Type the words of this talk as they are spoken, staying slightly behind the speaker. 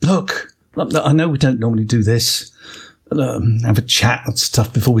look, I know we don't normally do this, have a chat and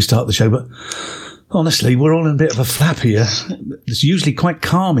stuff before we start the show, but honestly, we're all in a bit of a flap here. It's usually quite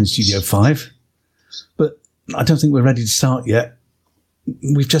calm in Studio 5, but I don't think we're ready to start yet.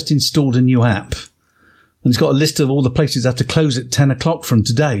 We've just installed a new app, and it's got a list of all the places that have to close at 10 o'clock from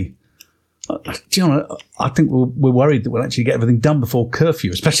today. Do you know, I think we're worried that we'll actually get everything done before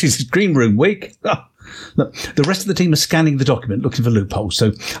curfew, especially this green room week. Look, the rest of the team are scanning the document, looking for loopholes.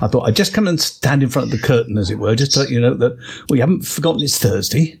 So I thought I'd just come and stand in front of the curtain, as it were, just to let you know that we haven't forgotten it's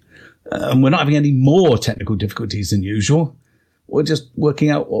Thursday, and we're not having any more technical difficulties than usual. We're just working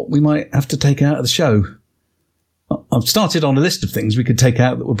out what we might have to take out of the show. I've started on a list of things we could take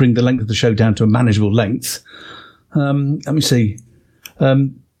out that will bring the length of the show down to a manageable length. Let me see.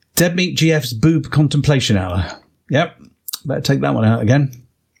 Dead Meat GF's boob contemplation hour. Yep, better take that one out again.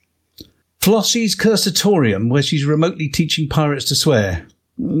 Flossie's cursatorium, where she's remotely teaching pirates to swear.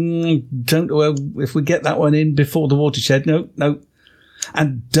 Don't know if we get that one in before the watershed. No.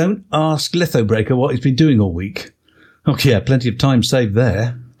 And don't ask Lithobreaker what he's been doing all week. Oh, yeah, plenty of time saved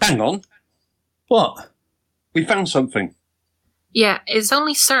there. Hang on. What? We found something. Yeah, it's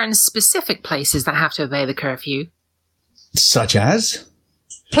only certain specific places that have to obey the curfew. Such as?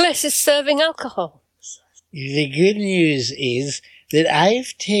 Places serving alcohol. The good news is that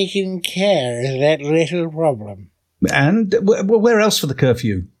I've taken care of that little problem. And where else for the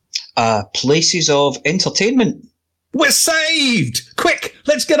curfew? Places of entertainment. We're saved! Quick,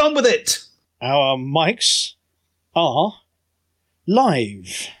 let's get on with it! Our mics are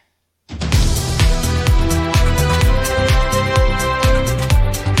live.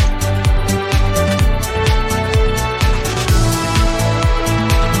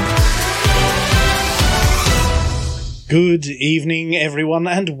 Good evening, everyone,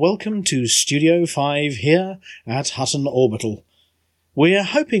 and welcome to Studio 5 here at Hutton Orbital. We're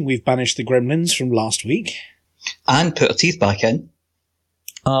hoping we've banished the gremlins from last week. And put our teeth back in.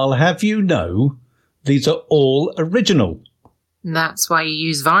 I'll have you know, these are all original. That's why you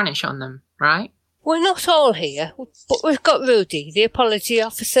use varnish on them, right? We're not all here, but we've got Rudy, the apology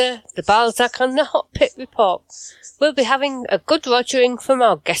officer, the Balzac and the Hot Pit report. We'll be having a good rogering from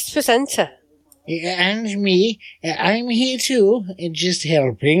our guest presenter. And me, I'm here too, just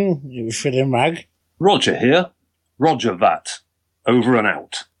helping for the mug. Roger here. Roger that. Over and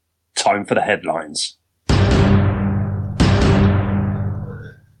out. Time for the headlines.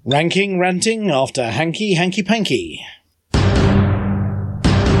 Ranting after Hanky Panky.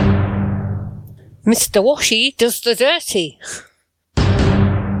 Mr. Washy does the dirty.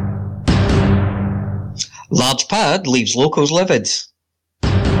 Large pad leaves locals livid.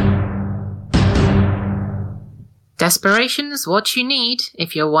 Desperation's what you need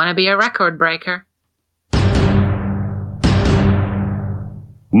if you want to be a record breaker.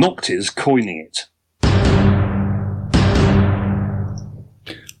 Noctis coining it.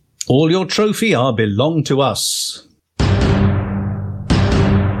 All your trophy are belong to us.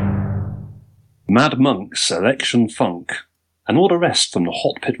 Mad Monk's election funk. And all the rest from the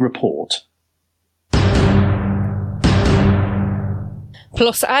Hot Pit report.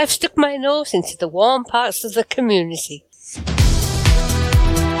 Plus, I've stuck my nose into the warm parts of the community.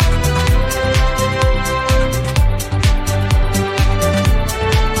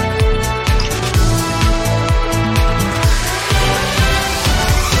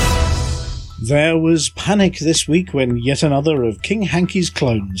 There was panic this week when yet another of King Hanky's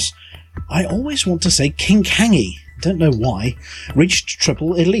clones, I always want to say King Hangy, don't know why, reached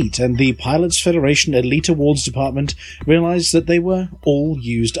Triple Elite, and the Pilots Federation Elite Awards Department realised that they were all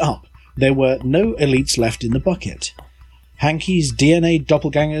used up. There were no elites left in the bucket. Hanky's DNA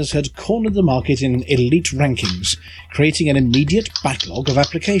doppelgangers had cornered the market in elite rankings, creating an immediate backlog of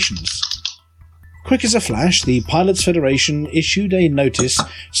applications. Quick as a flash, the Pilots Federation issued a notice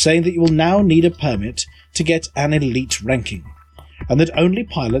saying that you will now need a permit to get an elite ranking, and that only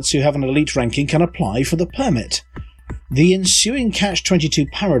pilots who have an elite ranking can apply for the permit. The ensuing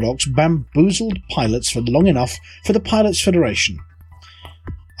Catch-22 paradox bamboozled pilots for long enough for the Pilots Federation.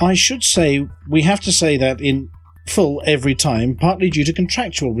 I should say we have to say that in full every time, partly due to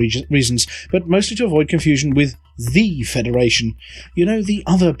contractual reasons, but mostly to avoid confusion with the Federation. You know, the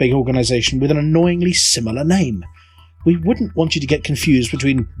other big organisation with an annoyingly similar name. We wouldn't want you to get confused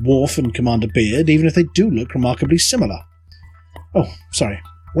between Worf and Commander Beard, even if they do look remarkably similar. Oh, sorry,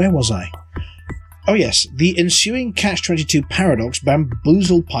 where was I? Oh yes, the ensuing Catch-22 paradox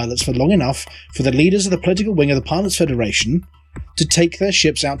bamboozled pilots for long enough for the leaders of the political wing of the Pilots Federation to take their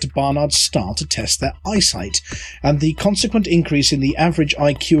ships out to Barnard's Star to test their eyesight, and the consequent increase in the average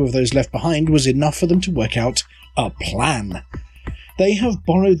IQ of those left behind was enough for them to work out a plan. they have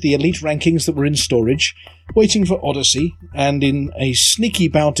borrowed the elite rankings that were in storage, waiting for Odyssey, and in a sneaky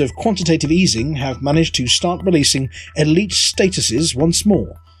bout of quantitative easing have managed to start releasing elite statuses once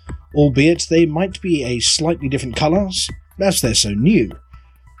more, albeit they might be a slightly different colours, as they're so new.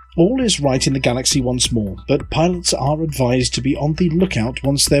 All is right in the galaxy once more, but pilots are advised to be on the lookout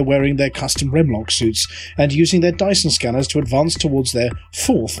once they're wearing their custom Remlock suits and using their Dyson scanners to advance towards their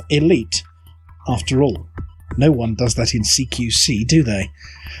 4th elite. After all, no one does that in CQC, do they?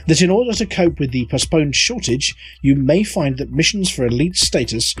 That in order to cope with the postponed shortage, you may find that missions for elite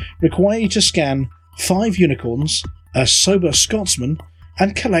status require you to scan 5 unicorns, a sober Scotsman,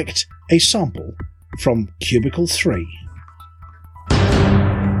 and collect a sample from Cubicle 3.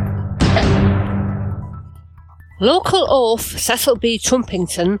 Local oaf Cecil B.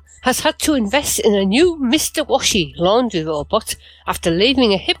 Trumpington has had to invest in a new Mr. Washy laundry robot after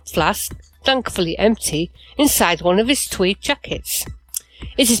leaving a hip flask, thankfully empty, inside one of his tweed jackets.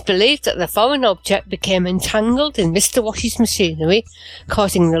 It is believed that the foreign object became entangled in Mr. Washy's machinery,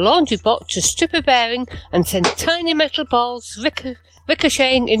 causing the laundry bot to strip a bearing and send tiny metal balls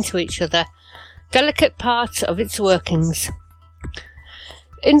ricocheting into each other, delicate parts of its workings.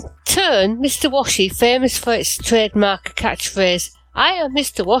 In turn, Mr. Washy, famous for its trademark catchphrase, "I am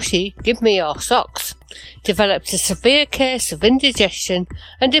Mr. Washy, give me your socks," developed a severe case of indigestion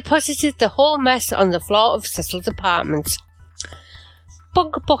and deposited the whole mess on the floor of Cecil's apartment.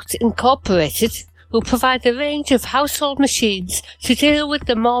 Bugbot Incorporated, who provide a range of household machines to deal with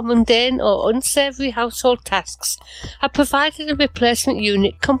the more mundane or unsavoury household tasks, have provided a replacement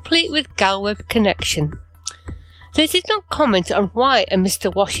unit complete with Galweb connection. They did not comment on why a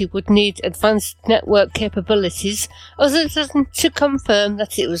Mr. Washy would need advanced network capabilities other than to confirm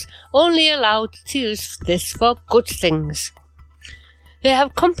that it was only allowed to use this for good things. They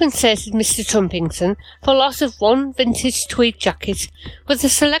have compensated Mr. Trumpington for loss of one vintage tweed jacket with a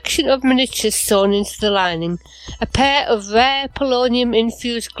selection of miniatures sewn into the lining, a pair of rare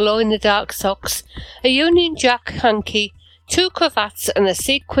polonium-infused glow-in-the-dark socks, a Union Jack hanky, 2 cravats and a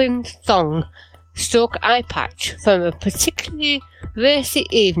sequined thong, stroke eye patch from a particularly racy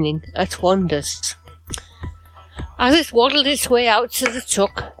evening at Wonders. As it waddled its way out to the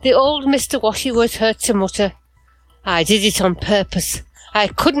truck, the old Mr. Washy was heard to mutter, "I did it on purpose. I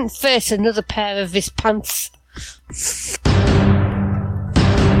couldn't face another pair of his pants."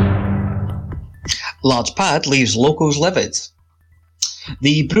 Large pad leaves locals livid.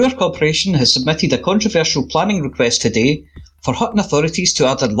 The Brewer Corporation has submitted a controversial planning request today for Hutton authorities to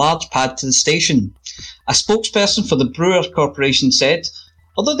add a large pad to the station. A spokesperson for the Brewer Corporation said,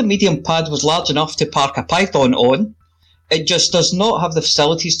 although the medium pad was large enough to park a Python on, it just does not have the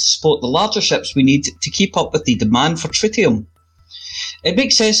facilities to support the larger ships we need to keep up with the demand for tritium. It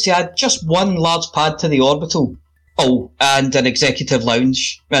makes sense to add just one large pad to the orbital. Oh, and an executive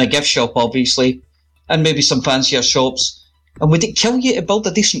lounge, and a gift shop obviously, and maybe some fancier shops. And would it kill you to build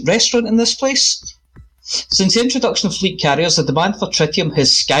a decent restaurant in this place? Since the introduction of fleet carriers, the demand for tritium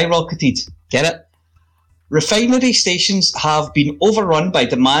has skyrocketed. Get it? Refinery stations have been overrun by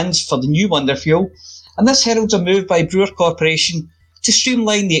demands for the new wonder fuel, and this heralds a move by Brewer Corporation to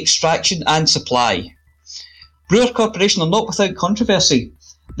streamline the extraction and supply. Brewer Corporation are not without controversy.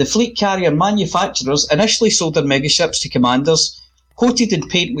 The fleet carrier manufacturers initially sold their megaships to commanders, coated in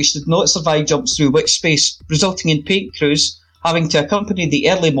paint which did not survive jumps through wick space, resulting in paint crews having to accompany the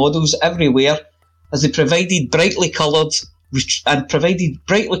early models everywhere as they provided brightly coloured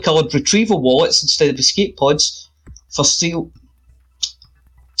retrieval wallets instead of escape pods for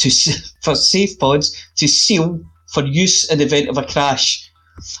safe pods to seal for use in the event of a crash.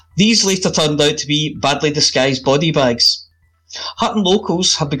 These later turned out to be badly disguised body bags. Hutton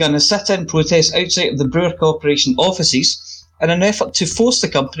locals have begun a sit-in protest outside of the Brewer Corporation offices in an effort to force the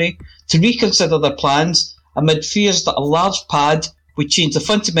company to reconsider their plans amid fears that a large pad would change the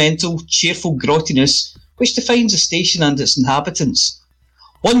fundamental, cheerful grottiness which defines the station and its inhabitants.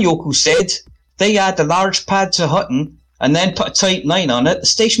 One yokel said, "They add a large pad to Hutton and then put a tight 9 on it, the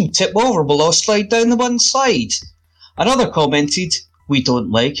station will tip over, we'll all slide down the one side." Another commented, "We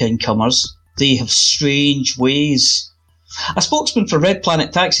don't like incomers. They have strange ways." A spokesman for Red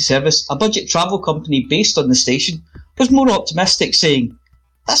Planet Taxi Service, a budget travel company based on the station, was more optimistic, saying,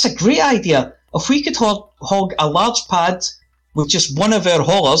 "That's a great idea. If we could hog a large pad with just one of our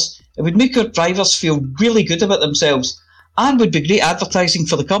haulers, it would make our drivers feel really good about themselves and would be great advertising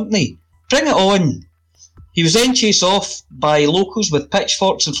for the company. Bring it on." He was then chased off by locals with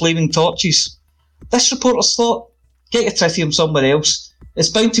pitchforks and flaming torches. This reporter's thought, get your tritium somewhere else. It's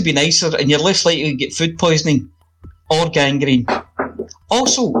bound to be nicer and you're less likely to get food poisoning or gangrene.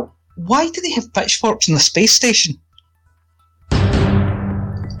 Also, why do they have pitchforks in the space station?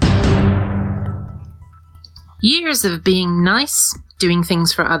 Years of being nice, doing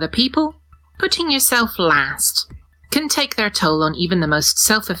things for other people, putting yourself last, can take their toll on even the most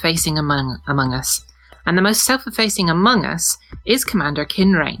self-effacing among us. And the most self-effacing among us is Commander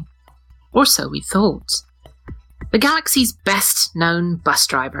Kinrain. Or so we thought. The galaxy's best-known bus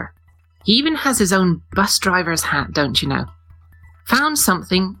driver. He even has his own bus driver's hat, don't you know? Found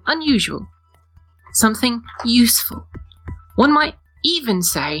something unusual. Something useful. One might even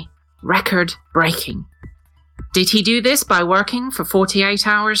say record-breaking. Did he do this by working for 48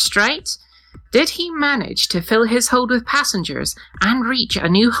 hours straight? Did he manage to fill his hold with passengers and reach a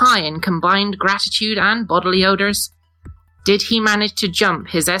new high in combined gratitude and bodily odours? Did he manage to jump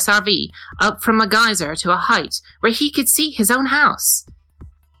his SRV up from a geyser to a height where he could see his own house?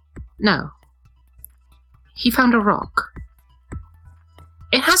 No. He found a rock.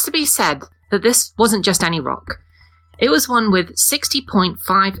 It has to be said that this wasn't just any rock. It was one with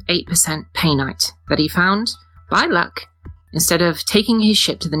 60.58% painite that he found, by luck, instead of taking his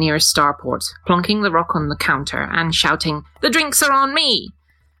ship to the nearest starport, plonking the rock on the counter and shouting, "The drinks are on me!"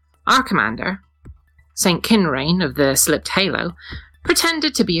 Our commander, St. Kinrain of the Slipped Halo,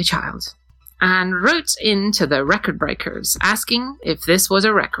 pretended to be a child and wrote in to the record breakers asking if this was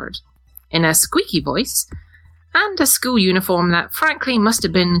a record, in a squeaky voice and a school uniform that frankly must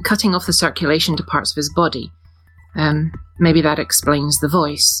have been cutting off the circulation to parts of his body. Maybe that explains the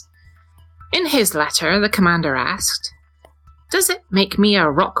voice. In his letter, the commander asked, "Does it make me a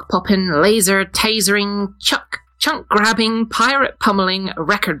rock-poppin', laser-tasering, chunk-grabbing, pirate-pummeling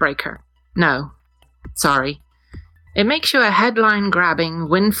record breaker? No. Sorry. It makes you a headline-grabbing,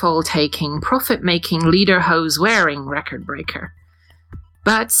 windfall-taking, profit-making, leader-hose-wearing record breaker.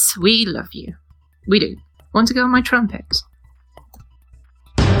 But we love you. We do. Want to go on my trumpet?"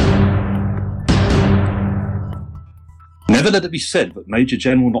 Never let it be said that Major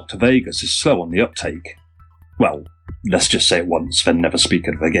General Noctivagus is slow on the uptake. Well, let's just say it once, then never speak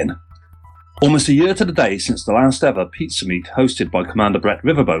of it again. Almost a year to the day since the last ever pizza meet hosted by Commander Brett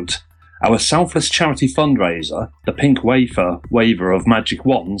Riverboat, our selfless charity fundraiser, the Pink Waver of Magic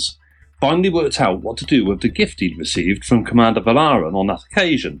Wands, finally worked out what to do with the gift he'd received from Commander Valaran on that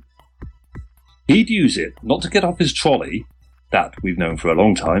occasion. He'd use it not to get off his trolley, that we've known for a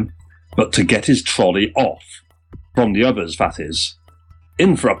long time, but to get his trolley off. From the others, that is.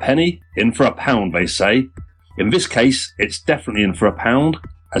 In for a penny, in for a pound, they say. In this case, it's definitely in for a pound,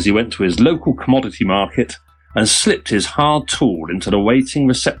 as he went to his local commodity market and slipped his hard tool into the waiting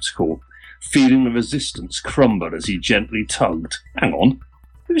receptacle, feeling the resistance crumble as he gently tugged. Hang on,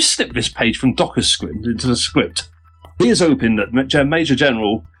 who slipped this page from Docker's script into the script? He is hoping that Major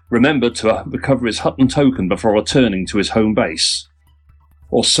General remembered to recover his Hutton token before returning to his home base.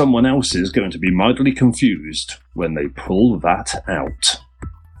 Or someone else is going to be mightily confused when they pull that out.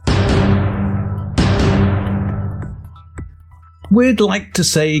 We'd like to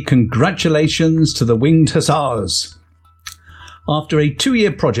say congratulations to the Winged Hussars. After a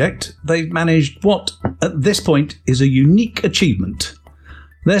 2-year project, they've managed what, at this point, is a unique achievement.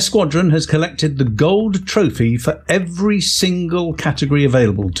 Their squadron has collected the gold trophy for every single category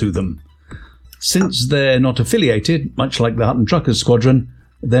available to them. Since they're not affiliated, much like the Hutton Truckers squadron,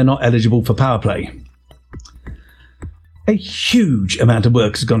 they're not eligible for power play. A huge amount of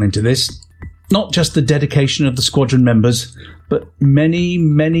work has gone into this. Not just the dedication of the squadron members, but many,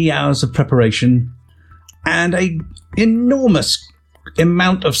 many hours of preparation and an enormous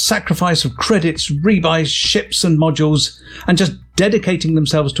amount of sacrifice of credits, rebuys, ships and modules, and just dedicating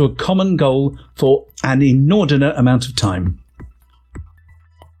themselves to a common goal for an inordinate amount of time.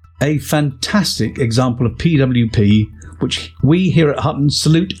 A fantastic example of PWP, which we here at Hutton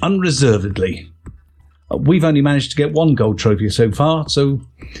salute unreservedly. We've only managed to get 1 gold trophy so far, so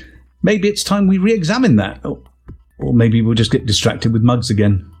maybe it's time we re-examine that. Or maybe we'll just get distracted with mugs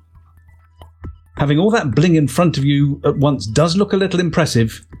again. Having all that bling in front of you at once does look a little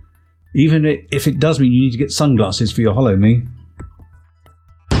impressive, even if it does mean you need to get sunglasses for your HoloMe.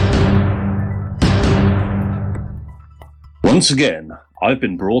 Once again, I've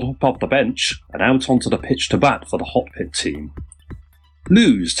been brought up off the bench and out onto the pitch to bat for the Hot Pit team.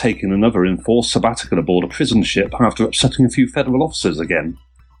 Lou's taking another enforced sabbatical aboard a prison ship after upsetting a few federal officers again.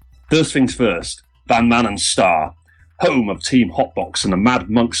 First things first, Van Manen's Star, home of Team Hotbox and the Mad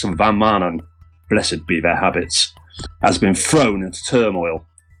Monks of Van Manen, blessed be their habits, has been thrown into turmoil.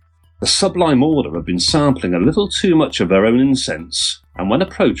 The Sublime Order have been sampling a little too much of their own incense, and when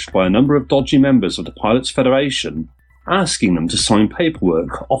approached by a number of dodgy members of the Pilots Federation, asking them to sign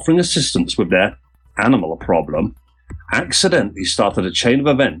paperwork offering assistance with their animal problem, accidentally started a chain of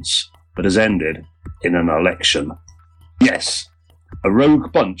events that has ended in an election. Yes, a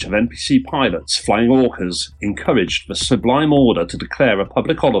rogue bunch of NPC pilots flying orcas encouraged the Sublime Order to declare a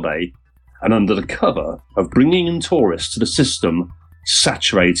public holiday, and under the cover of bringing in tourists to the system,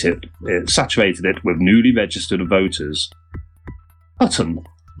 saturated it with newly registered voters. Hutton,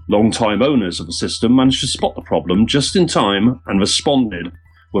 long-time owners of the system, managed to spot the problem just in time and responded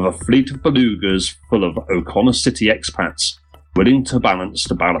with a fleet of belugas full of O'Connor City expats willing to balance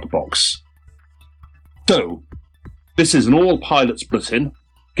the ballot box. So, this is an all-pilots bulletin.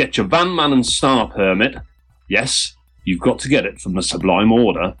 Get your Van Man and Star permit. Yes, you've got to get it from the Sublime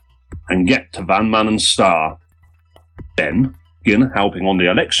Order, and get to Van Man and Star. Then, begin helping on the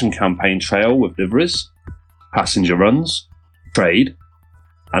election campaign trail with liveries, passenger runs, trade,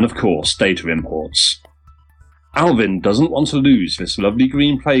 and of course data imports. Alvin doesn't want to lose this lovely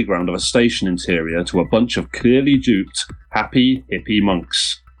green playground of a station interior to a bunch of clearly duped, happy, hippie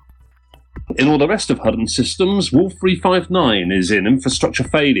monks. In all the rest of Hutton systems, Wolf 359 is in infrastructure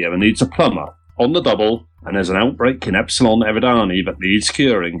failure and needs a plumber, on the double, and there's an outbreak in Epsilon Eridani that needs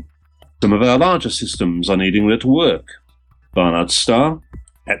curing. Some of our larger systems are needing little work. Barnard Star,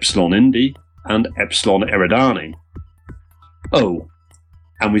 Epsilon Indy, and Epsilon Eridani. Oh,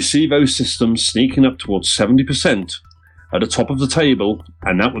 and we see those systems sneaking up towards 70% at the top of the table,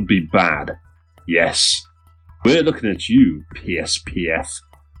 and that would be bad. Yes, we're looking at you, PSPF,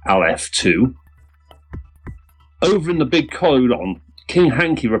 LF2. Over in the big colon, King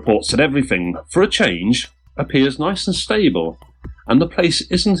Hanky reports that everything, for a change, appears nice and stable, and the place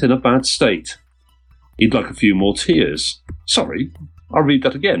isn't in a bad state. He'd like a few more tiers. Sorry, I'll read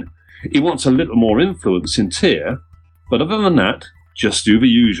that again. He wants a little more influence in tier, but other than that, just do the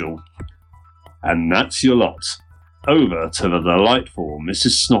usual. And that's your lot. Over to the delightful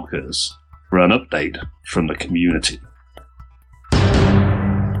Mrs. Snockers for an update from the community.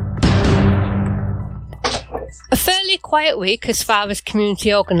 A fairly quiet week as far as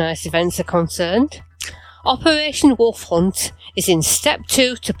community organised events are concerned. Operation Wolf Hunt is in Step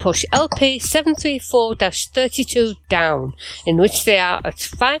 2 to push LP 734-32 down, in which they are at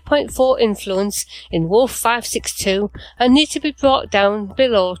 5.4 influence in Wolf 562 and need to be brought down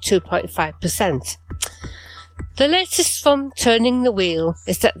below 2.5%. The latest from Turning the Wheel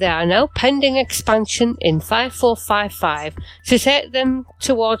is that they are now pending expansion in 5455 to take them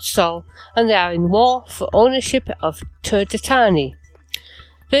towards Sol, and they are in war for ownership of Turdetani.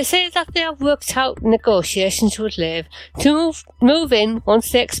 They say that they have worked out negotiations with Lave to move in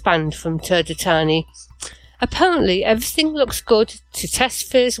once they expand from Turdetani. Apparently everything looks good to test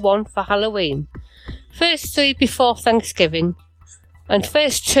Phase 1 for Halloween, Phase 3 before Thanksgiving, and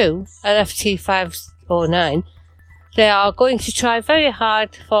Phase 2, LFT 509, they are going to try very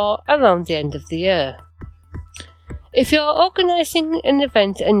hard for around the end of the year. If you're organising an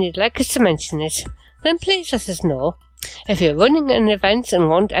event and you'd like us to mention it, then please let us know. If you're running an event and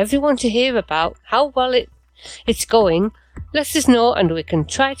want everyone to hear about how well it's going, let us know and we can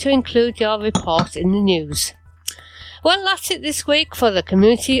try to include your report in the news. Well, that's it this week for the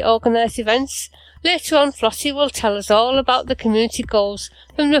community organised events. Later on, Flossie will tell us all about the community goals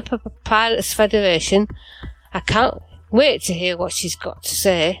from the Pilots Federation. I can't wait to hear what she's got to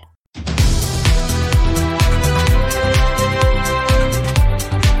say.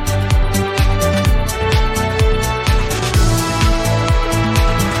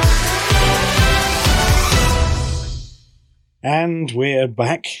 And we're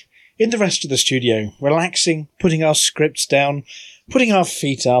back in the rest of the studio, relaxing, putting our scripts down, putting our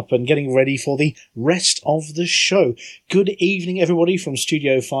feet up and getting ready for the rest of the show. Good evening, everybody, from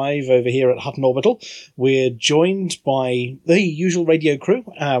Studio 5 over here at Hutton Orbital. We're joined by the usual radio crew.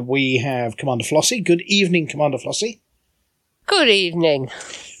 We have Commander Flossie. Good evening, Commander Flossie. Good evening.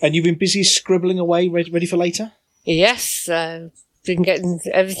 And you've been busy scribbling away, ready for later? Yes, been getting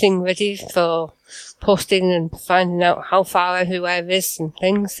everything ready for posting and finding out how far everywhere is and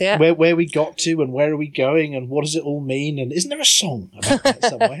things, yeah. Where we got to and where are we going and what does it all mean, and isn't there a song about that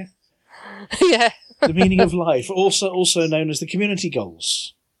somewhere? Yeah. The meaning of life, also known as the community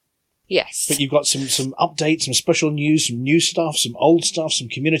goals. Yes. But you've got some updates, some special news, some new stuff, some old stuff, some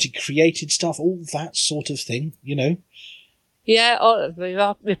community created stuff, all that sort of thing, you know. Yeah, we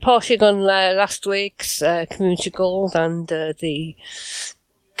were reporting on last week's community goal and the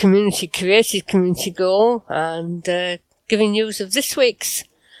community created community goal, and giving news of this week's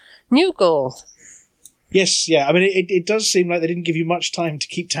new goal. Yes, yeah. I mean, it does seem like they didn't give you much time to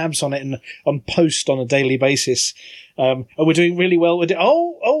keep tabs on it and on post on a daily basis. And we're doing really well with it.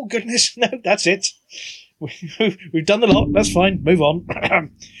 Oh goodness, no, that's it. We've done the lot. That's fine. Move on.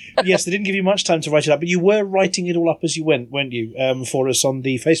 Yes, they didn't give you much time to write it up, but you were writing it all up as you went, weren't you? For us on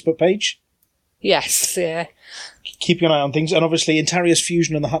the Facebook page. Yes, yeah. Keep an eye on things. And obviously, Intarius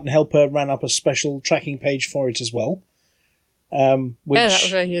Fusion and the Hutton Helper ran up a special tracking page for it as well. Which, Yeah, that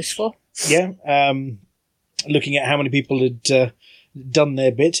was very useful. Yeah, looking at how many people had done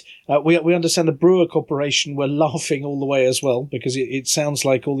their bit. We understand the Brewer Corporation were laughing all the way as well, because it sounds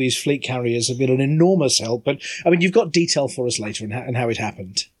like all these fleet carriers have been an enormous help. But, I mean, you've got detail for us later and how it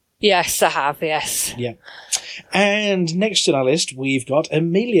happened. Yes, I have, yes. Yeah. And next on our list, we've got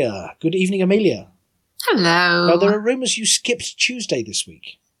Amelia. Good evening, Amelia. Hello. Well, there are rumours you skipped Tuesday this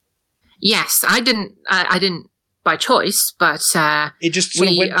week. Yes, I didn't by choice, but It just sort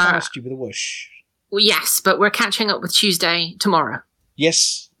of we went are- past you with a whoosh. well, yes, but we're catching up with Tuesday tomorrow.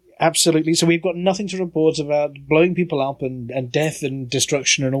 Yes, absolutely. So we've got nothing to report about blowing people up and death and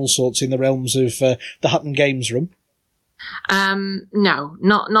destruction and all sorts in the realms of the Hutton Games Room. No,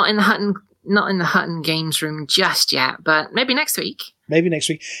 not in the Hutton Games Room just yet, but maybe next week. Maybe next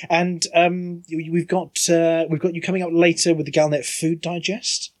week. And we've got you coming up later with the Galnet Food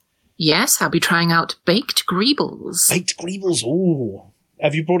Digest. Yes, I'll be trying out baked greebles. Baked Greebles. Ooh.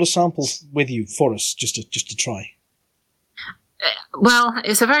 Have you brought a sample with you for us just to try? Well,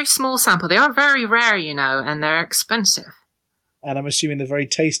 it's a very small sample. They are very rare, and they're expensive. And I'm assuming they're very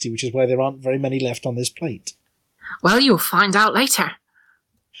tasty, which is why there aren't very many left on this plate. Well, you'll find out later.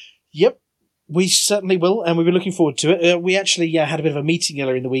 Yep, we certainly will, and we've been looking forward to it. We actually had a bit of a meeting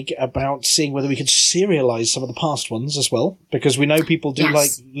earlier in the week about seeing whether we could serialise some of the past ones as well, because we know people do Yes.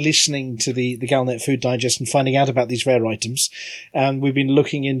 like listening to the Galnet Food Digest and finding out about these rare items, and we've been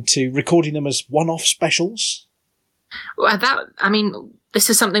looking into recording them as one-off specials. Well, this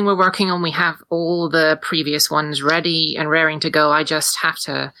is something we're working on. We have all the previous ones ready and raring to go. I just have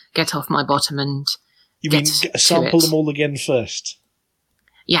to get off my bottom and You mean Get to sample it. them all again first?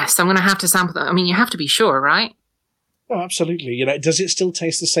 yes, I'm going to have to sample them. I mean, you have to be sure, right? Oh, absolutely. Does it still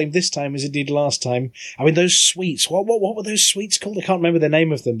taste the same this time as it did last time? I mean, those sweets. What were those sweets called? I can't remember the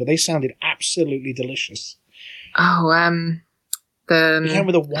name of them, but they sounded absolutely delicious. Oh, It began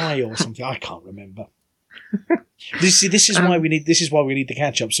with a Y or something. I can't remember. This is why we need the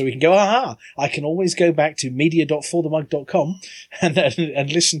catch up, so we can go. Aha! I can always go back to media.forthemug.com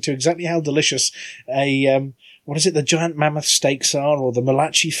and listen to exactly how delicious what is it? The giant mammoth steaks are, or the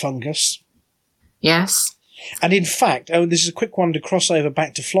Malachi fungus. yes. And in fact, this is a quick one to cross over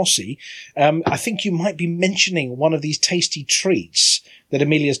back to Flossie. I think you might be mentioning one of these tasty treats that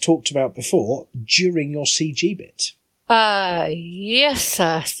Amelia's talked about before during your CG bit. Yes,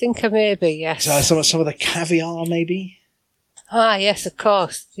 I think I may be, yes. So some of the caviar, maybe? Yes, of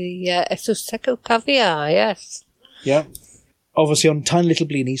course. The Esoseco caviar, yes. Yeah. Obviously on tiny little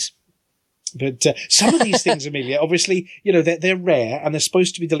blinis. But some of these things, Amelia, obviously, they're rare and they're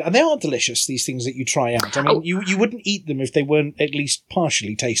supposed to be and they are delicious, these things that you try out. I mean, you wouldn't eat them if they weren't at least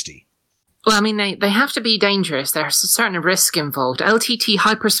partially tasty. Well, I mean, they have to be dangerous. There's a certain risk involved. LTT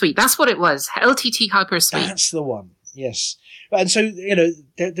Hypersweet. That's what it was. LTT Hypersweet. That's the one. Yes. And so,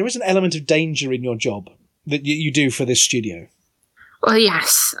 there is an element of danger in your job that you do for this studio. Well,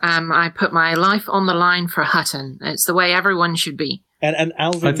 yes. I put my life on the line for Hutton. It's the way everyone should be. And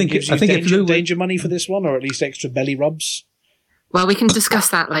Alvin I think gives if you Lou- danger money for this one, or at least extra belly rubs. Well, we can discuss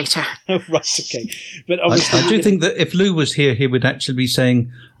that later. Right, okay. But I obviously, do think that if Lou was here, he would actually be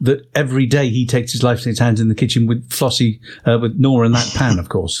saying that every day he takes his life in his hands in the kitchen with Flossie, with Nora in that pan, of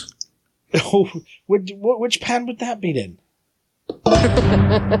course. Oh, which pan would that be then?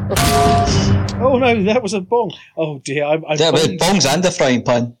 Oh no, that was a bong. Oh dear, I Yeah, but bongs and a frying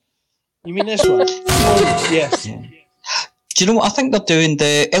pan. You mean this one? Oh, yes. Do you know what? I think they're doing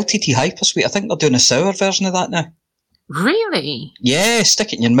the LTT Hypersweet. I think they're doing a sour version of that now. Really? Yeah,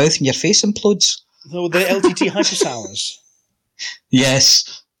 stick it in your mouth and your face implodes. No, the LTT Hyper Sours.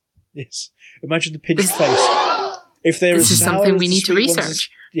 Yes. Yes. Imagine the pinched face. If there This is is sour something as we the need to sweet ones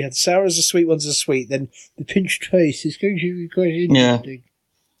research. Yeah, the sour as the sweet ones are sweet, then the pinched face is going to be quite interesting.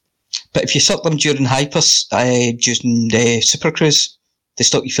 But if you suck them during hypers, during the Super Cruise, they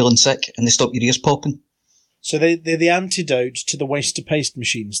stop you feeling sick and they stop your ears popping. So they're the antidote to the waste to paste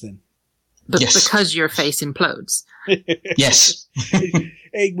machines, then. But Yes. because your face implodes. Yes.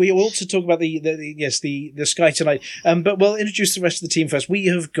 We also talk about the Sky tonight, but we'll introduce the rest of the team first. We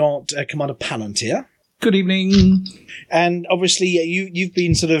have got Commander Palantir, Good evening. and obviously you've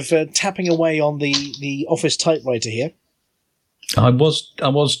been sort of tapping away on the office typewriter here. I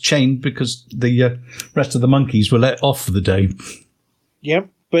was chained because the rest of the monkeys were let off for the day. Yeah,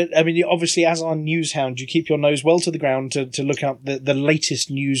 but I mean, obviously, as our news hound, you keep your nose well to the ground to look up the latest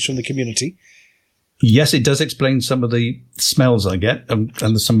news from the community. Yes, it does explain some of the smells I get and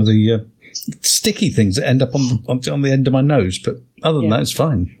some of the sticky things that end up on the end of my nose. But other than that, it's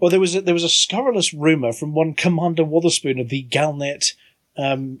fine. Well, there was a scurrilous rumour from one Commander Wotherspoon of the Galnet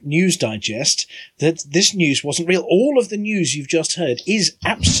News Digest that this news wasn't real. All of the news you've just heard is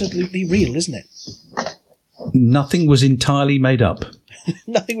absolutely real, isn't it? Nothing was entirely made up.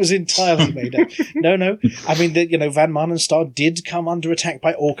 Nothing was entirely made up. No. I mean, Van Marnenstar did come under attack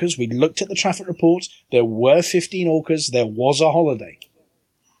by orcas. We looked at the traffic report. There were 15 orcas. There was a holiday.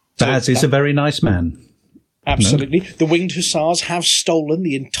 Baz is a very nice man. Absolutely. No? The Winged Hussars have stolen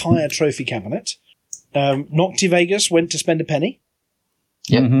the entire trophy cabinet. Noctivegas went to spend a penny.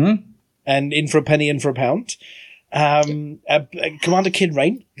 Yep. Mm-hmm. And in for a penny, in for a pound. Commander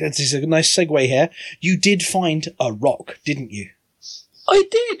Kinrain, this is a nice segue here. You did find a rock, didn't you? I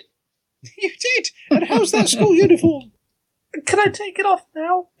did. You did. And how's that school uniform? Can I take it off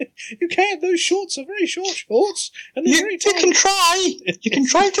now? You can't. Those shorts are very short shorts, and they're very tight. You can try. You can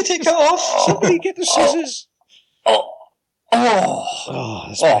try to take it off. Somebody get the scissors.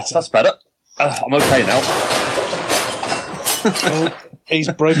 That's better. I'm okay now. He's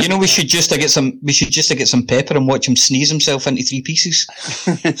broken. You know, we should just get some pepper and watch him sneeze himself into 3 pieces.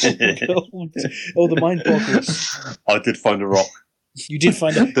 The mind boggles. I did find a rock. You did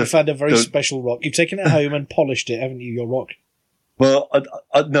find a very special rock. You've taken it home and polished it, haven't you? Your rock. Well, I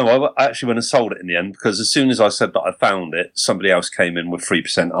actually went and sold it in the end, because as soon as I said that I found it, somebody else came in with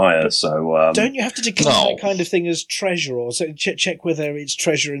 3% higher. So don't you have to declare that kind of thing as treasure, or so check whether it's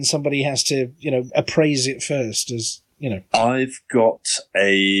treasure, and somebody has to appraise it first? As you know, I've got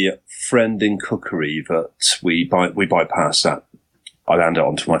a friend in cookery that we bypass that. I hand it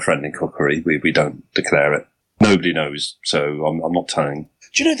on to my friend in cookery. We don't declare it. Nobody knows, so I'm not telling.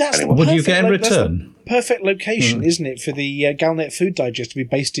 Do you know that's anyone. the What do you get in return? That's the perfect location, isn't it, for the Galnet Food Digest to be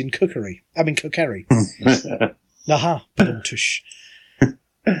based in Cookery? Aha, tush.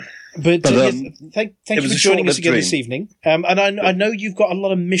 But thank you for joining us again this evening. And I know you've got a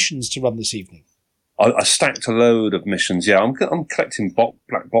lot of missions to run this evening. I stacked a load of missions. Yeah, I'm collecting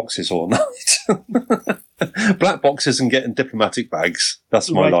black boxes all night. Black boxes and getting diplomatic bags. That's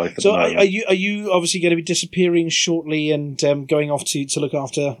my life. So are you obviously going to be disappearing shortly and going off to look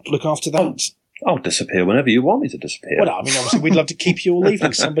after that? I'll disappear whenever you want me to disappear. Well, I mean, obviously, we'd love to keep you all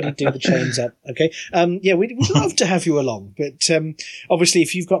evening. Somebody do the chains up, okay? We'd love to have you along, but obviously,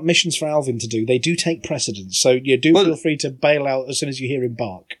 if you've got missions for Alvin to do, they do take precedence. So feel free to bail out as soon as you hear him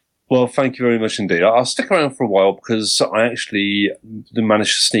bark. Well, thank you very much indeed. I'll stick around for a while, because I actually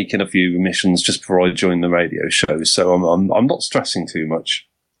managed to sneak in a few missions just before I joined the radio show, so I'm not stressing too much.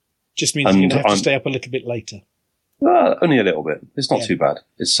 Just means you're going to have to stay up a little bit later. Only a little bit. It's not too bad.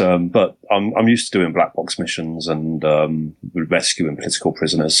 It's but I'm used to doing black box missions and rescuing political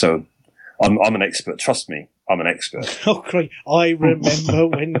prisoners, so I'm an expert. Trust me, I'm an expert. Oh, great! I remember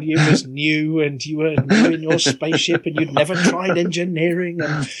when you was new and you were new in your spaceship and you'd never tried engineering,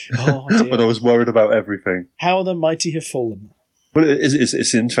 and dear. But I was worried about everything. How the mighty have fallen. Well,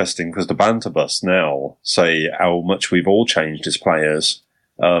 it's interesting, because the banter bus now say how much we've all changed as players,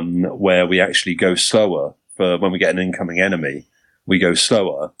 where we actually go slower. For when we get an incoming enemy, we go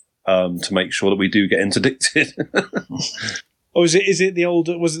slower to make sure that we do get interdicted. Oh, is it the old?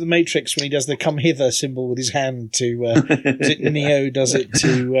 Was it the Matrix when he does the "come hither" symbol with his hand to? Is it Neo does it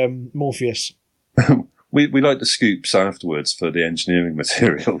to Morpheus? We like the scoops afterwards for the engineering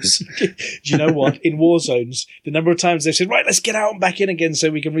materials. Do you know what? In war zones, the number of times they've said, "Right, let's get out and back in again so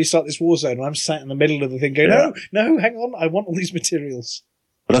we can restart this war zone," and I'm sat in the middle of the thing going, "No, hang on, I want all these materials."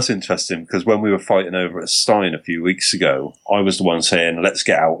 But that's interesting, because when we were fighting over at Stein a few weeks ago, I was the one saying, "Let's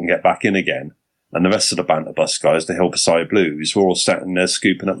get out and get back in again." And the rest of the banter bus guys, the Hillside Blues, were all standing there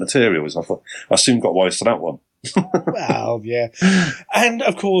scooping up materials. I thought, I soon got wise to that one. Well, yeah. And,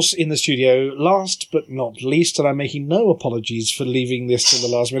 of course, in the studio, last but not least, and I'm making no apologies for leaving this till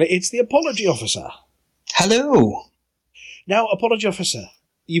the last minute, it's the Apology Officer. Hello. Now, Apology Officer,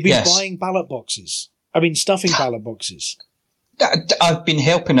 you've been buying ballot boxes. Stuffing ballot boxes. I've been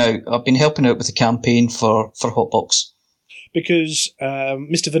helping out. I've been helping out with the campaign for Hotbox. Because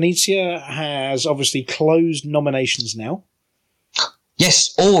Mr. Venezia has obviously closed nominations now.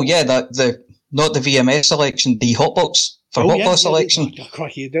 Yes. Oh, yeah. Not the VMS election, the Hotbox for Hotbox election. Oh,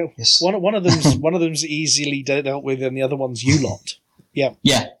 crikey, no. Yes. One of them's easily dealt with, and the other one's you lot. Yeah.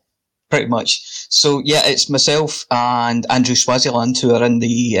 Yeah. Pretty much. So yeah, it's myself and Andrew Swaziland who are in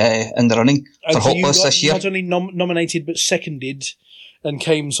the running for Hotbox this year. Not only nominated but seconded, and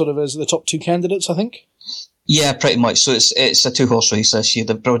came sort of as the top 2 candidates, I think. Yeah, pretty much. So it's a 2-horse race this year.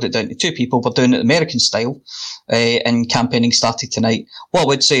 They've brought it down to 2 people. We're doing it American style, and campaigning started tonight. What I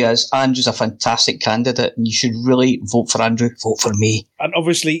would say is Andrew's a fantastic candidate, and you should really vote for Andrew. Vote for me. And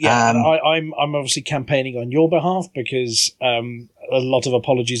obviously, I'm obviously campaigning on your behalf because a lot of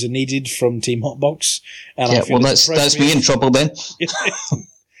apologies are needed from Team Hotbox. And Yeah, well, that's me in trouble then.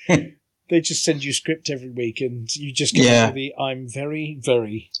 They just send you script every week, and you just go to the "I'm very,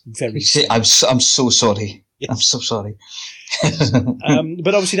 very, very." See, I'm so sorry. Yes. I'm so sorry.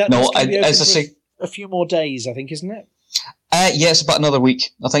 But obviously, that's going to be as I say, a few more days, I think, isn't it? Yeah, it's about another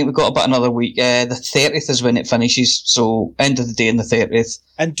week. I think we've got about another week. The 30th is when it finishes, so end of the day on the 30th.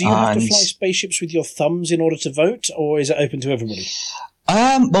 And do you have to fly spaceships with your thumbs in order to vote, or is it open to everybody?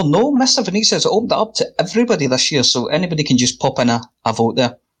 Well, no, Mr. Venice has opened it up to everybody this year, so anybody can just pop in a vote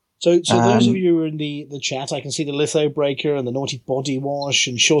there. So those of you who are in the chat, I can see the Litho Breaker and the Naughty Body Wash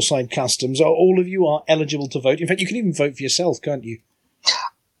and Shoreside Customs. All of you are eligible to vote. In fact, you can even vote for yourself, can't you?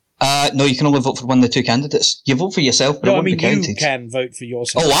 No, you can only vote for one of the 2 candidates. You vote for yourself, but it won't be counted. You can vote for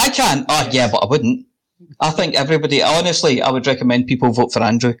yourself. Oh, I can? Yeah, but I wouldn't. I think everybody, honestly, I would recommend people vote for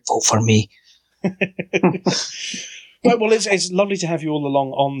Andrew. Vote for me. Right, well, it's lovely to have you all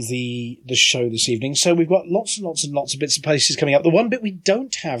along on the show this evening. So we've got lots and lots and lots of bits and pieces coming up. The one bit we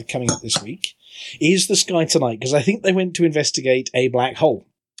don't have coming up this week is the Sky Tonight, because I think they went to investigate a black hole.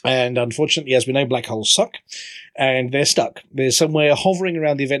 And unfortunately, as we know, black holes suck, and they're stuck. They're somewhere hovering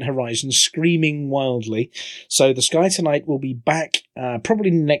around the event horizon, screaming wildly. So the Sky Tonight will be back probably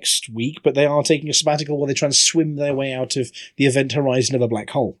next week, but they are taking a sabbatical while they try and swim their way out of the event horizon of a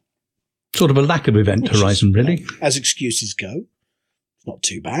black hole. Sort of a lack of event horizon, really. As excuses go. Not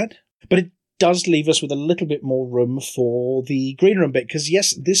too bad. But it does leave us with a little bit more room for the Green Room bit, because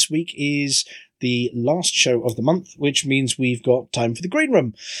yes, this week is the last show of the month, which means we've got time for the Green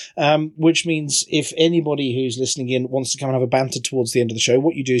Room. Which means if anybody who's listening in wants to come and have a banter towards the end of the show,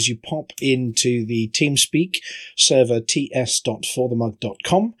 what you do is you pop into the TeamSpeak server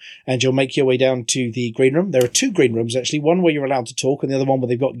ts.forthemug.com, and you'll make your way down to the Green Room. There are 2 Green Rooms, actually. One where you're allowed to talk, and the other one where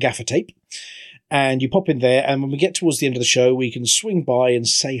they've got gaffer tape. And you pop in there, and when we get towards the end of the show, we can swing by and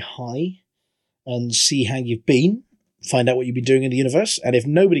say hi and see how you've been, find out what you've been doing in the universe. And if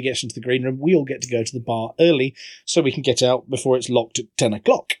nobody gets into the Green Room, we all get to go to the bar early so we can get out before it's locked at 10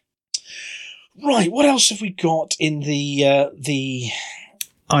 o'clock. Right, what else have we got in the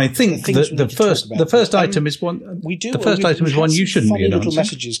I think the first item is one. We do. The first item is one you shouldn't be announcing. Little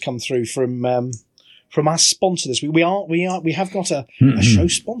messages come through from our sponsor this week. We have got a show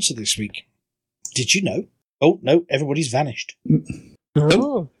sponsor this week. Did you know? Oh no, everybody's vanished.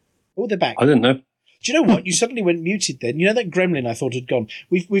 Oh, they're back. I didn't know. Do you know what? You suddenly went muted then. You know that gremlin I thought had gone.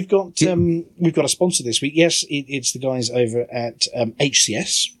 We've got a sponsor this week. Yes, it's the guys over at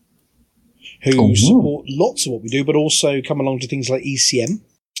HCS who support lots of what we do, but also come along to things like ECM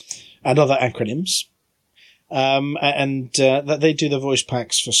and other acronyms. And they do the voice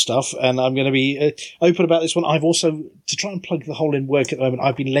packs for stuff, and I'm going to be open about this one. I've also, to try and plug the hole in work at the moment,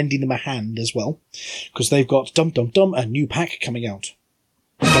 I've been lending them a hand as well, because they've got Dum Dum Dum, a new pack coming out.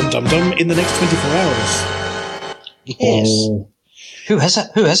 Dum Dum Dum in the next 24 hours. Yes. Oh. Who is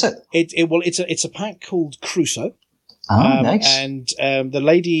it? It's a pack called Crusoe. Nice. And the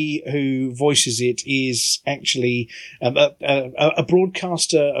lady who voices it is actually a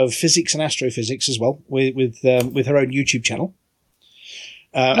broadcaster of physics and astrophysics as well, with her own YouTube channel.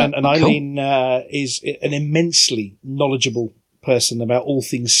 And Eileen is an immensely knowledgeable person about all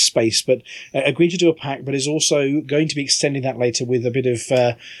things space, but agreed to do a pack, but is also going to be extending that later with a bit of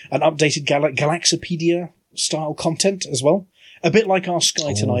an updated Galaxopedia style content as well. A bit like our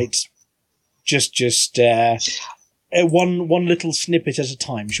Sky Tonight, just one little snippet at a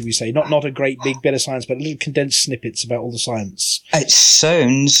time, should we say? Not a great big bit of science, but little condensed snippets about all the science. It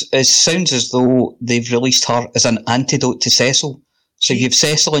sounds as though they've released her as an antidote to Cecil. So you've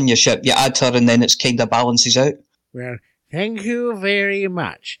Cecil in your ship, you add her, and then it's kind of balances out. Well, thank you very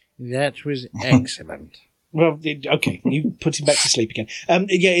much. That was excellent. Well, okay, you put him back to sleep again.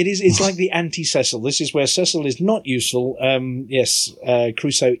 Yeah, it is. It's like the anti-Cecil. This is where Cecil is not useful. Yes,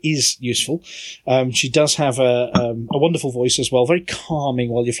 Crusoe is useful. She does have a wonderful voice as well, very calming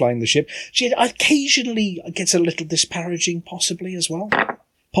while you're flying the ship. She occasionally gets a little disparaging, possibly as well.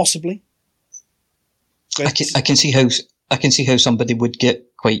 Possibly. But I can see how somebody would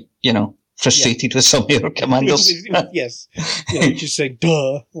get quite, frustrated with some of your commanders. Yes. Just saying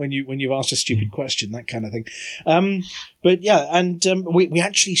duh when you've asked a stupid question, that kind of thing. But yeah, and we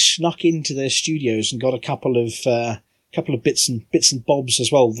actually snuck into their studios and got a couple of bits and bobs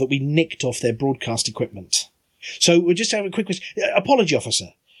as well that we nicked off their broadcast equipment. So we'll just have a quick question. Apology officer.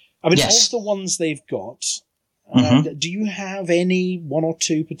 I mean, yes. Of the ones they've got, Do you have any one or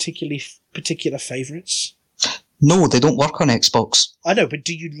two particular favourites? No, they don't work on Xbox. I know, but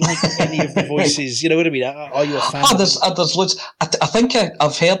do you like any of the voices? You know what I mean? Are you a fan? There's loads. I think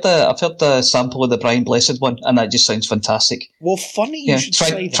I've heard the sample of the Brian Blessed one, and that just sounds fantastic. Well, funny you should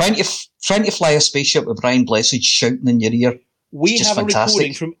say that. Trying to fly a spaceship with Brian Blessed shouting in your ear. We have a fantastic.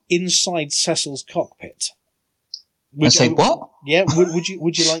 recording from inside Cecil's cockpit. What? Yeah, would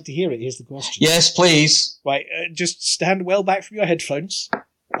you like to hear it? Here's the question. Yes, please. Right, just stand well back from your headphones.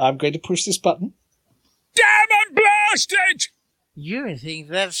 I'm going to push this button. Damn and blast it! You think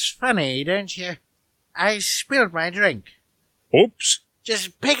that's funny, don't you? I spilled my drink. Oops.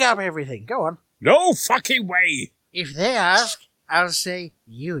 Just pick up everything. Go on. No fucking way. If they ask, I'll say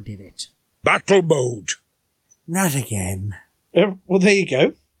you did it. Battle mode. Not again. Well, there you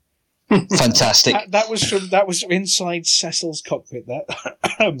go. Fantastic. That was from inside Cecil's cockpit. That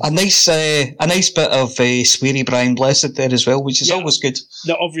a nice bit of sweary Brian Blessed there as well, which is always good.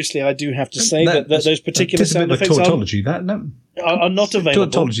 Now, obviously, I do have to say that those particular sound effects tautology. That no. Are not available.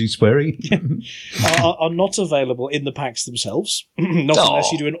 Tautology sweary. are not available in the packs themselves. Not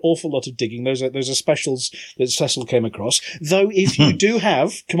unless you do an awful lot of digging. Those are specials that Cecil came across. Though, if you do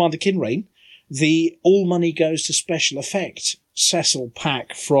have Commander Kinrain, the All Money Goes to Special Effect Cecil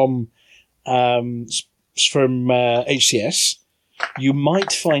pack from HCS, you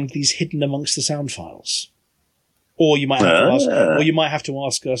might find these hidden amongst the sound files, or you might have to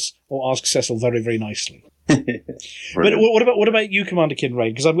ask us or ask Cecil very, very nicely. But what about you, Commander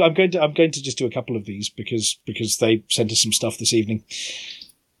Kinrain? Because I'm going to just do a couple of these because they sent us some stuff this evening.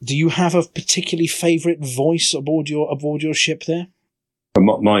 Do you have a particularly favourite voice aboard your ship there?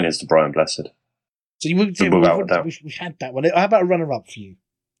 Mine is the Brian Blessed. So we've had that one. How about a runner-up for you?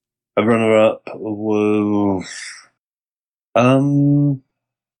 A runner-up? Whoa. I mean,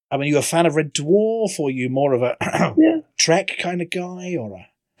 are you a fan of Red Dwarf, or are you more of a Trek kind of guy, or a?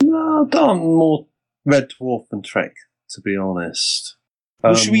 No, I'm more Red Dwarf than Trek, to be honest.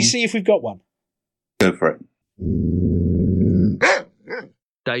 Well, should we see if we've got one? Go for it.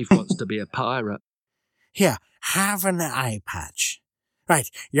 Dave wants to be a pirate. Here, have an eye patch. Right,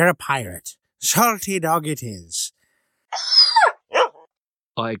 you're a pirate. Salty dog it is.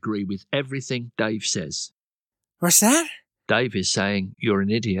 I agree with everything Dave says. What's that? Dave is saying you're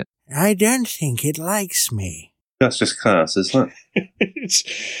an idiot. I don't think it likes me. That's just class, isn't it?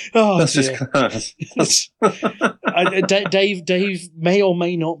 That's just class. Dave may or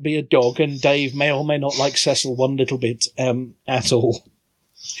may not be a dog, and Dave may or may not like Cecil one little bit at all.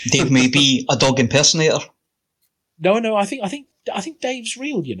 Dave may be a dog impersonator. No, I think Dave's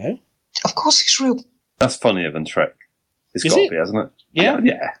real. You know. Of course, he's real. That's funnier than Trek. It's got to be, hasn't it? Yeah.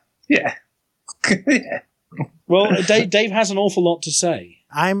 Yeah. Well, Dave has an awful lot to say.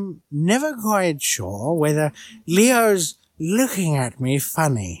 I'm never quite sure whether Leo's looking at me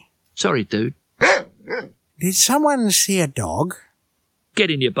funny. Sorry, dude. Did someone see a dog?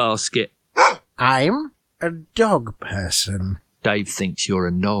 Get in your basket. I'm a dog person. Dave thinks you're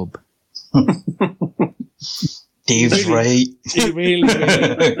a knob. Dave's right. He really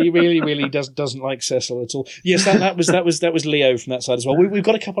doesn't like Cecil at all. Yes, that was Leo from that side as well. We've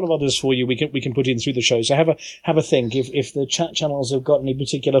got a couple of others for you. We can put in through the show. So have a think. If the chat channels have got any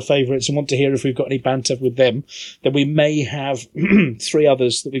particular favourites and want to hear if we've got any banter with them, then we may have 3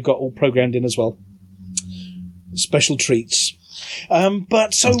 others that we've got all programmed in as well. Special treats.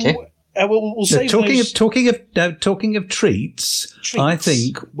 Okay. We'll save talking of treats, I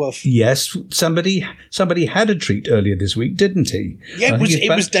think yes, somebody had a treat earlier this week, didn't he? Yeah, it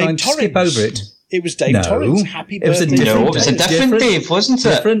was Dave Torrance. Skip over it. It was Dave Torrance. Happy birthday! It was a different Dave, wasn't it?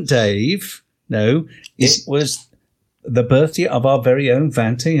 Different Dave. No, it was the birthday of our very own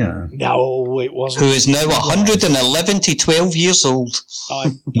Vantia. No, it wasn't. Who is now 111 to 12 years old.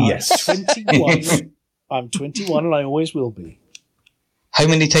 Yes, 21. I'm 21, and I always will be. How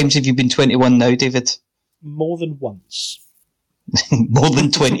many times have you been 21 now, David? More than once. More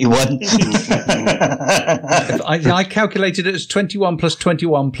than 21. I calculated it as 21 plus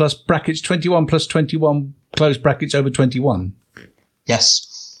 21 plus brackets 21 plus 21 close brackets over 21.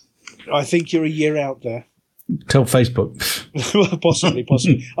 Yes. I think you're a year out there. Tell Facebook. Possibly.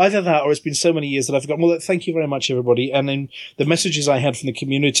 Either that, or it's been so many years that I've forgotten. Well, thank you very much, everybody. And then the messages I had from the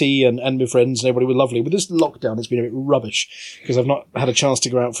community and my friends and everybody were lovely. With this lockdown, it's been a bit rubbish because I've not had a chance to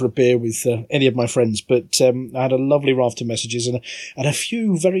go out for a beer with any of my friends. But I had a lovely raft of messages and a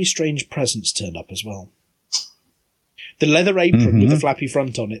few very strange presents turned up as well. The leather apron with the flappy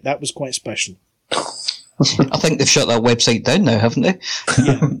front on it, that was quite special. I think they've shut that website down now, haven't they?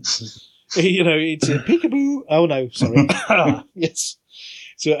 Yeah. You know, it's a peekaboo. Oh, no, sorry. Yes.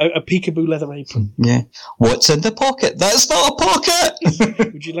 So a peekaboo leather apron. Yeah. What's in the pocket? That's not a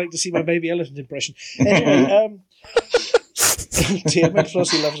pocket! Would you like to see my baby elephant impression? Anyway, dear,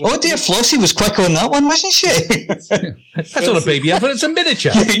 Flossie loves Oh dear, Flossie was quick on that one, wasn't she? That's not a baby elephant, it's a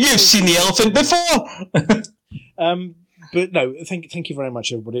miniature. You've seen the elephant before! But no, thank you very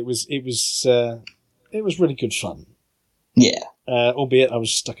much, everybody. It was really good fun. Yeah. Albeit I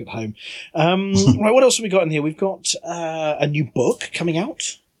was stuck at home. Right, what else have we got in here? We've got a new book coming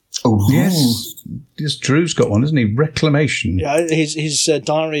out. Oh yes. Yes, Drew's got one, isn't he? Reclamation. Yeah, his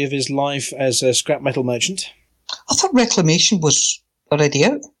diary of his life as a scrap metal merchant. I thought Reclamation was already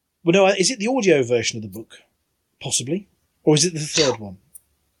out. Well, no, is it the audio version of the book? Possibly. Or is it the third one?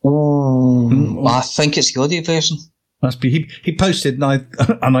 Oh, I think it's the audio version. Must be. He posted, and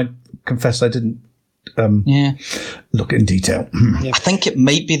I confess I didn't look in detail. I think it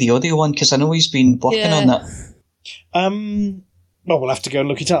might be the audio one because I know he's been working on that. Well, we'll have to go and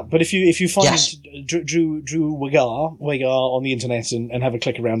look it up. But if you find Drew Wigar on the internet and have a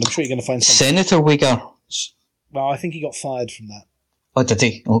click around, I'm sure you're going to find something. Senator Wigar. Well, I think he got fired from that. Oh, did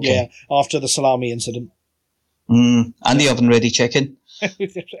he? Okay. Yeah, after the salami incident. And the oven-ready chicken.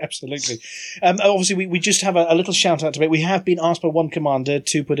 Absolutely. Obviously, we just have a little shout-out to make. We have been asked by one commander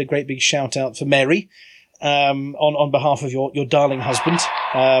to put a great big shout-out for Mary on behalf of your darling husband.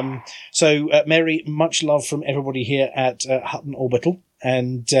 So, Mary, much love from everybody here at Hutton Orbital.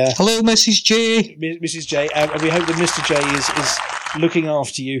 And hello, Mrs. J. Mrs. J. And we hope that Mr. J is looking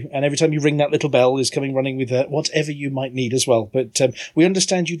after you, and every time you ring that little bell is coming running with whatever you might need as well. But we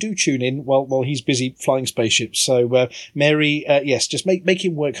understand you do tune in while he's busy flying spaceships. So, Mary, yes, just make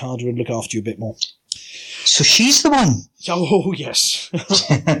him work harder and look after you a bit more. So she's the one. Oh, yes.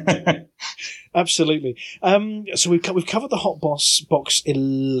 Absolutely. So we've covered the Hot Box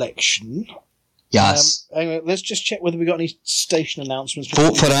election. Yes. Anyway, let's just check whether we got any station announcements.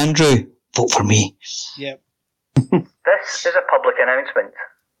 Vote for Andrew. Vote for me. Yeah. This is a public announcement.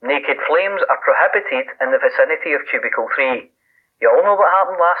 Naked flames are prohibited in the vicinity of Cubicle 3. You all know what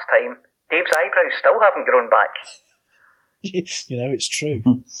happened last time. Dave's eyebrows still haven't grown back. You know, it's true.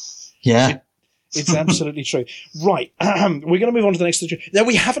 Yeah. It's absolutely true. Right. We're going to move on to the next. Now,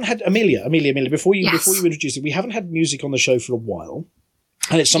 we haven't had Amelia, before you introduce it, we haven't had music on the show for a while.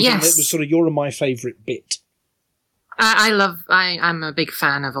 And it's something that was sort of your and my favourite bit. I'm a big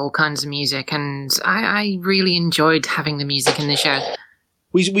fan of all kinds of music, and I really enjoyed having the music in the show.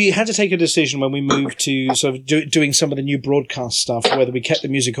 We had to take a decision when we moved to sort of doing some of the new broadcast stuff, whether we kept the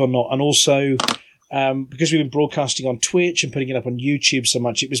music or not. And also, because we've been broadcasting on Twitch and putting it up on YouTube so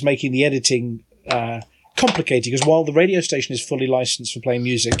much, it was making the editing complicated, because while the radio station is fully licensed for playing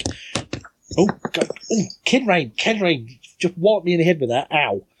music... Oh, God. Oh, Kinraid, just walloped me in the head with that.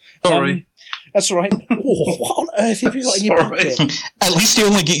 Ow. Sorry. That's all right. Oh, what on earth have you got in your pocket? At least they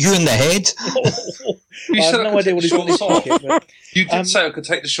only get you in the head. You I have no idea what he's got in his pocket. But, you did say I could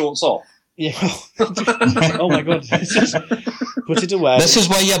take the shorts off. Yeah. Oh my God. Put it away. This is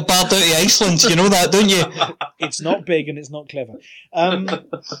why you're barred out of Iceland. You know that, don't you? It's not big and it's not clever.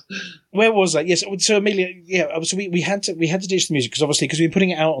 Where was that? Yes. So Amelia, so we had to ditch the music because we've been putting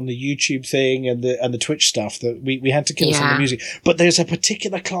it out on the YouTube thing and the Twitch stuff that we had to kill some of the music. But there's a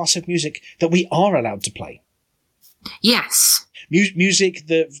particular class of music that we are allowed to play. Yes. Music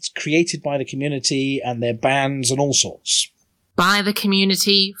that's created by the community and their bands and all sorts. By the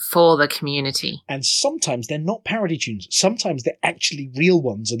community, for the community. And sometimes they're not parody tunes. Sometimes they're actually real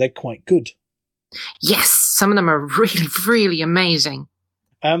ones and they're quite good. Yes, some of them are really, really amazing.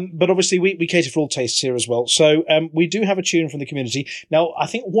 But obviously we cater for all tastes here as well. So we do have a tune from the community. Now, I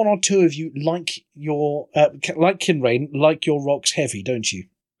think one or two of you like Kinraid, like your rocks heavy, don't you?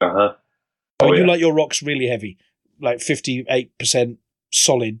 Uh-huh. You like your rocks really heavy, like 58%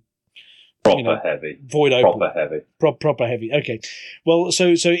 solid. Proper heavy. Void opal. Proper heavy. Proper heavy. Okay. Well,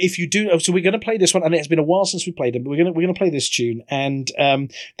 so if you do, so we're going to play this one, and it's been a while since we played it, but we're going to play this tune, and then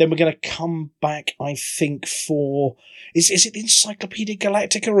we're going to come back, I think, for is it the Encyclopedia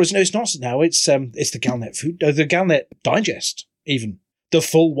Galactica, or is no? It's not now. It's the Galnet the Galnet Digest, even the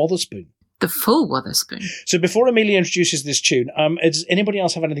full Wotherspoon. The full Wotherspoon. So before Amelia introduces this tune, does anybody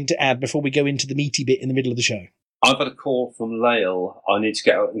else have anything to add before we go into the meaty bit in the middle of the show? I've had a call from Lael. I need to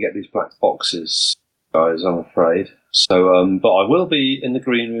get out and get these black boxes, guys, I'm afraid. So, but I will be in the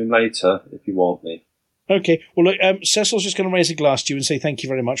green room later if you want me. Okay. Well, look, Cecil's just going to raise a glass to you and say thank you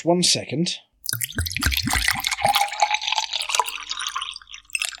very much. 1 second.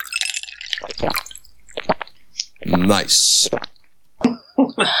 Nice.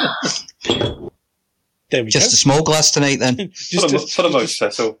 There we just go. A small glass tonight, then. For the mug,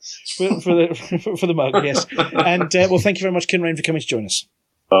 Cecil. For the mug, yes. And well, thank you very much, Kinraid, for coming to join us.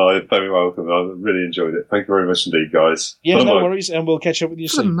 Oh, you're very welcome. I really enjoyed it. Thank you very much indeed, guys. Yeah, For the no mug. worries, and we'll catch up with you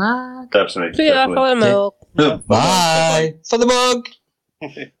For the soon. mug. Definitely. See ya, for the milk. Bye. For the mug.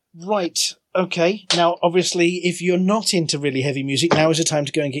 Right, okay. Now, obviously, if you're not into really heavy music, now is the time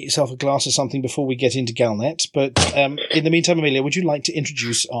to go and get yourself a glass of something before we get into Galnet. But in the meantime, Amelia, would you like to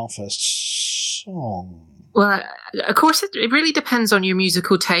introduce our first song? Well, of course, it really depends on your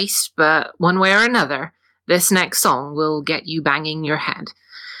musical taste, but one way or another, this next song will get you banging your head.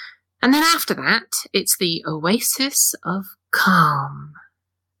 And then after that, it's the Oasis of Calm.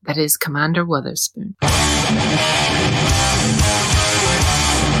 That is Commander Wotherspoon.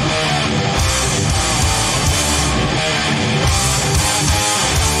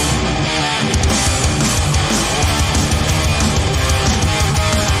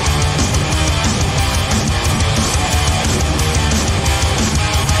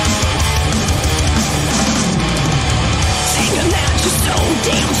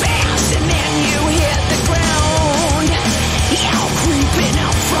 Damn fast, and then you hit the ground. You're creeping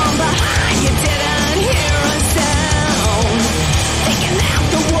up from behind. You didn't hear a sound. Thinking that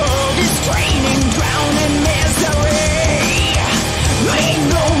the world is draining, drown in misery. Make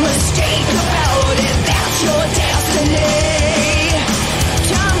no mistake about it, that's your destiny.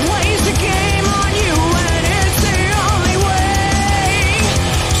 Time plays the game on you, and it's the only way.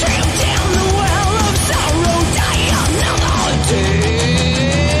 Tramp down the well of sorrow, die another day.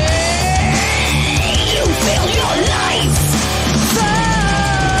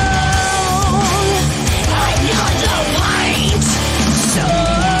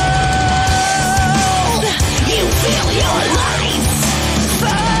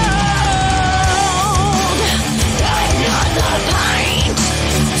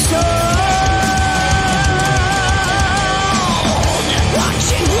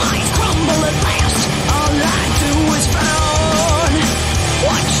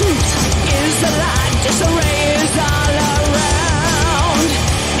 Disarray is all around.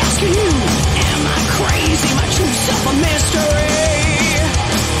 Asking you, am I crazy? My truth's of a mystery.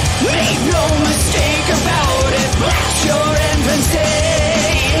 Make no mistake about it, blast your infancy.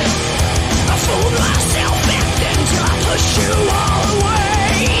 I fooled myself back then till I pushed you all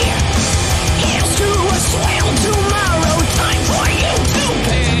away. Here's to a swell tomorrow, time for you to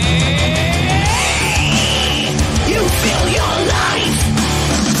pay. You feel your life.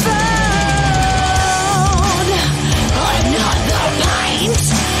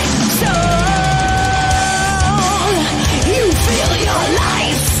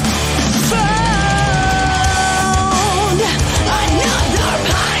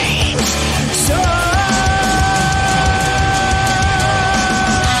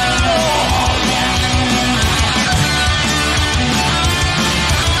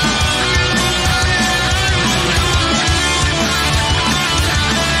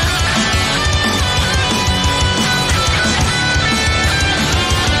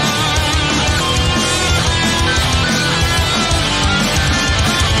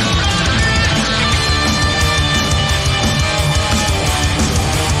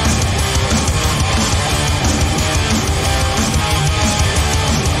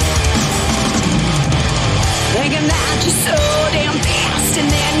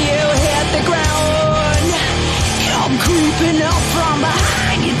 Creeping up from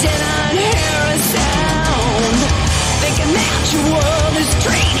behind, you didn't hear a sound. Thinking that your world is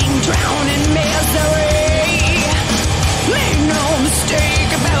draining, drown in misery. Make no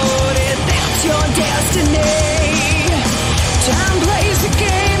mistake about it, that's your destiny. Time plays the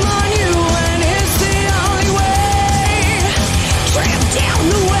game on you, and it's the only way. Tramp down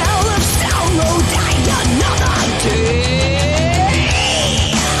the well of sorrow, die another day.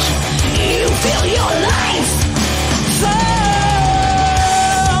 You feel your life.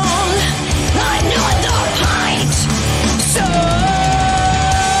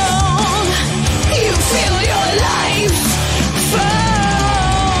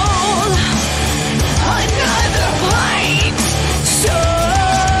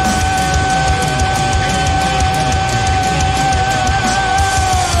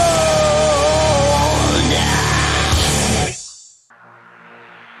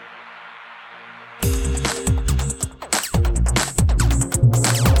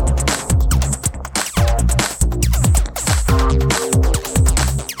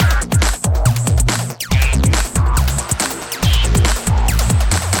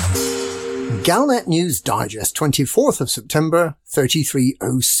 Galnet News Digest, 24th of September,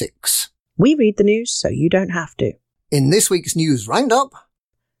 3306. We read the news so you don't have to. In this week's news roundup,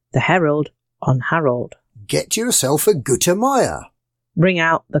 The Herald on Harold. Get yourself a Gutermeier. Bring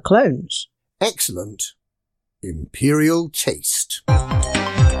out the clones. Excellent. Imperial taste.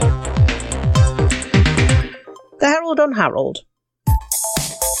 The Herald on Harold.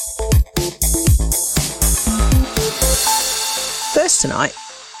 First tonight,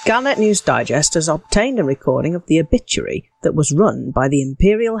 Galnet News Digest has obtained a recording of the obituary that was run by the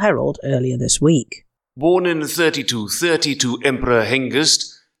Imperial Herald earlier this week. Born in 3230 to Emperor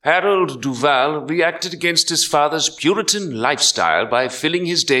Hengist, Harold Duval reacted against his father's Puritan lifestyle by filling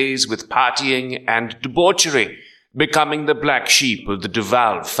his days with partying and debauchery, becoming the black sheep of the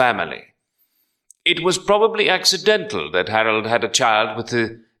Duval family. It was probably accidental that Harold had a child with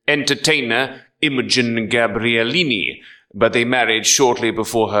the entertainer Imogen Gabriellini, but they married shortly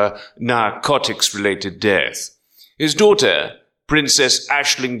before her narcotics-related death. His daughter, Princess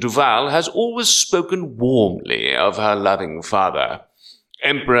Aisling Duval, has always spoken warmly of her loving father.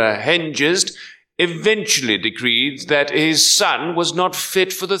 Emperor Hengist eventually decreed that his son was not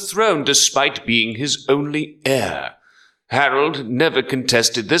fit for the throne despite being his only heir. Harold never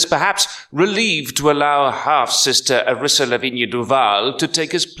contested this, perhaps relieved to allow half-sister Arissa Lavinia Duval to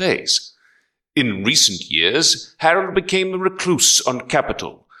take his place. In recent years, Harold became a recluse on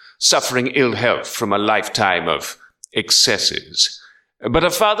Capitol, suffering ill health from a lifetime of excesses. But her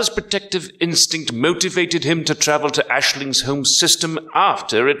father's protective instinct motivated him to travel to Aisling's home system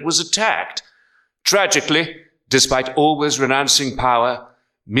after it was attacked. Tragically, despite always renouncing power,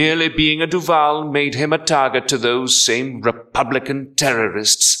 merely being a Duval made him a target to those same Republican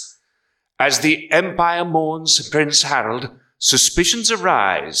terrorists. As the Empire mourns Prince Harold, suspicions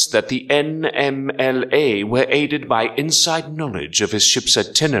arise that the NMLA were aided by inside knowledge of his ship's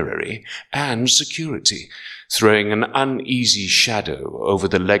itinerary and security, throwing an uneasy shadow over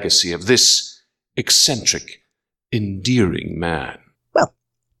the legacy of this eccentric, endearing man. Well,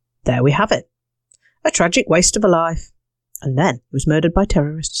 there we have it. A tragic waste of a life. And then he was murdered by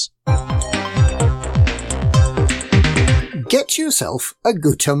terrorists. Get yourself a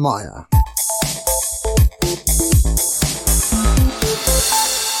Gutta Maya.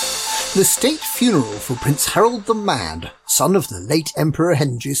 The state funeral for Prince Harold the Mad, son of the late Emperor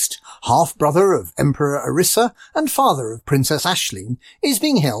Hengist, half-brother of Emperor Arissa and father of Princess Aisling, is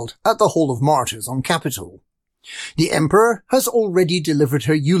being held at the Hall of Martyrs on Capitol. The Emperor has already delivered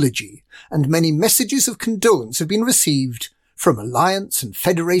her eulogy, and many messages of condolence have been received from Alliance and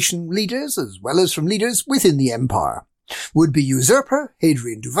Federation leaders as well as from leaders within the Empire. Would-be usurper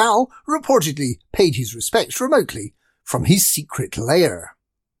Hadrian Duval reportedly paid his respects remotely from his secret lair.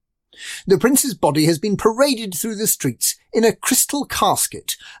 The prince's body has been paraded through the streets in a crystal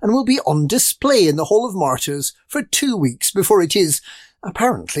casket and will be on display in the Hall of Martyrs for 2 weeks before it is,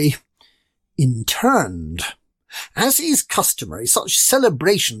 apparently, interned. As is customary, such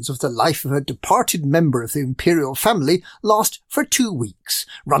celebrations of the life of a departed member of the imperial family last for 2 weeks,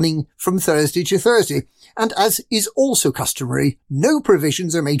 running from Thursday to Thursday, and as is also customary, no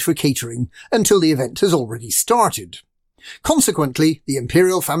provisions are made for catering until the event has already started. Consequently, the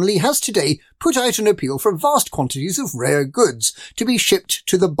imperial family has today put out an appeal for vast quantities of rare goods to be shipped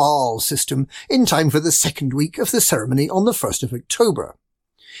to the Baal system in time for the second week of the ceremony on the 1st of October.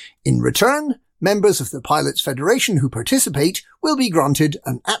 In return, members of the Pilots Federation who participate will be granted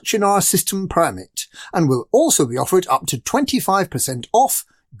an Achenar system permit and will also be offered up to 25% off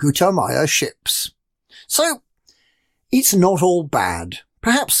Gutta Maya ships. So, it's not all bad.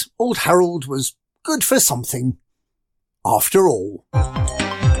 Perhaps old Harold was good for something. After all.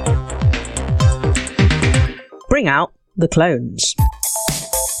 Bring out the clones.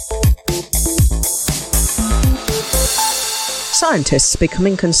 Scientists are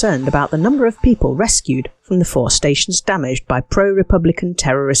becoming concerned about the number of people rescued from the 4 stations damaged by pro-Republican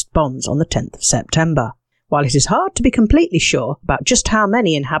terrorist bombs on the 10th of September. While it is hard to be completely sure about just how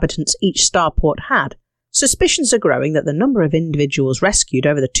many inhabitants each starport had, suspicions are growing that the number of individuals rescued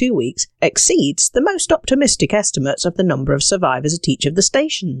over the 2 weeks exceeds the most optimistic estimates of the number of survivors at each of the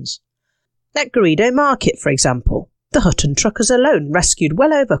stations. At Garrido Market, for example, the Hutton truckers alone rescued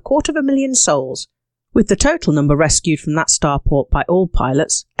well over 250,000 souls, with the total number rescued from that starport by all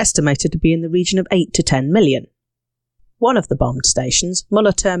pilots estimated to be in the region of 8 to 10 million. One of the bombed stations,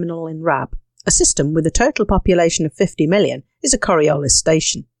 Muller Terminal in Rab, a system with a total population of 50 million, is a Coriolis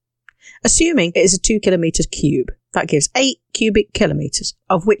station. Assuming it is a 2 kilometre cube, that gives 8 cubic kilometres,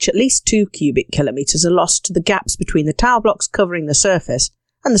 of which at least 2 cubic kilometres are lost to the gaps between the tower blocks covering the surface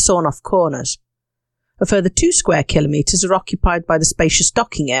and the sawn-off corners. A further 2 square kilometres are occupied by the spacious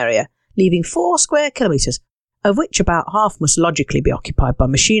docking area, leaving 4 square kilometres, of which about half must logically be occupied by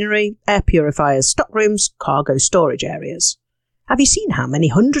machinery, air purifiers, stockrooms, cargo storage areas. Have you seen how many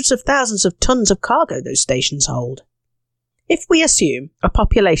hundreds of thousands of tons of cargo those stations hold? If we assume a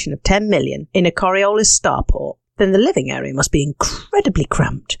population of 10 million in a Coriolis starport, then the living area must be incredibly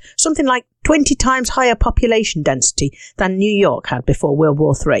cramped, something like 20 times higher population density than New York had before World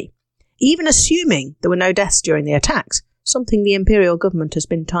War III. Even assuming there were no deaths during the attacks, something the Imperial government has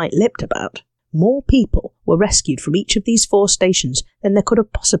been tight-lipped about, more people were rescued from each of these 4 stations than there could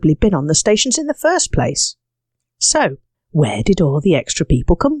have possibly been on the stations in the first place. So, where did all the extra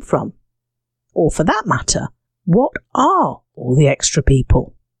people come from? Or for that matter, what are all the extra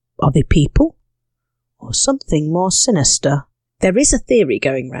people? Are they people? Or something more sinister? There is a theory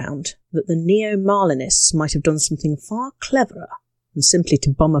going round that the Neo-Marlinists might have done something far cleverer than simply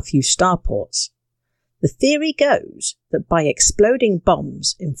to bomb a few starports. The theory goes that by exploding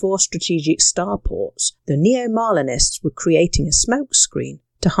bombs in 4 strategic starports, the Neo-Marlinists were creating a smokescreen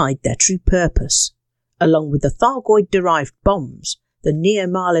to hide their true purpose. Along with the Thargoid-derived bombs, the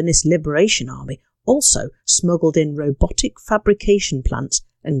Neo-Marlinist Liberation Army also smuggled in robotic fabrication plants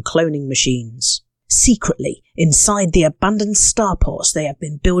and cloning machines. Secretly, inside the abandoned starports, they have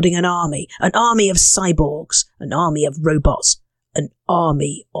been building an army of cyborgs, an army of robots, an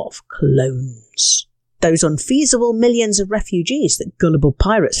army of clones. Those unfeasible millions of refugees that gullible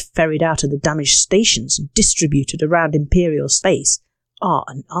pirates ferried out of the damaged stations and distributed around Imperial space are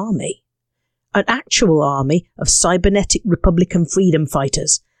an army. An actual army of cybernetic Republican freedom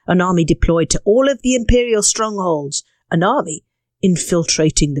fighters, an army deployed to all of the Imperial strongholds, an army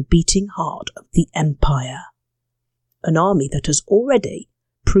infiltrating the beating heart of the Empire. An army that has already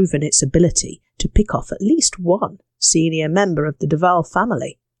proven its ability to pick off at least one senior member of the Duval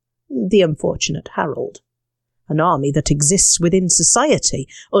family, the unfortunate Harold. An army that exists within society,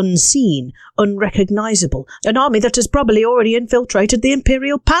 unseen, unrecognisable. An army that has probably already infiltrated the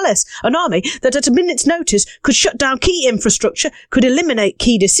Imperial Palace. An army that at a minute's notice could shut down key infrastructure, could eliminate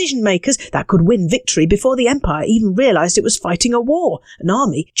key decision makers, that could win victory before the Empire even realised it was fighting a war. An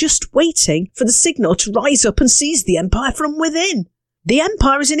army just waiting for the signal to rise up and seize the Empire from within. The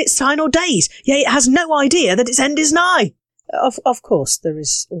Empire is in its final days, yet it has no idea that its end is nigh. Of course, there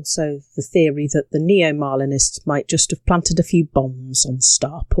is also the theory that the Neo-Marlinists might just have planted a few bombs on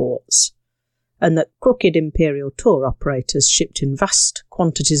starports, and that crooked Imperial tour operators shipped in vast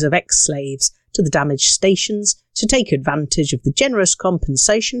quantities of ex-slaves to the damaged stations to take advantage of the generous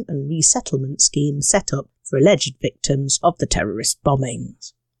compensation and resettlement scheme set up for alleged victims of the terrorist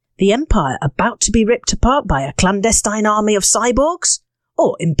bombings. The Empire about to be ripped apart by a clandestine army of cyborgs?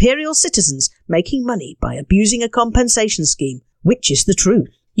 Or Imperial citizens making money by abusing a compensation scheme? Which is the truth?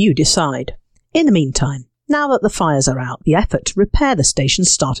 You decide. In the meantime, now that the fires are out, the effort to repair the stations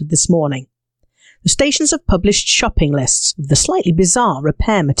started this morning. The stations have published shopping lists of the slightly bizarre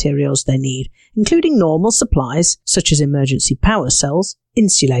repair materials they need, including normal supplies such as emergency power cells,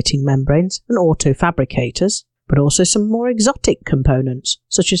 insulating membranes and auto fabricators, but also some more exotic components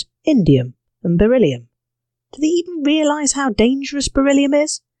such as indium and beryllium. Do they even realise how dangerous beryllium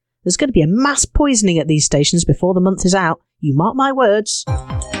is? There's going to be a mass poisoning at these stations before the month is out. You mark my words.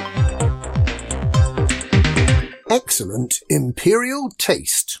 Excellent Imperial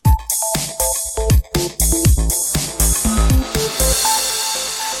taste.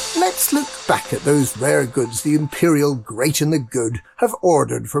 Let's look back at those rare goods the Imperial Great and the Good have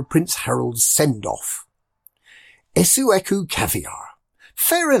ordered for Prince Harold's send-off. Esueku caviar.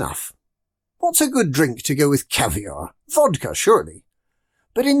 Fair enough. What's a good drink to go with caviar? Vodka, surely.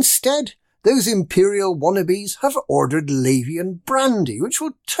 But instead, those Imperial wannabes have ordered Lavian brandy, which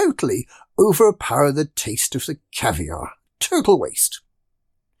will totally overpower the taste of the caviar. Total waste.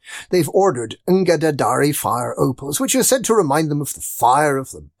 They've ordered Ngadadari fire opals, which are said to remind them of the fire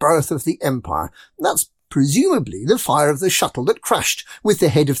of the birth of the Empire. That's presumably the fire of the shuttle that crashed with the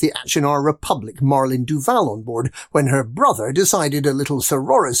head of the Achenar Republic, Marlin Duval, on board when her brother decided a little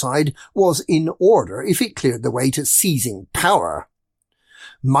sororicide was in order if it cleared the way to seizing power.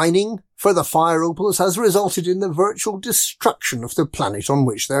 Mining for the fire opals has resulted in the virtual destruction of the planet on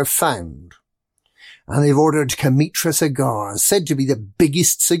which they're found. And they've ordered Kamitra cigars, said to be the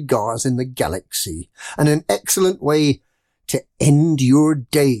biggest cigars in the galaxy, and an excellent way to end your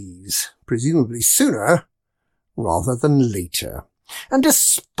days, presumably sooner rather than later. And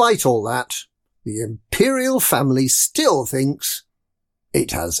despite all that, the Imperial family still thinks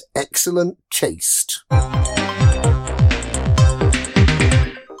it has excellent taste.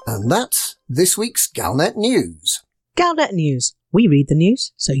 And that's this week's Galnet News. Galnet News. We read the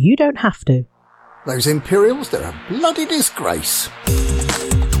news, so you don't have to. Those Imperials, they're a bloody disgrace.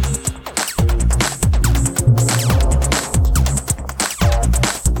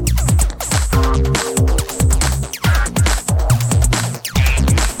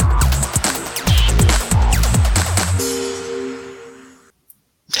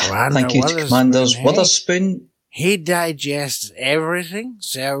 Thank you to Commanders Witherspoon, He digests everything,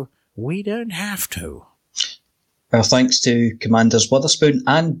 so we don't have to. Well, thanks to Commanders Witherspoon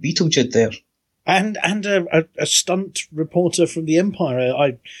and Beetlejuice there. And a stunt reporter from the Empire.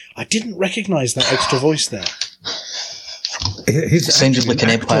 I didn't recognise that extra voice there. He's sounded actually like an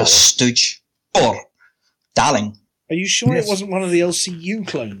actor. Empire stooge. Or darling. Are you sure Yes. it wasn't one of the LCU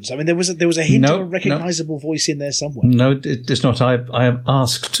clones? I mean, there was a hint No, of a recognisable voice in there somewhere. No, it's not. I have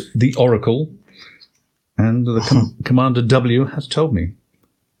asked the Oracle, and the Commander W has told me.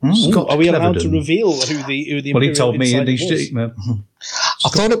 Scott Are we allowed to Cleverden. reveal who the Well, he Imperial told me, and insider he was? I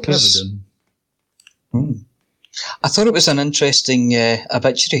thought it was. I thought it was an interesting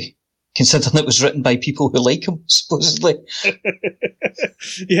obituary, considering it was written by people who like him, supposedly.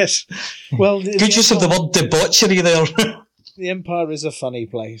 Yes. Well, Good use of the word debauchery there. The Empire is a funny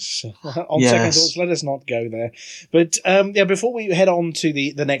place. On Yes. second thoughts, let us not go there. But before we head on to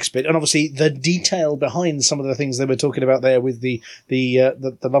the next bit, and obviously the detail behind some of the things they were talking about there with the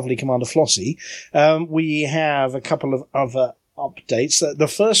lovely Commander Flossie, we have a couple of other updates. The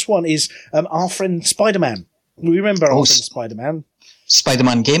first one is our friend Spider-Man. We remember our friend Spider-Man.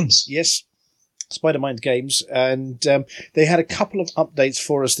 Spider-Man Games. Yes, Spider-Man Games, and they had a couple of updates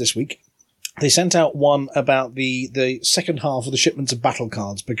for us this week. They sent out one about the second half of the shipments of battle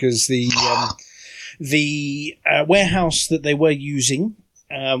cards because the warehouse that they were using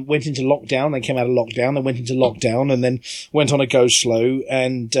went into lockdown. They came out of lockdown, they went into lockdown, and then went on a go slow,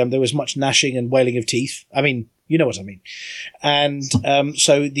 and there was much gnashing and wailing of teeth. I mean, you know what I mean. And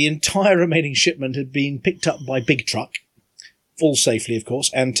so the entire remaining shipment had been picked up by Big Truck, all safely, of course,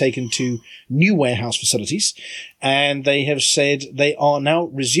 and taken to new warehouse facilities. And they have said they are now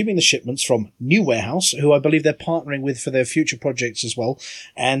resuming the shipments from New Warehouse, who I believe they're partnering with for their future projects as well,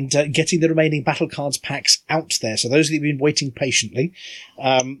 and getting the remaining battle cards packs out there. So those that have been waiting patiently,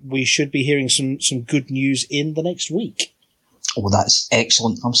 we should be hearing some good news in the next week. Oh, that's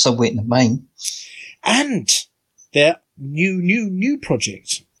excellent. I'm still waiting on mine. And their new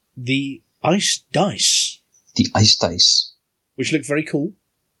project, the Ice Dice. The Ice Dice. Which looked very cool.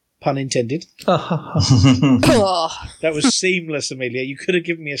 Pun intended. Oh. That was seamless, Amelia. You could have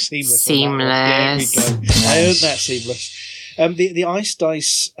given me a seamless. Seamless. There we go. I earned that seamless. The Ice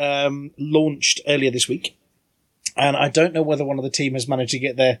Dice launched earlier this week, and I don't know whether one of the team has managed to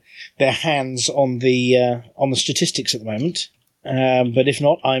get their hands on the statistics at the moment. But if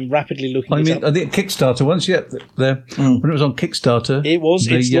not, I'm rapidly looking. I it mean, up. the Kickstarter ones, yeah. When it was on Kickstarter,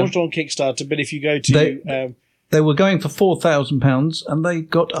 It's launched on Kickstarter, but if you go to they were going for £4,000, and they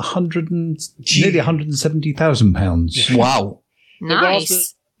got nearly £170,000. Wow!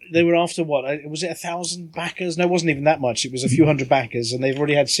 Nice. They were after what? Was it 1,000 backers? No, it wasn't even that much. It was a few hundred backers, and they've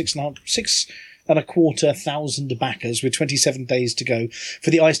already had 6,25 thousand backers with 27 days to go for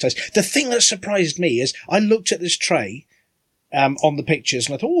the Ice Dice. The thing that surprised me is I looked at this tray on the pictures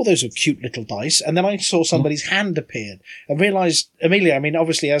and I thought, oh, those are cute little dice. And then I saw somebody's hand appeared and realised, Amelia, I mean,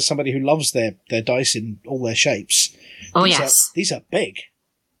 obviously as somebody who loves their dice in all their shapes. Oh, these yes. These are big.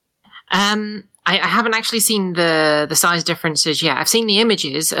 I haven't actually seen the size differences yet. I've seen the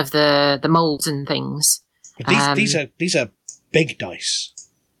images of the molds and things. But these are big dice.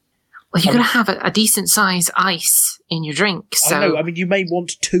 Well, you're going to have a decent size ice in your drink. So I know. I mean, you may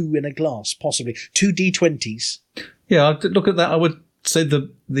want 2 in a glass, possibly 2 D20s. Yeah, I'd look at that. I would say the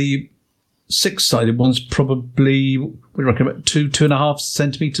 6-sided one's probably, what do you reckon, about 2.5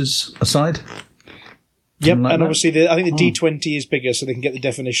 centimetres a side? Yep, Like and that? obviously I think the D20 is bigger, so they can get the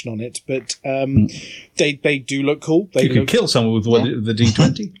definition on it. But they do look cool. You could kill someone with the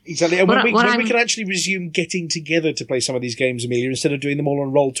D20. Exactly. And What when I'm- we can actually resume getting together to play some of these games, Amelia, instead of doing them all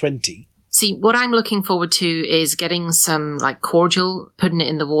on Roll20. see, what I'm looking forward to is getting some like cordial, putting it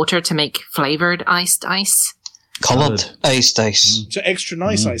in the water to make flavoured iced ice. Coloured Ice Dice. So extra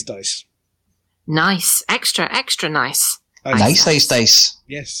nice Ice Dice. Nice. Extra nice. Nice Ice Dice.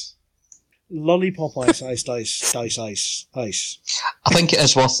 Yes. Lollipop ice, ice. I think it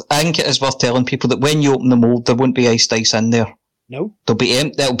is worth telling people that when you open the mould, there won't be ice dice in there. No? They'll be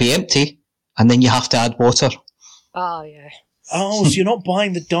empty, and then you have to add water. Oh, yeah. Oh, so you're not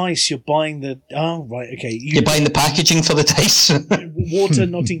buying the dice, you're buying the... Oh, right, okay. You're buying the packaging for the dice. Water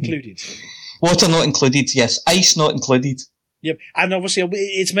not included. Water not included, yes. Ice not included. Yep, and obviously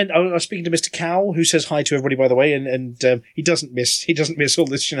it's meant. I was speaking to Mr. Cowell, who says hi to everybody, by the way, and he doesn't miss all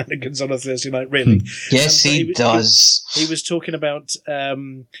this shenanigans on a Thursday night, really. Yes, he does. He was talking about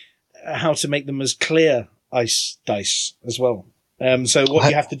how to make them as clear ice dice as well. So what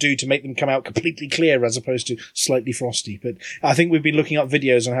you have to do to make them come out completely clear as opposed to slightly frosty. But I think we've been looking up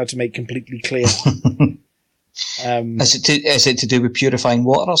videos on how to make completely clear. Is it to do with purifying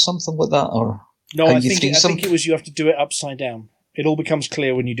water or something like that, or? No, How I you think threesome? it was you have to do it upside down. It all becomes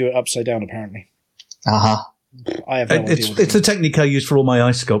clear when you do it upside down, apparently. Uh-huh. I have no idea. It's a technique I use for all my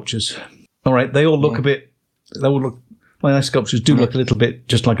ice sculptures. All right, they all look a bit. They all look. My ice sculptures do look a little bit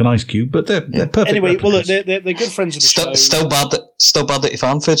just like an ice cube, but they're perfect. Anyway, well, look, replicas. they're good friends of the show. Still bad at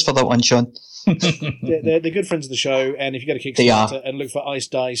farm foods for that one, Sean. They're good friends of the show, and if you go to They are. Kickstarter and look for Ice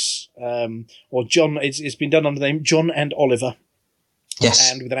Dice, or John, it's been done under the name John and Oliver.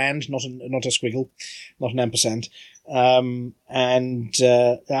 Yes. And with an and, not a squiggle, not an ampersand. And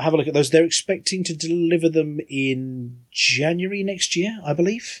have a look at those. They're expecting to deliver them in January next year, I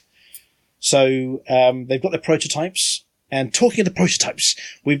believe. So they've got their prototypes. And talking of the prototypes,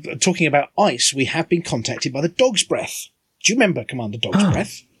 we're talking about ice. We have been contacted by the Dog's Breath. Do you remember Commander Dog's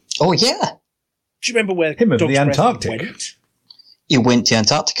Breath? Oh, yeah. Do you remember where Him of Dog's the Breath Antarctic. went? He went to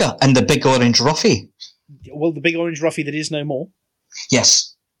Antarctica and the big orange Ruffy. Well, the big orange Ruffy that is no more.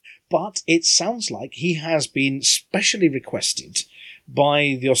 Yes. But it sounds like he has been specially requested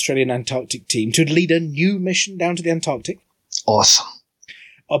by the Australian Antarctic team to lead a new mission down to the Antarctic. Awesome.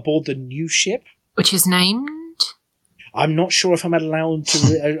 Aboard the new ship. Which is named? I'm not sure if I'm allowed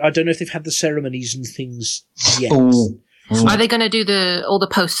to... I don't know if they've had the ceremonies and things yet. Are they going to do all the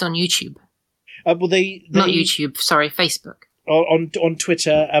posts on YouTube? Well, they Not YouTube, sorry, Facebook. On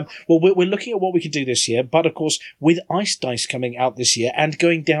Twitter. Well, we're looking at what we can do this year, but of course, with Ice Dice coming out this year and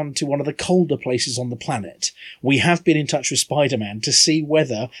going down to one of the colder places on the planet, we have been in touch with Spider-Man to see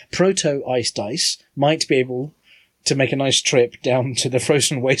whether Proto Ice Dice might be able to make a nice trip down to the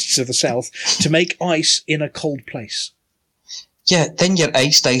frozen wastes of the south to make ice in a cold place. Yeah, then your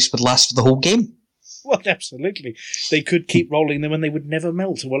Ice Dice would last for the whole game. Well, absolutely. They could keep rolling them and they would never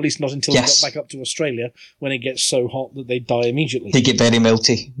melt, or at least not until Yes. they got back up to Australia when it gets so hot that they die immediately. They get very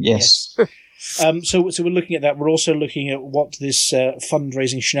melty, yes. So we're looking at that. We're also looking at what this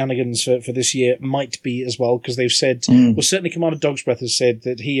fundraising shenanigans for this year might be as well, because they've said, well, certainly Commander Dog's Breath has said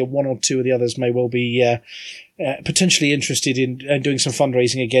that he and one or two of the others may well be potentially interested in doing some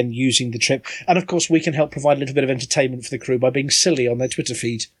fundraising again using the trip. And of course, we can help provide a little bit of entertainment for the crew by being silly on their Twitter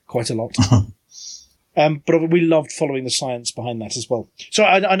feed quite a lot. But we loved following the science behind that as well. So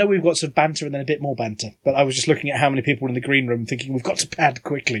I know we've got some banter and then a bit more banter, but I was just looking at how many people were in the green room thinking we've got to pad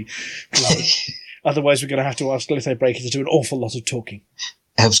quickly. Otherwise we're going to have to ask Litho Breaker to do an awful lot of talking.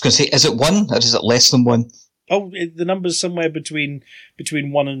 I was going to say, is it one or is it less than one? Oh, the number's somewhere between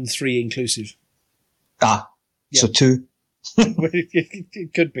 1 and 3 inclusive. So 2.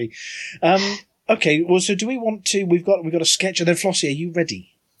 It could be. Okay, well, so do we want to... We've got a sketch, and then Flossie, are you ready?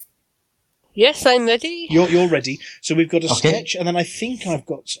 Yes, I'm ready. You're ready. So we've got a Okay. sketch, and then I think I've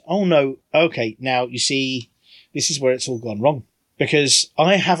got... Oh, no. Okay, now, you see, this is where it's all gone wrong. Because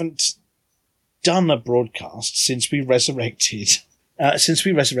I haven't done a broadcast since we resurrected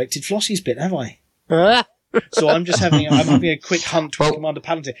Flossie's bit, have I? So I'm just having a quick hunt with Commander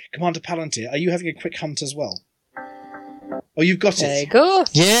Palantir. Commander Palantir, are you having a quick hunt as well? Oh, you've got it. There you go.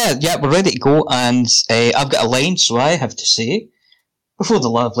 Yeah, we're ready to go, and I've got a line, so I have to say, before the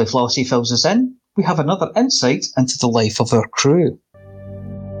lovely Flossie fills us in, we have another insight into the life of our crew.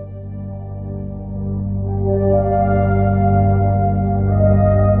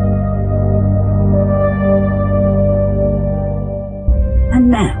 And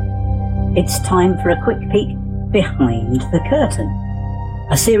now, it's time for a quick peek behind the curtain.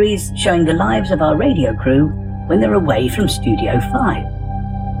 A series showing the lives of our radio crew when they're away from Studio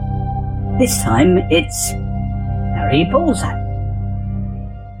 5. This time, it's Harry Balzac.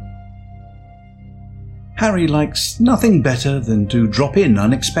 Harry likes nothing better than to drop in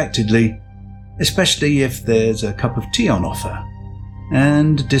unexpectedly, especially if there's a cup of tea on offer.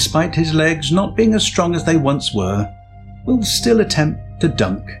 And despite his legs not being as strong as they once were, will still attempt to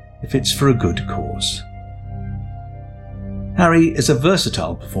dunk if it's for a good cause. Harry is a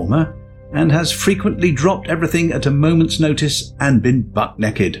versatile performer and has frequently dropped everything at a moment's notice and been buck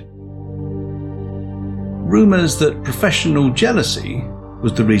naked. Rumours that professional jealousy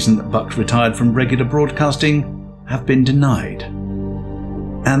was the reason that Buck retired from regular broadcasting have been denied.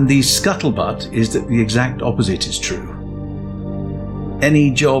 And the scuttlebutt is that the exact opposite is true. Any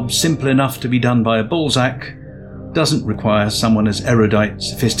job simple enough to be done by a Balzac doesn't require someone as erudite,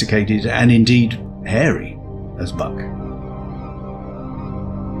 sophisticated, and indeed hairy as Buck.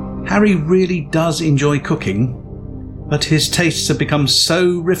 Harry really does enjoy cooking, but his tastes have become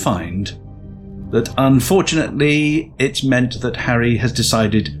so refined that unfortunately it's meant that Harry has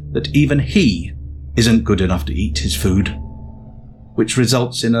decided that even he isn't good enough to eat his food, which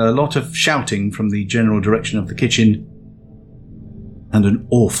results in a lot of shouting from the general direction of the kitchen and an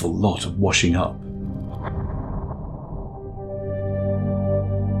awful lot of washing up.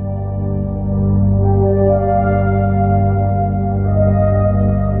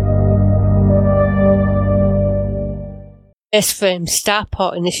 Frame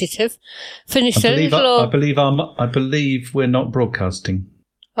Starport Initiative finished I believe we're not broadcasting.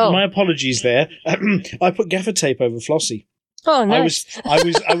 Oh. My apologies there. I put gaffer tape over Flossie. Oh, nice. I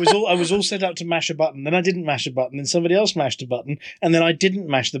was all set up to mash a button, then I didn't mash a button, then somebody else mashed a button, and then I didn't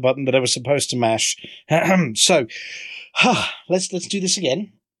mash the button that I was supposed to mash. So, let's do this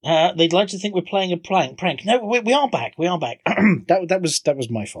again. They'd like to think we're playing a prank. No, we are back. We are back. That was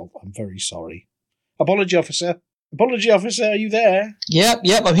my fault. I'm very sorry. Apology officer, are you there? Yep,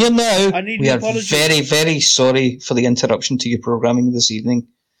 I'm here now. I need we your are apology. very, very sorry for the interruption to your programming this evening.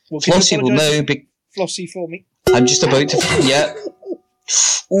 Well, can Flossie you will apologise now be... Flossie for me. I'm just about to... Yeah.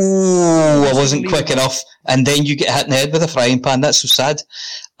 Ooh, I wasn't quick enough. And then you get hit in the head with a frying pan. That's so sad.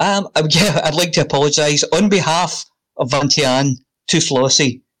 I'd like to apologise on behalf of Vantian to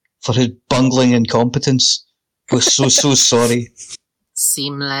Flossie for his bungling incompetence. We're so sorry.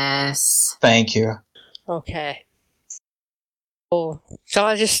 Seamless. Thank you. Okay. Oh, shall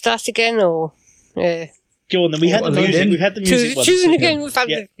I just start again, or... Go on then, we had the music. We've had the music once. Tune again, we've had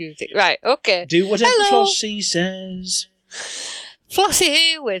the music. Right, okay. Do whatever Hello. Flossie says. Flossie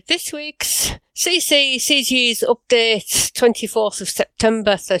here with this week's CCG's update, 24th of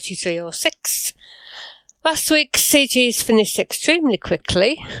September 3306. Last week's CGs finished extremely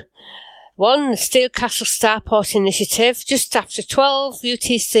quickly. 1. The Steel Castle Starport Initiative, just after 12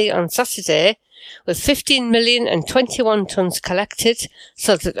 UTC on Saturday, with 15,021 tonnes collected,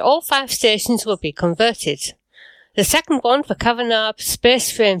 so that all 5 stations will be converted. The second one, for Cavanagh Space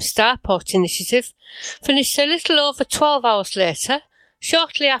Frame Starport Initiative, finished a little over 12 hours later,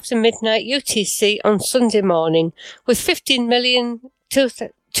 shortly after midnight UTC on Sunday morning, with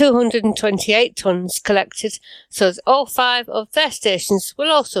 15,228 tonnes collected, so that all 5 of their stations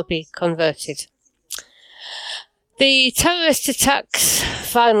will also be converted. The terrorist attacks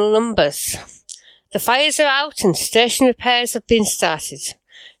final numbers. The fires are out and station repairs have been started.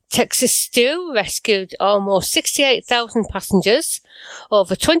 Texas Stew rescued almost 68,000 passengers,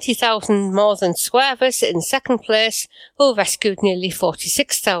 over 20,000 more than Swervers in second place, who rescued nearly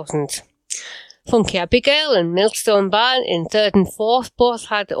 46,000. Funky Abigail and Millstone Barn in third and fourth both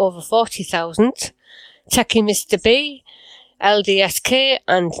had over 40,000. Techie Mr. B, LDSK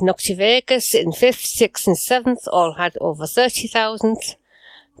and Nocti Vegas in fifth, sixth and seventh all had over 30,000.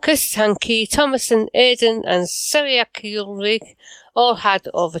 Chris Hankey, Thomason, Aidan and Syriac Ulrich all had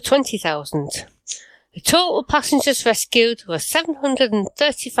over 20,000. The total passengers rescued were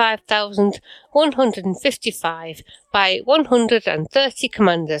 735,155 by 130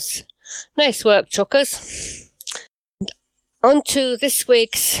 commanders. Nice work, truckers. On to this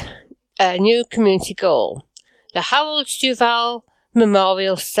week's new community goal, the Harold Duval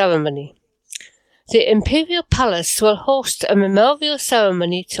Memorial Ceremony. The Imperial Palace will host a memorial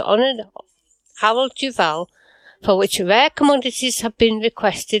ceremony to honour Harold Duval, for which rare commodities have been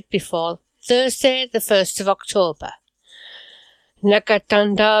requested before Thursday, the 1st of October.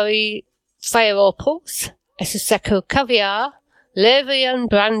 Nagatandari fire opals, Esuseku caviar, Levrian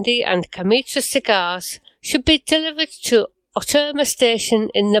brandy and Kamitra cigars should be delivered to Oterma Station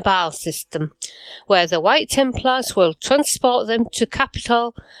in the Baal system, where the White Templars will transport them to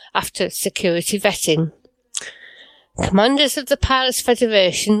Capitol after security vetting. Commanders of the Palace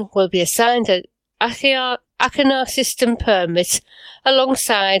Federation will be assigned an Achenar system permit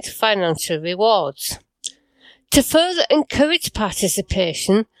alongside financial rewards. To further encourage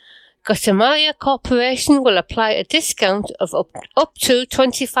participation, Guatemala Corporation will apply a discount of up to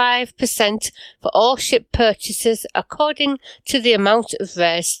 25% for all ship purchases according to the amount of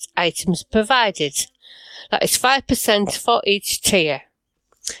rare items provided. That is 5% for each tier.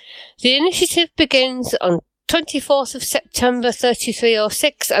 The initiative begins on 24th of September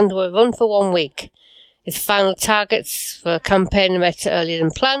 3306 and will run for 1 week. If final targets for a campaign are met earlier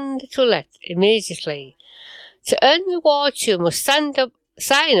than planned, it will let immediately. To earn rewards, you must sign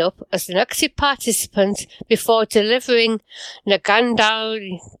up as an active participant before delivering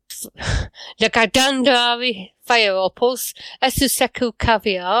Nagadandari fire opals, Esuseku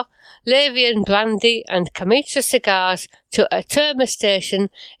caviar, Lavian brandy and Kamitra cigars to a Terma station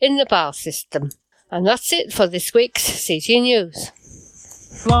in the Baal system. And that's it for this week's CG News.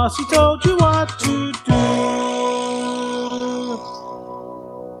 Flossie told you what to do.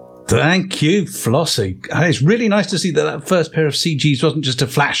 Thank you, Flossie. And it's really nice to see that first pair of CGs wasn't just a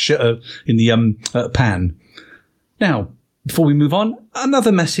flash in the pan. Now, before we move on,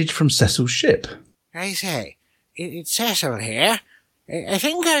 another message from Cecil's ship. I say, it's Cecil here. I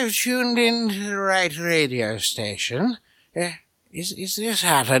think I've tuned in to the right radio station. Is this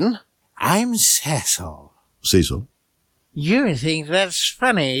Hatton? I'm Cecil. Cecil? You think that's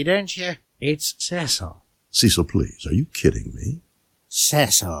funny, don't you? It's Cecil. Cecil, please, are you kidding me?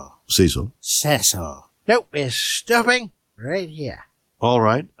 Cecil. Cecil? Cecil. Nope, we're stopping right here. All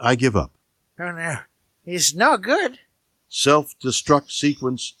right, I give up. Oh no, it's not good. Self-destruct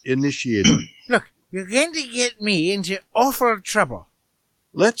sequence initiated. Look, you're going to get me into awful trouble.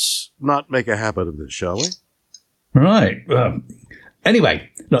 Let's not make a habit of this, shall we? Right. Anyway,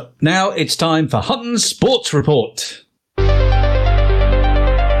 look, now it's time for Hutton's Sports Report.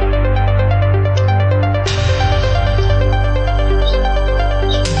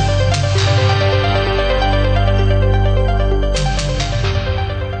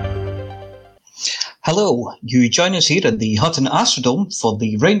 Hello, you join us here at the Hutton Astrodome for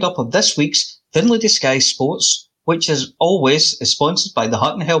the roundup of this week's Thinly Disguised Sports, which as always is sponsored by the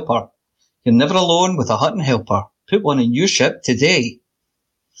Hutton Helper. You're never alone with a Hutton Helper. Put one in your ship today.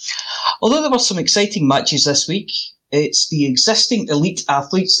 Although there were some exciting matches this week, it's the existing elite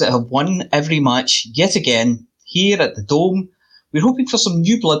athletes that have won every match yet again. Here at the Dome, we're hoping for some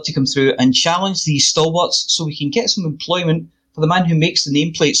new blood to come through and challenge these stalwarts so we can get some employment for the man who makes the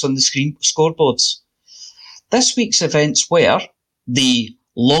nameplates on the screen scoreboards. This week's events were the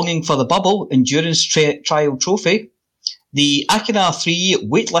Longing for the Bubble Endurance Trial Trophy, the Akina 3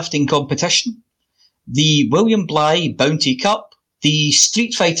 weightlifting competition, the William Bligh Bounty Cup, the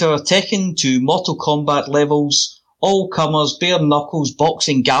Street Fighter Tekken to Mortal Kombat levels, all comers bare knuckles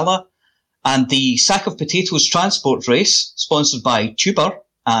boxing gala, and the Sack of Potatoes transport race, sponsored by Tuber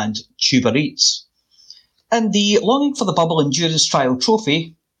and Tuber Eats. And the Longing for the Bubble Endurance Trial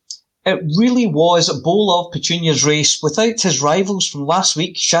Trophy, it really was a Bowl of Petunia's race without his rivals from last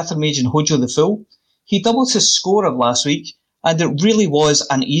week, Shattermage and Hojo the Fool. He doubled his score of last week, and it really was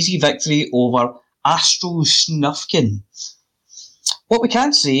an easy victory over Astro Snufkin. What we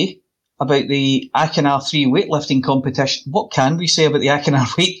can say about the Akina 3 weightlifting competition, what can we say about the Akina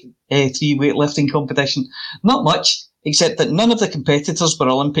 3 weightlifting competition? Not much, except that none of the competitors were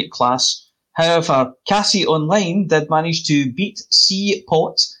Olympic class. However, Cassie Online did manage to beat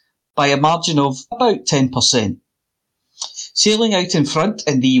C-Pot by a margin of about 10%. Sailing out in front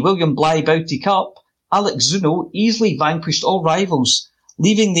in the William Bligh Bounty Cup, Alex Zuno easily vanquished all rivals,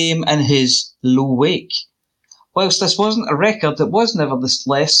 leaving them in his low wake. Whilst this wasn't a record, it was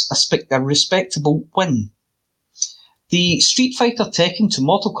nevertheless a respectable win. The Street Fighter Tekken to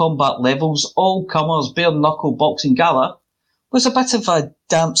Mortal Kombat levels, all comers bare knuckle boxing gala, was a bit of a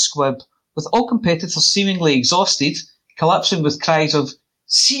damp squib, with all competitors seemingly exhausted, collapsing with cries of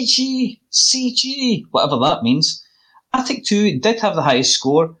CG, CG, whatever that means. Attic 2 did have the highest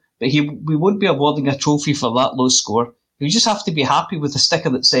score, but we won't be awarding a trophy for that low score. You just have to be happy with the sticker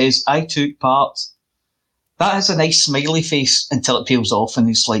that says, I took part. That has a nice smiley face until it peels off in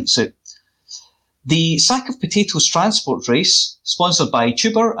his slight suit. The Sack of Potatoes transport race, sponsored by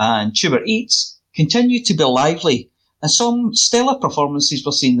Tuber and Tuber Eats, continued to be lively, and some stellar performances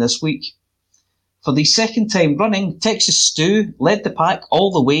were seen this week. For the second time running, Texas Stew led the pack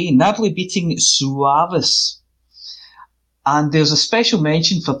all the way, narrowly beating Suavis. And there's a special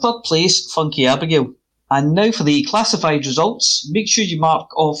mention for third place, Funky Abigail. And now for the classified results. Make sure you mark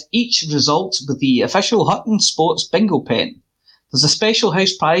off each result with the official Hutton Sports bingo pen. There's a special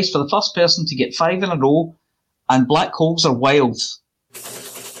house prize for the first person to get 5 in a row, and black holes are wild.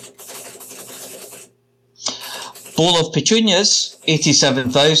 Bowl of Petunias,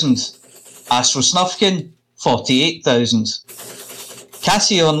 87,000. Astro Snufkin, 48,000.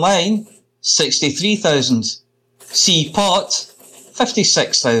 Cassie Online, 63,000. C-Pot,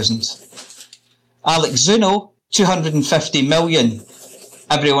 56,000. Alex Zuno, 250 million.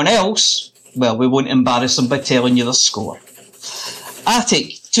 Everyone else, well, we won't embarrass them by telling you the score.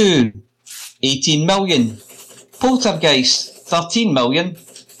 Attic 2, 18 million. Poltergeist, 13 million.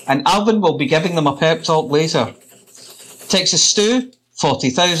 And Alvin will be giving them a pep talk later. Texas Stew,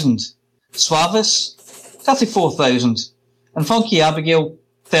 40,000. Suavis, 34,000. And Funky Abigail,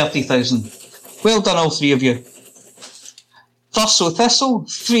 30,000. Well done, all three of you. Thurso Thistle,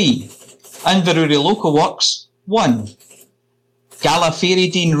 3. Inverurie Local Works, 1. Gala Fairy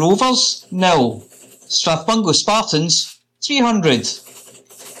Dean Rovers, 0. Strathbungo Spartans, 300.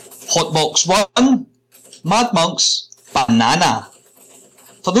 Hotbox 1. Mad Monks, banana.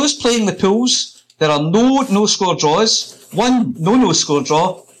 For those playing the pools, there are no no-score draws, 1 no-score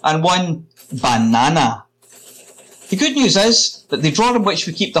draw, and 1 banana. The good news is that the drawer in which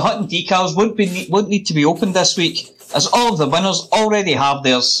we keep the Hutton decals won't need to be opened this week, as all of the winners already have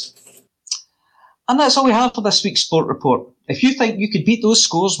theirs. And that's all we have for this week's Sport Report. If you think you could beat those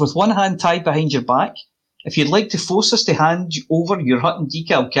scores with one hand tied behind your back, if you'd like to force us to hand over your Hutton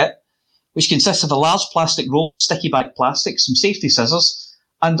decal kit, which consists of a large plastic roll of sticky back plastic, some safety scissors,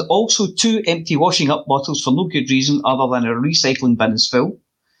 and also 2 empty washing up bottles for no good reason other than a recycling bin is full,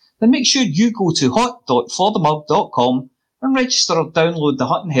 then make sure you go to hot.forthemug.com and register or download the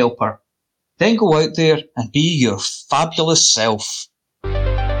Hutton Helper. Then go out there and be your fabulous self.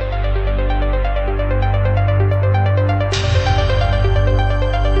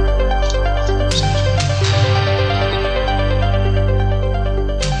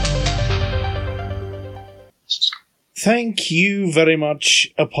 Thank you very much,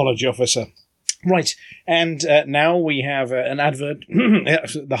 Apology Officer. Right, and now we have an advert.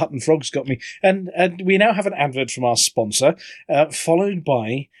 The Hutton Frogs got me. And we now have an advert from our sponsor, followed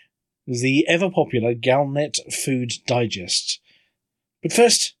by the ever-popular Galnet Food Digest. But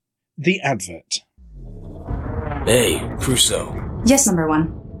first, the advert. Hey, Crusoe. Yes, number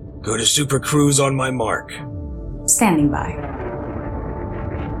 1. Go to Super Cruise on my mark. Standing by.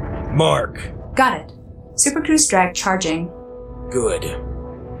 Mark. Got it. Super Cruise drag charging. Good.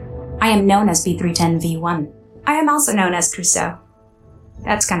 I am known as B310V1. I am also known as Crusoe.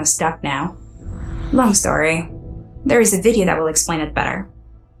 That's kind of stuck now. Long story. There is a video that will explain it better.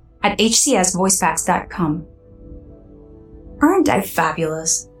 At hcsvoicepacks.com. Aren't I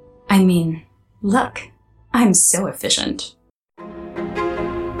fabulous? I mean, look, I'm so efficient.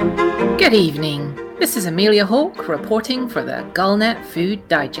 Good evening. This is Amelia Hawke reporting for the Galnet Food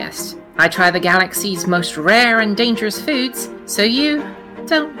Digest. I try the galaxy's most rare and dangerous foods, so you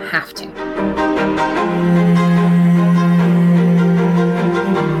don't have to.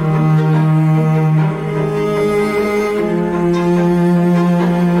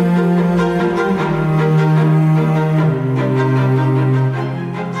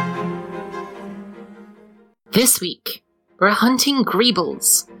 This week, we're hunting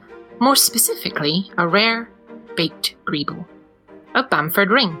greebles. More specifically, a rare baked greeble of Bamford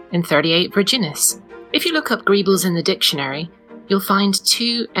Ring in 38 Virginis. If you look up greebles in the dictionary, you'll find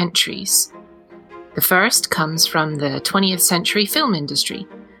 2 entries. The first comes from the 20th century film industry.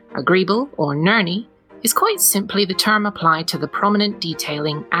 A greeble, or nurney, is quite simply the term applied to the prominent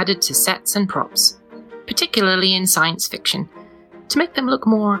detailing added to sets and props, particularly in science fiction, to make them look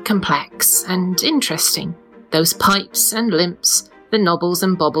more complex and interesting. Those pipes and limps, the nobbles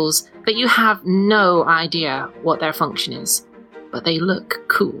and bobbles that you have no idea what their function is, but they look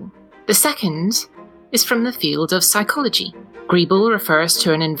cool. The second is from the field of psychology. Greeble refers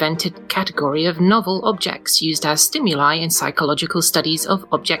to an invented category of novel objects used as stimuli in psychological studies of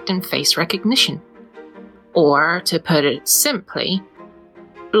object and face recognition. Or, to put it simply,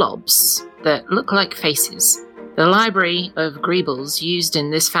 blobs that look like faces. The library of greebles used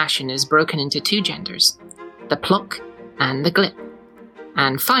in this fashion is broken into 2 genders, the plock and the glip,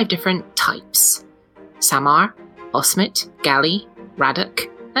 and 5 different types: Samar, Osmit, Gali, Radok,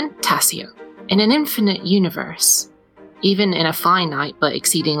 and Tassio. In an infinite universe, even in a finite but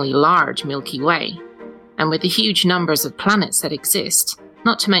exceedingly large Milky Way, and with the huge numbers of planets that exist,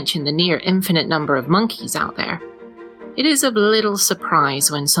 not to mention the near infinite number of monkeys out there, it is of little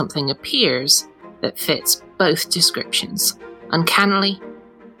surprise when something appears that fits both descriptions, uncannily,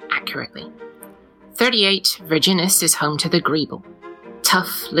 accurately. 38 Virginis is home to the greeble.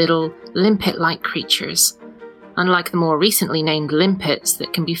 Tough little limpet-like creatures. Unlike the more recently named limpets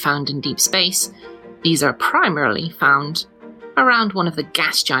that can be found in deep space, these are primarily found around one of the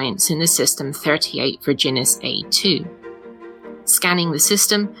gas giants in the system 38 Virginis A2. Scanning the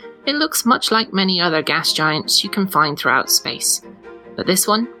system, it looks much like many other gas giants you can find throughout space, but this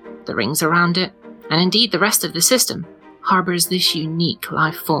one, the rings around it, and indeed the rest of the system, harbours this unique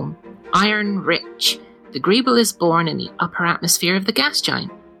life form. Iron-rich, the greeble is born in the upper atmosphere of the gas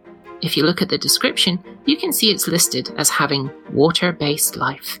giant. If you look at the description, you can see it's listed as having water-based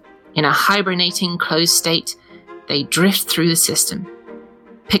life. In a hibernating closed state, they drift through the system,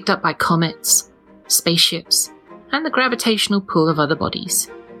 picked up by comets, spaceships, and the gravitational pull of other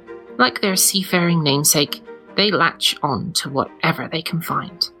bodies. Like their seafaring namesake, they latch on to whatever they can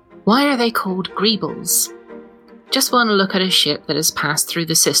find. Why are they called greebles? Just one look at a ship that has passed through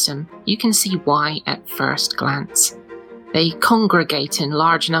the system, you can see why at first glance. They congregate in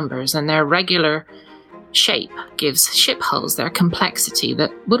large numbers, and their regular shape gives ship hulls their complexity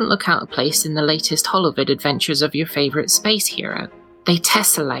that wouldn't look out of place in the latest holovid adventures of your favourite space hero. They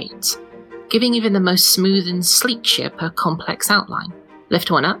tessellate, giving even the most smooth and sleek ship a complex outline.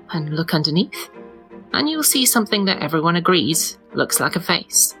 Lift one up and look underneath, and you'll see something that everyone agrees looks like a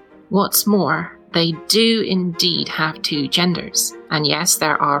face. What's more, they do indeed have 2 genders, and yes,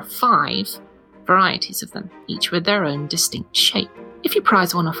 there are 5 varieties of them, each with their own distinct shape. If you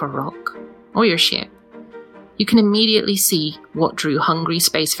prize one off a rock, or your ship, you can immediately see what drew hungry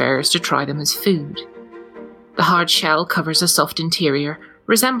spacefarers to try them as food. The hard shell covers a soft interior,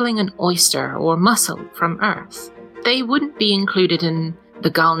 resembling an oyster or mussel from Earth. They wouldn't be included in the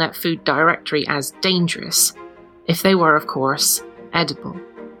Galnet food directory as dangerous, if they were, of course, edible,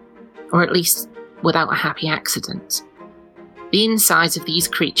 or at least without a happy accident. The insides of these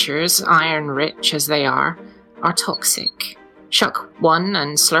creatures, iron-rich as they are toxic. Shuck one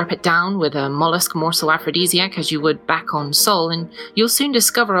and slurp it down with a mollusk morsel aphrodisiac as you would back on Sol, and you'll soon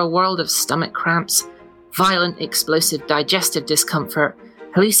discover a world of stomach cramps, violent explosive digestive discomfort,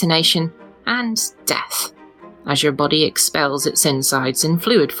 hallucination, and death, as your body expels its insides in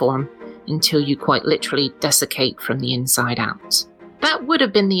fluid form until you quite literally desiccate from the inside out. That would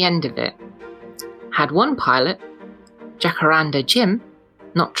have been the end of it, had one pilot, Jacaranda Jim,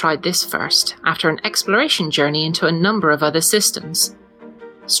 not tried this first after an exploration journey into a number of other systems.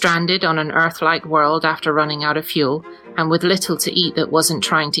 Stranded on an Earth-like world after running out of fuel, and with little to eat that wasn't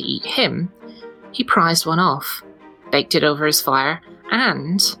trying to eat him, he prized one off, baked it over his fire,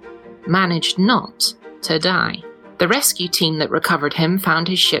 and managed not to die. The rescue team that recovered him found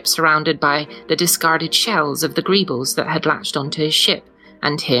his ship surrounded by the discarded shells of the greebles that had latched onto his ship,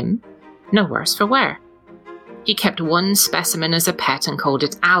 and him no worse for wear. He kept one specimen as a pet and called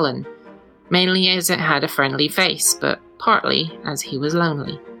it Alan, mainly as it had a friendly face, but partly as he was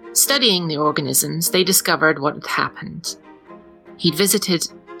lonely. Studying the organisms, they discovered what had happened. He'd visited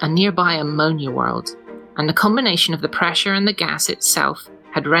a nearby ammonia world, and the combination of the pressure and the gas itself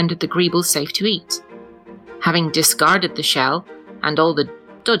had rendered the greeble safe to eat. Having discarded the shell and all the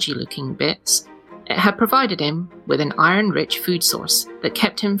dodgy-looking bits, it had provided him with an iron-rich food source that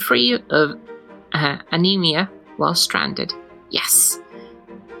kept him free of anemia while stranded. Yes,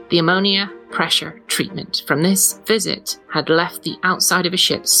 the ammonia pressure treatment from this visit had left the outside of a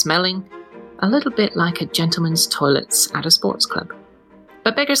ship smelling a little bit like a gentleman's toilets at a sports club.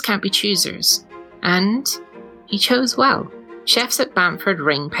 But beggars can't be choosers, and he chose well. Chefs at Bamford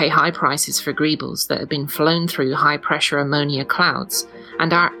Ring pay high prices for greebles that have been flown through high-pressure ammonia clouds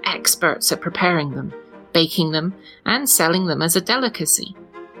and are experts at preparing them, baking them, and selling them as a delicacy.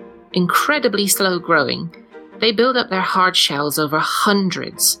 Incredibly slow-growing, they build up their hard shells over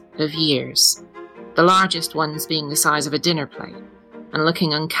hundreds of years, the largest ones being the size of a dinner plate and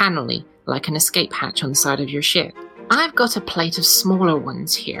looking uncannily like an escape hatch on the side of your ship. I've got a plate of smaller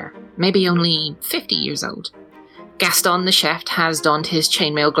ones here, maybe only 50 years old. Gaston the chef has donned his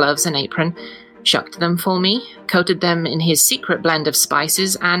chainmail gloves and apron, shucked them for me, coated them in his secret blend of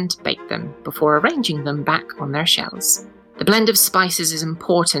spices, and baked them before arranging them back on their shells. The blend of spices is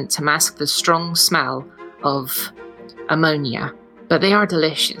important to mask the strong smell of ammonia, but they are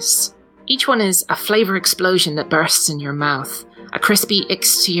delicious. Each one is a flavor explosion that bursts in your mouth, a crispy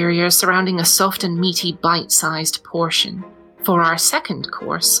exterior surrounding a soft and meaty bite-sized portion. For our second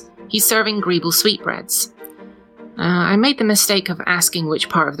course, he's serving greeble sweetbreads. I made the mistake of asking which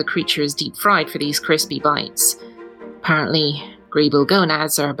part of the creature is deep-fried for these crispy bites. Apparently, greeble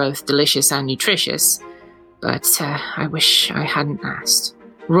gonads are both delicious and nutritious, but I wish I hadn't asked.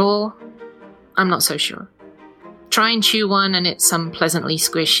 Raw? I'm not so sure. Try and chew one and it's unpleasantly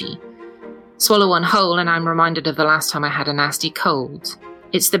squishy. Swallow one whole and I'm reminded of the last time I had a nasty cold.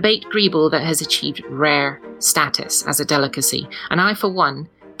 It's the baked greeble that has achieved rare status as a delicacy, and I, for one,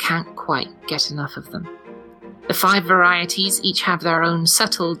 can't quite get enough of them. The 5 varieties each have their own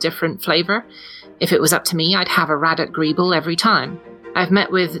subtle, different flavour. If it was up to me, I'd have a Radot greeble every time. I've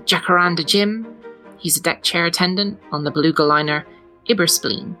met with Jacaranda Jim. He's a deck chair attendant on the beluga liner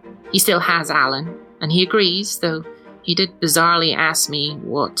Iberspleen. He still has Alan, and he agrees, though he did bizarrely ask me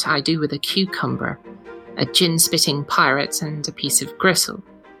what I do with a cucumber, a gin-spitting pirate, and a piece of gristle.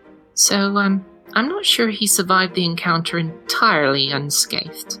 So, I'm not sure he survived the encounter entirely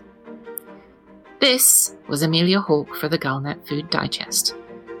unscathed. This was Amelia Hawke for the Galnet Food Digest.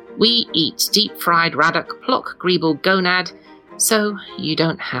 We eat deep-fried Radok Plock Greeble Gonad, so you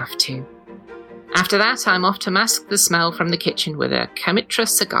don't have to. After that, I'm off to mask the smell from the kitchen with a Camitra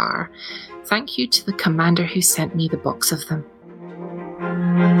cigar. Thank you to the commander who sent me the box of them.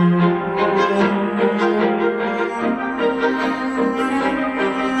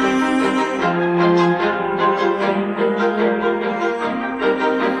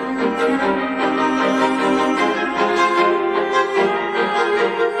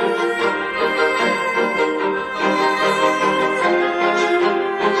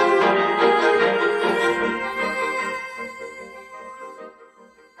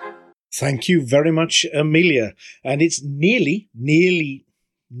 Thank you very much, Amelia. And it's nearly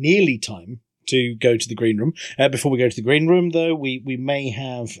time to go to the green room. Before we go to the green room, though, we may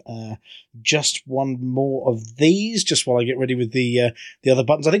have just one more of these, just while I get ready with the other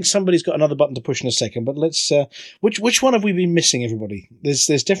buttons. I think somebody's got another button to push in a second, but let's... which one have we been missing, everybody?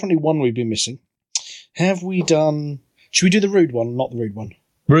 There's definitely one we've been missing. Have we done... Should we do the rude one, not the rude one?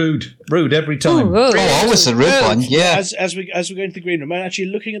 Rude every time. Always the rude one, yeah. As we go into the green room, and actually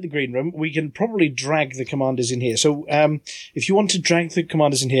looking at the green room, we can probably drag the commanders in here. So if you want to drag the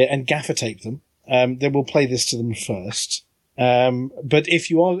commanders in here and gaffer tape them, then we'll play this to them first. But if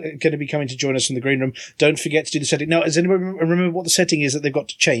you are going to be coming to join us in the green room, don't forget to do the setting. Now, does anybody remember what the setting is that they've got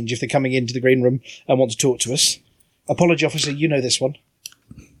to change if they're coming into the green room and want to talk to us? Apology officer, you know this one.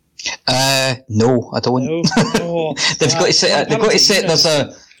 No, I don't. No. Oh, they've got to set. They've got to set. There's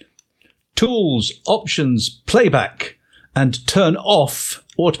a tools, options, playback, and turn off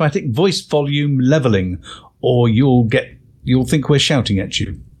automatic voice volume leveling, or you'll think we're shouting at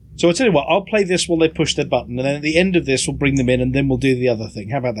you. So I'll tell you what. I'll play this while they push their button, and then at the end of this, we'll bring them in, and then we'll do the other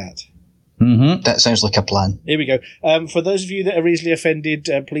thing. How about that? Mm-hmm. That sounds like a plan. Here we go. For those of you that are easily offended,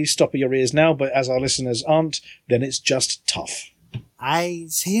 please stop at your ears now. But as our listeners aren't, then it's just tough. I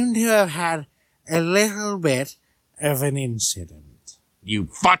seem to have had a little bit of an incident. You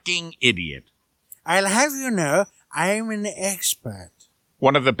fucking idiot. I'll have you know, I'm an expert.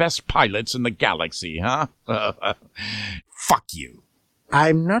 One of the best pilots in the galaxy, huh? Fuck you.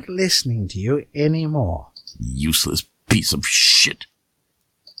 I'm not listening to you anymore. Useless piece of shit.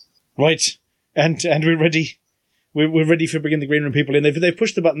 Right. And we're ready. We're ready for bringing the green room people in. They've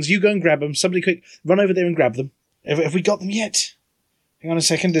pushed the buttons. You go and grab them. Somebody quick, run over there and grab them. Have we got them yet? Hang on a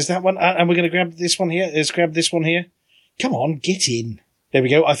second. There's that one. And we're going to grab this one here. Let's grab this one here. Come on, get in. There we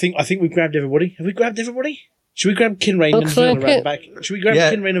go. I think we've grabbed everybody. Have we grabbed everybody? Should we grab Kinrain and Verlaran back? Should we grab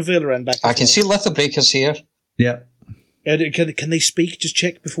Kinrain and Verlaran back? I can see Lithobreakers here. Yeah. Can they speak? Just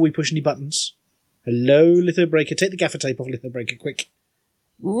check before we push any buttons. Hello, Lithobreaker. Take the gaffer tape off Lithobreaker, quick.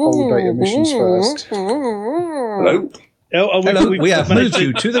 Hold out your missions first. Hello? Hello, we have moved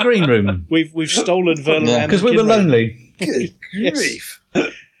you to the green room. We've stolen Verlaran. Because we were lonely. Good grief.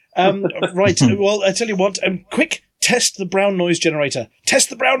 Right, well, I tell you what, quick, test the brown noise generator. Test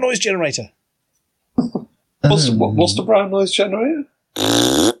the brown noise generator. What's the brown noise generator?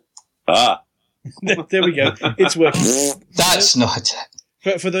 There we go. It's working. That's not it.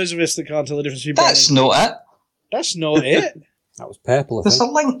 For those of us that can't tell the difference between That's not it. That's not it. That was purple, I There's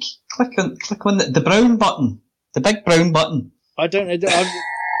think. a link. Click on the brown button. The big brown button. I don't know.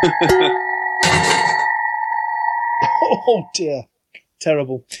 Oh dear.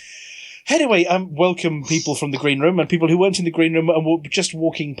 Terrible. Anyway, welcome people from the green room and people who weren't in the green room and were just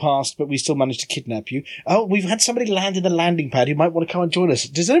walking past, but we still managed to kidnap you. Oh, we've had somebody land in the landing pad who might want to come and join us.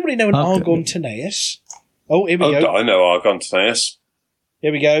 Does anybody know an Argon Tenaeus? Oh, here we go. I know Argon Tenaeus.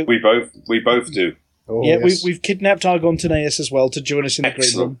 Here we go. We both do. Oh, yeah, yes. we've kidnapped Argon Tenaeus as well to join us in the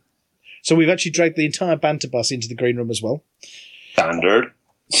green room. So we've actually dragged the entire banter bus into the green room as well. Standard.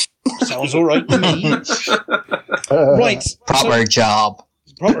 Sounds all right to me. Right. Proper job.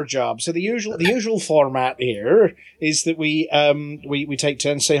 Proper job. So the usual format here is that we take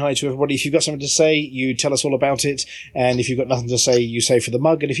turns, say hi to everybody. If you've got something to say, you tell us all about it. And if you've got nothing to say, you say for the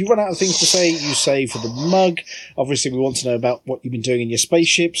mug. And if you run out of things to say, you say for the mug. Obviously, we want to know about what you've been doing in your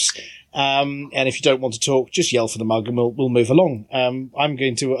spaceships. And if you don't want to talk, just yell for the mug and we'll move along. I'm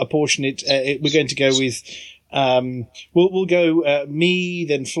going to apportion it. We're going to go with, we'll go, me,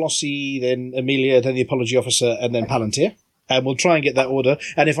 then Flossie, then Amelia, then the apology officer, and then Palantir. And we'll try and get that order.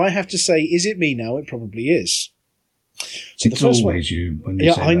 And if I have to say, is it me now? It probably is. So it's always you. When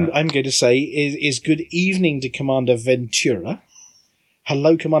you say I'm going to say is good evening to Commander Ventura.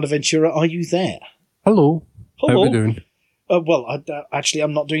 Hello, Commander Ventura. Are you there? Hello. Hello. How are we doing? Well, actually,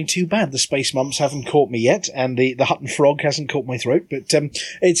 I'm not doing too bad. The space mumps haven't caught me yet, and the Hutton frog hasn't caught my throat. But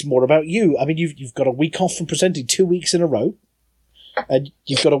it's more about you. I mean, you've got a week off from presenting 2 weeks in a row, and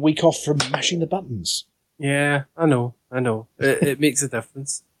you've got a week off from mashing the buttons. Yeah, I know. It makes a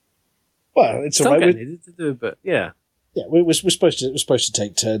difference. Well, it's still all right. Getting needed to do, but yeah. Yeah, we're supposed to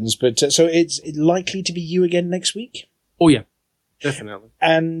take turns, but so it's likely to be you again next week. Oh yeah, definitely.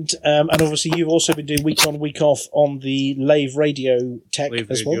 And obviously you've also been doing week on, week off on the Lave Radio tech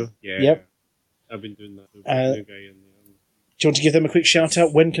as well. Yeah. Yep. I've been doing that. Do you want to give them a quick shout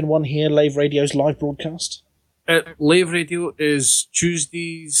out? When can one hear Lave Radio's live broadcast? Lave Radio is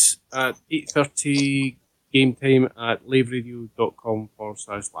Tuesdays at 8:30 game time at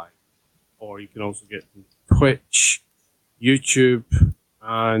laveradio.com/live. Or you can also get Twitch, YouTube,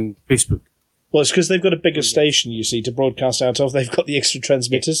 and Facebook. Well, it's because they've got a bigger station, you see, to broadcast out of. They've got the extra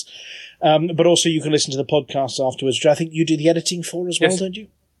transmitters. But also you can listen to the podcast afterwards, which I think you do the editing for as well, don't you?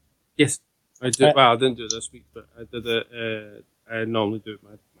 Yes. I didn't do it this week, but I did it. I normally do it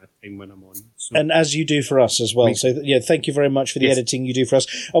my time when I'm on. So. And as you do for us as well. So thank you very much for the editing you do for us.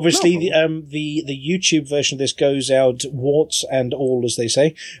 Obviously, the YouTube version of this goes out warts and all, as they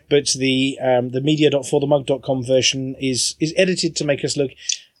say, but the media.forthemug.com version is edited to make us look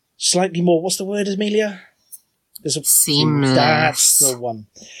slightly more. What's the word, Amelia? Seamless. That's the one.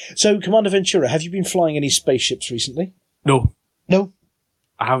 So, Commander Ventura, have you been flying any spaceships recently? No.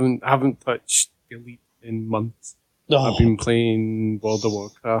 I haven't touched Elite in months. Oh. I've been playing World of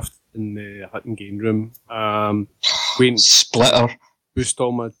Warcraft in the Hutton game room. Waiting Splitter. Boost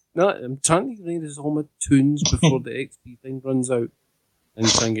all my. No, I'm trying to raise all my tunes before the XP thing runs out, and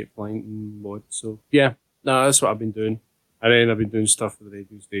try and get flying in mod. So yeah, that's what I've been doing. And then I've been doing stuff for the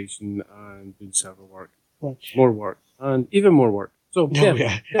radio station and doing server work, more work, and even more work. So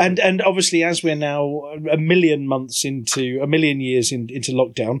yeah. And obviously, as we're now a million years into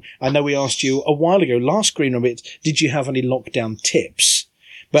lockdown, I know we asked you a while ago, last Green Room bit, did you have any lockdown tips?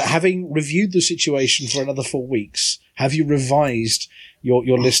 But having reviewed the situation for another 4 weeks, have you revised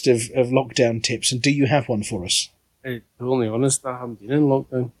your list of lockdown tips, and do you have one for us? Hey, to be only honest, I haven't been in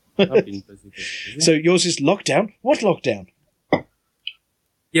lockdown. I've been busy. So yours is lockdown? What lockdown?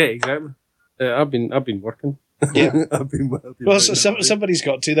 Yeah, exactly. I've been working. Yeah, I've been well. Somebody's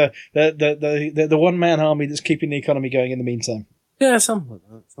got to the one man army that's keeping the economy going in the meantime. Yeah, something like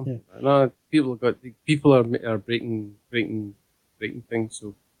that. No, people are breaking things,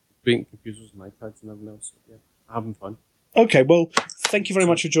 so breaking computers and iPads and everything else. So, yeah, having fun. Okay, well, thank you very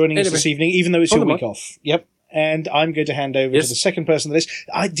much for joining us this evening, even though it's your week off. Yep. And I'm going to hand over to the second person on the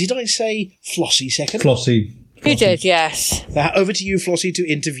list. Did I say Flossie second? Flossie. You did, yes. Over to you, Flossie, to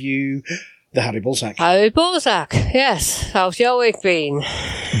interview the Harry Balzac. Harry Balzac, yes. How's your week been?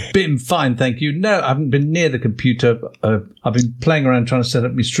 Been fine, thank you. No, I haven't been near the computer. I've been playing around trying to set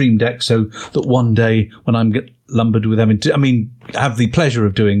up my Stream Deck so that one day when I'm lumbered with having to, have the pleasure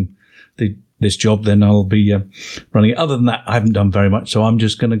of doing this job, then I'll be running it. Other than that, I haven't done very much, so I'm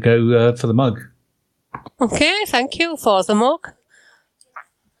just going to go for the mug. Okay, thank you for the mug.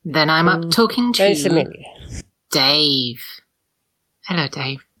 Then I'm up talking to Dave. Hello,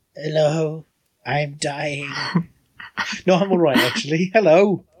 Dave. Hello, I'm dying. No, I'm all right, actually.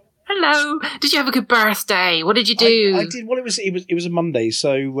 Hello. Hello. Did you have a good birthday? What did you do? I did. Well, it was a Monday,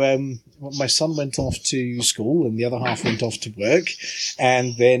 so my son went off to school and the other half went off to work,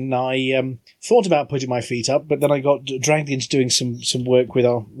 and then I thought about putting my feet up, but then I got dragged into doing some work with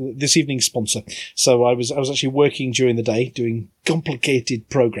this evening's sponsor. So I was actually working during the day doing complicated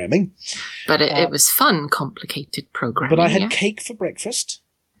programming. But it was fun, complicated programming. But I had cake for breakfast.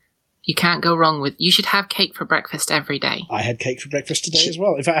 You can't go wrong with. You should have cake for breakfast every day. I had cake for breakfast today as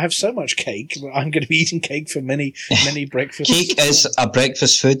well. In fact, I have so much cake, I'm going to be eating cake for many breakfasts. Cake is a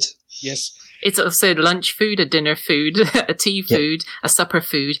breakfast food. Yes. It's also lunch food, a dinner food, a tea food, a supper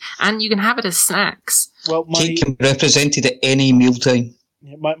food, and you can have it as snacks. Well, cake can be represented at any mealtime.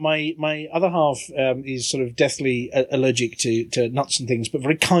 My other half is sort of deathly allergic to nuts and things, but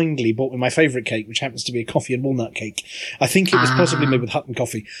very kindly bought me my favourite cake, which happens to be a coffee and walnut cake. I think it was possibly made with Hutton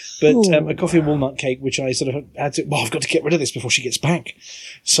coffee, but a coffee and walnut cake, which I sort of had to. Well, I've got to get rid of this before she gets back.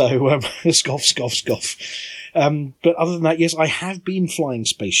 So scoff. But other than that, yes, I have been flying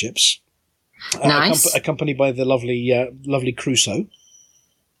spaceships. Nice. Accompanied by the lovely Crusoe.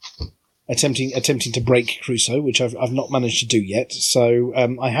 Attempting to break Crusoe, which I've not managed to do yet. So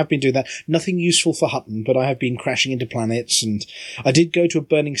I have been doing that. Nothing useful for Hutton, but I have been crashing into planets, and I did go to a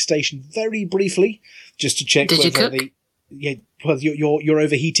burning station very briefly just to check whether your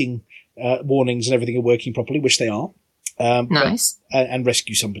overheating warnings and everything are working properly, which they are. Nice. And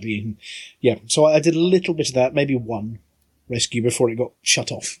rescue somebody. So I did a little bit of that, maybe one rescue before it got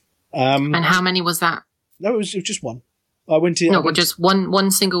shut off. And how many was that? No, it was just one. I went just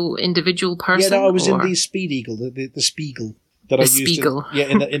one single individual person. Yeah, no, I was in the Speed Eagle, the Spiegel that I used. Spiegel.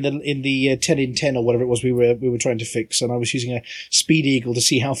 In the 10 in 10 or whatever it was we were trying to fix, and I was using a Speed Eagle to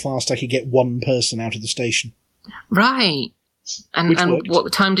see how fast I could get one person out of the station. Right. And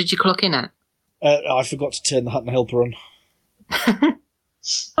what time did you clock in at? I forgot to turn the Hutton Helper on. I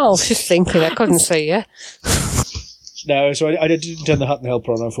was just thinking, I couldn't see you. No, so I didn't turn the Hutton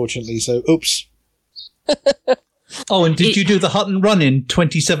Helper on, unfortunately. So, oops. Oh, and did you do the Hutton run in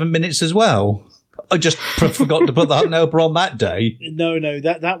 27 minutes as well? I just forgot to put the Hutton Helper on that day. No,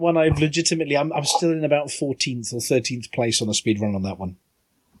 that one I've legitimately. I'm still in about 14th or 13th place on the speed run on that one.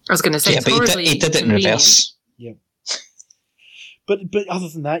 I was going to say, but he did it in reverse. Yeah. But other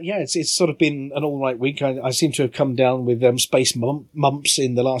than that, yeah, it's sort of been an all right week. I seem to have come down with space mumps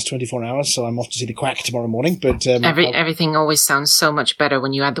in the last 24 hours, so I'm off to see the Quack tomorrow morning. But everything always sounds so much better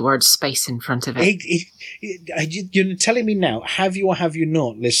when you add the word space in front of it. You're telling me now, have you or have you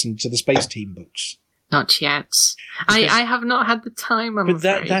not listened to the Space Team books? Not yet. I have not had the time, I'm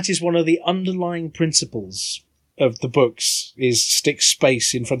afraid. That is one of the underlying principles of the books, is stick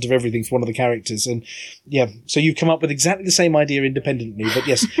space in front of everything for one of the characters. And yeah, so you've come up with exactly the same idea independently. But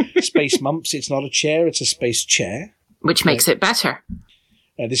yes, space mumps, it's not a chair, it's a space chair. Which makes it better.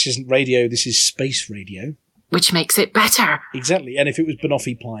 This isn't radio, this is space radio. Which makes it better. Exactly. And if it was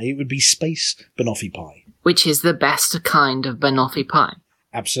banoffee pie, it would be space banoffee pie. Which is the best kind of banoffee pie.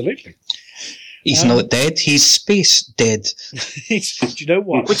 Absolutely. He's not dead, he's space dead. Do you know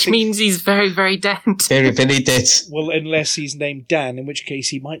what? Which means he's very, very dead. Very, very dead. Well, unless he's named Dan, in which case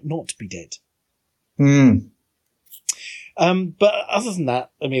he might not be dead. But other than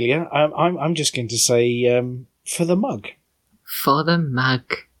that, Amelia, I'm just going to say for the mug. For the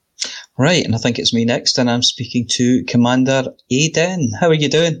mug. Right, and I think it's me next, and I'm speaking to Commander Aiden. How are you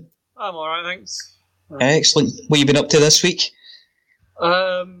doing? I'm alright, thanks. Excellent. What have you been up to this week?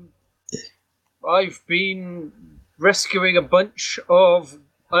 I've been rescuing a bunch of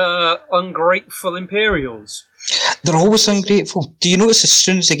ungrateful Imperials. They're always ungrateful. Do you notice as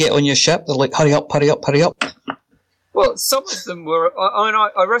soon as they get on your ship, they're like, hurry up, hurry up, hurry up? Well, some of them were...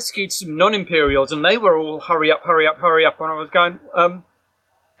 I rescued some non-Imperials, and they were all hurry up, hurry up, hurry up, and I was going,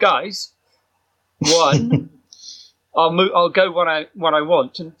 guys, one, I'll go when I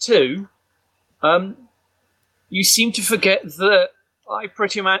want, and two, you seem to forget that I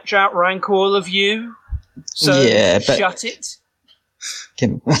pretty much outrank all of you, so yeah, but shut it.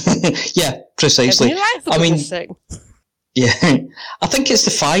 Yeah, precisely. I mean, yeah, I think it's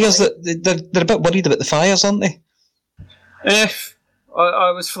the fires that they're a bit worried about the fires, aren't they? If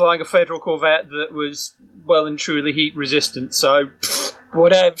I was flying a Federal Corvette that was well and truly heat resistant, so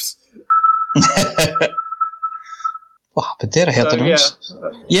whatevs. What happened there? I heard the noise.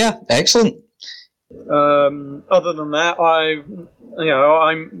 Yeah, excellent. Other than that, I'm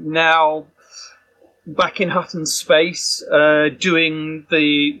now back in Hutton space, doing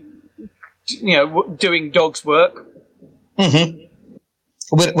doing dog's work. Mm-hmm.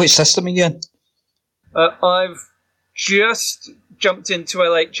 Which system again? I've just jumped into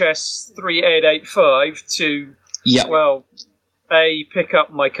LHS 3885 to, well, A, pick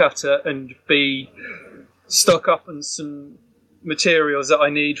up my cutter, and B, stock up on some materials that I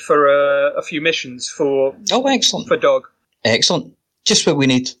need for a few missions for. Oh, excellent. For dog. Excellent. Just what we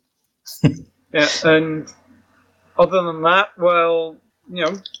need. Yeah, and other than that, well,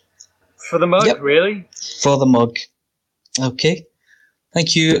 for the mug, really. For the mug. Okay.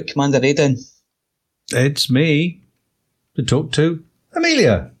 Thank you, Commander Aiden. It's me to talk to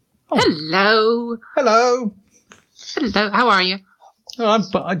Amelia. Oh. Hello. Hello. Hello. How are you?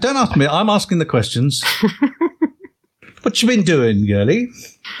 I don't ask me. I'm asking the questions. What you been doing, girlie?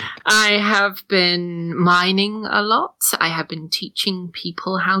 I have been mining a lot. I have been teaching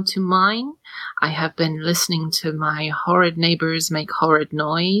people how to mine. I have been listening to my horrid neighbours make horrid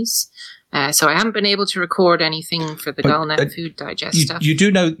noise. So I haven't been able to record anything for the Galnet Food Digest stuff. You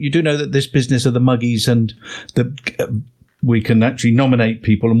do know that this business of the muggies and we can actually nominate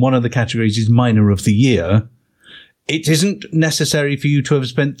people, and one of the categories is Miner of the Year. It isn't necessary for you to have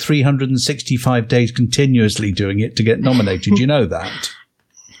spent 365 days continuously doing it to get nominated. You know that.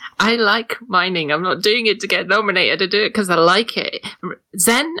 I like mining. I'm not doing it to get nominated. I do it because I like it.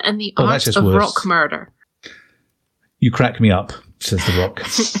 Zen and the Art of worse. Rock Murder. You crack me up, says the Rock.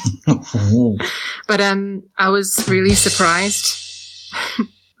 But I was really surprised.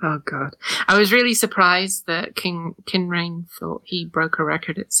 Oh, God. I was really surprised that Kinrain thought he broke a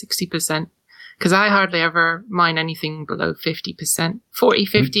record at 60%. Because I hardly ever mine anything below 50%. 40,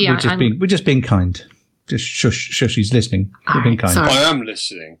 50. We're just being kind. Just shush, he's listening. We're being kind. I am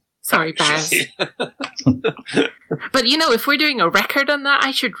listening. Sorry, Baz. But, if we're doing a record on that,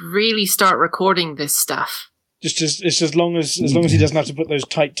 I should really start recording this stuff. Just as long as he doesn't have to put those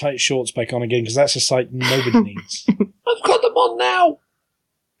tight shorts back on again, because that's a sight nobody needs. I've got them on now.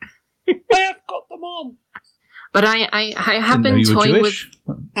 I have got them on. But I have been toying with...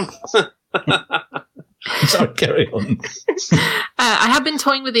 Sorry, carry on. I have been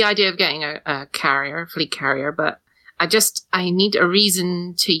toying with the idea of getting a fleet carrier, but I need a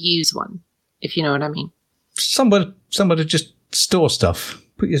reason to use one, if you know what I mean. Somebody to just store stuff.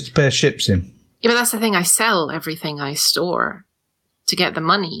 Put your spare ships in. Yeah, but that's the thing. I sell everything I store to get the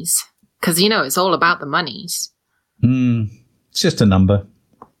monies. Because, it's all about the monies. It's just a number.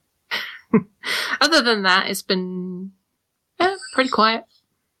 Other than that, it's been Yeah, pretty quiet.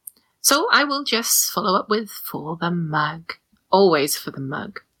 So I will just follow up with for the mug. Always for the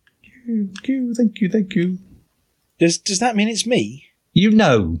mug. Thank you. Does that mean it's me? You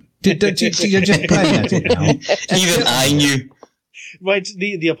know. You're just playing at it now. Even I knew. Right,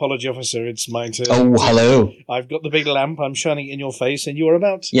 the apology officer, it's my turn. Oh, hello. I've got the big lamp, I'm shining it in your face, and you are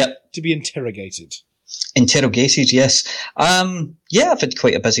about to be interrogated. Interrogated, yes. Yeah, I've had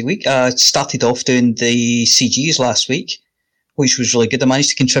quite a busy week. I started off doing the CGs last week, which was really good. I managed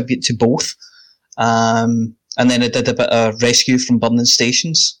to contribute to both. And then I did a bit of rescue from burning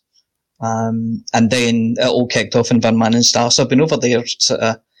stations. And then it all kicked off in Van Manen Star. So I've been over there sort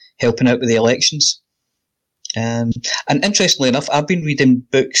of helping out with the elections. And interestingly enough, I've been reading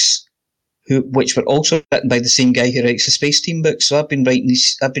books which were also written by the same guy who writes the Space Team books. So I've been reading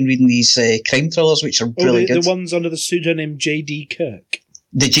these crime thrillers, which are really good. The ones under the pseudonym J.D. Kirk.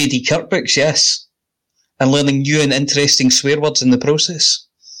 The J.D. Kirk books, yes. And learning new and interesting swear words in the process.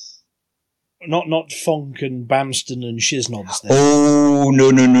 Not Fonk and Bamston and Shiznobs. Oh,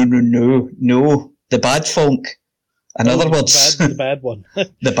 no. The bad Fonk. In other words. The bad one.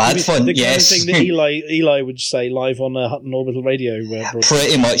 The bad Fonk, the yes. The kind of thing that Eli would say live on a Hutton Orbital Radio.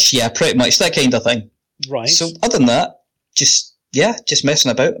 Pretty much, that kind of thing. Right. So other than that, just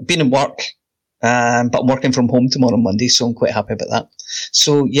messing about. Been in work, but I'm working from home tomorrow Monday, so I'm quite happy about that.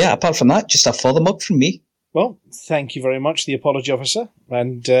 So yeah, apart from that, just a further mug from me. Well, thank you very much, the apology officer,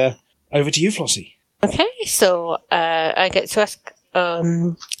 and over to you, Flossie. Okay, so I get to ask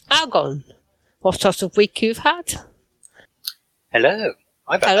Algon what sort of week you've had. Hello.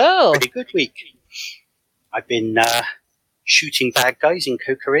 I've had a pretty good week. I've been shooting bad guys in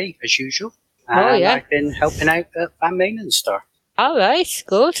Kokiri, as usual. And I've been helping out at Van Manen Star. All right,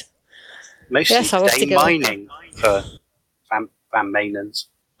 good. Mostly day mining for Van Manens.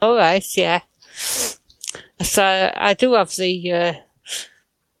 All right, yeah. So I do have the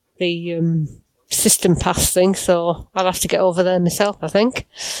system pass thing, so I'll have to get over there myself, I think.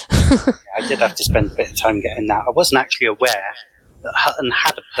 I did have to spend a bit of time getting that. I wasn't actually aware that Hutton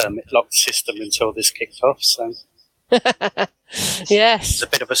had a permit-locked system until this kicked off, so... Yes. It's a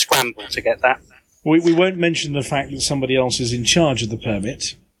bit of a scramble to get that. We won't mention the fact that somebody else is in charge of the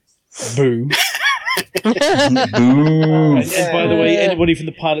permit. Boo. Boo. And by the way, anybody from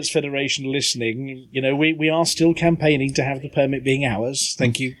the Pilots Federation listening, we are still campaigning to have the permit being ours.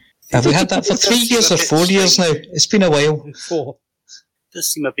 Thank you. Have we had that for 3 years or 4 years now? It's been a while. 4. It does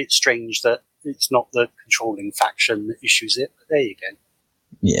seem a bit strange that it's not the controlling faction that issues it, but there you go.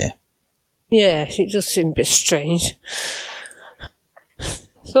 Yeah. Yes, it does seem a bit strange.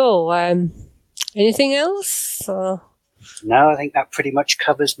 So, anything else? No, I think that pretty much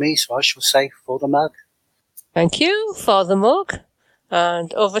covers me, so I shall say for the mug. Thank you for the mug.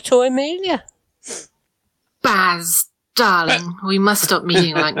 And over to Amelia. Baz, darling, we must stop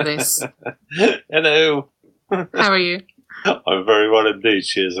meeting like this. Hello. How are you? I'm very well indeed.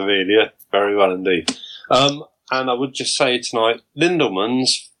 Cheers, Amelia. Very well indeed. And I would just say tonight,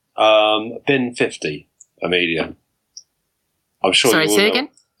 Lindelman's bin 50, Amelia. I'm sure Sorry, you will say know. again?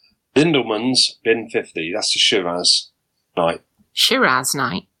 Lindelman's bin 50. That's the Shiraz night. Shiraz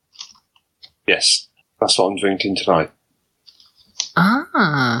night? Yes, that's what I'm drinking tonight.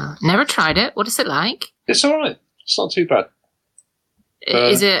 Ah, never tried it. What is it like? It's all right. It's not too bad.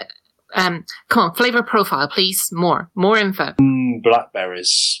 Is it... come on, flavour profile, please. More info.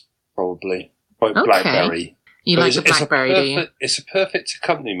 Blackberries, probably. Quite Okay. blackberry. You But like the blackberry, do you? It's a perfect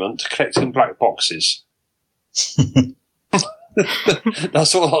accompaniment to collecting black boxes.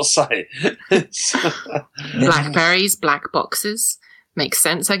 That's all I'll say. Blackberries, black boxes. Makes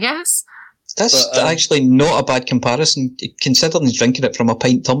sense, I guess. That's actually not a bad comparison, considering he's drinking it from a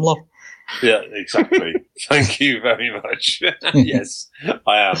pint tumbler. Yeah, exactly. Thank you very much. Yes,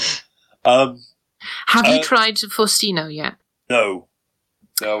 I am. Have you tried Faustino yet? No,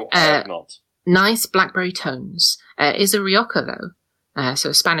 I have not. Nice blackberry tones. Is a Rioja, though. So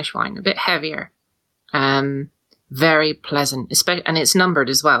a Spanish wine, a bit heavier. Very pleasant. And it's numbered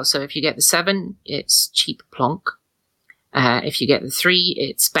as well. So if you get the 7, it's cheap plonk. If you get the 3,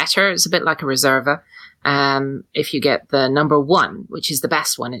 it's better. It's a bit like a Reserva. If you get the number 1, which is the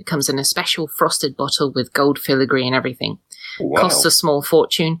best one, it comes in a special frosted bottle with gold filigree and everything. Wow. Costs a small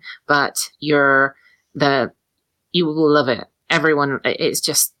fortune, but you will love it. Everyone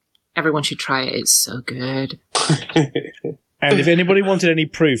should try it. It's so good. And if anybody wanted any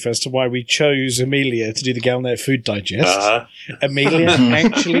proof as to why we chose Amelia to do the Galnet Food Digest, Amelia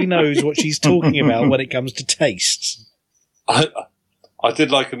actually knows what she's talking about when it comes to taste. I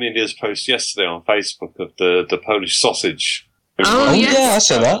did like Amelia's post yesterday on Facebook of the Polish sausage. Oh, yes. Yeah, I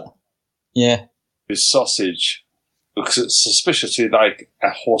saw that. Yeah. With sausage because it's suspiciously like a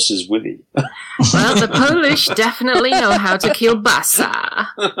horse's willy. Well, the Polish definitely know how to kielbasa.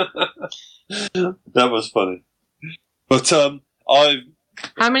 That was funny. But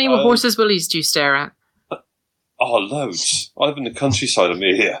How many horses' willies do you stare at? Oh, loads. I live in the countryside,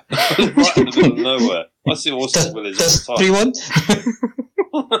 Amelia. I live right in the middle of nowhere. I see horses' willies all the time.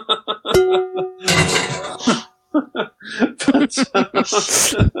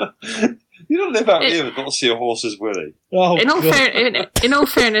 You don't live out here and not see a horse's willy. Oh, in all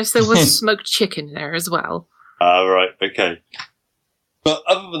fairness, there was smoked chicken there as well. Right, okay. But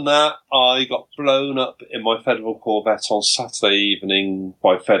other than that, I got blown up in my Federal Corvette on Saturday evening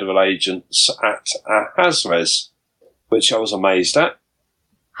by Federal agents at Hazres, which I was amazed at.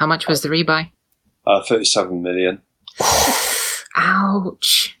 How much was the rebuy? 37 million.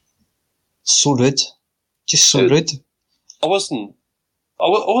 Ouch. So rude. Just so rude. I wasn't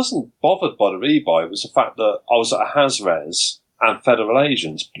bothered by the rebuy. It was the fact that I was at a Hazres and Federal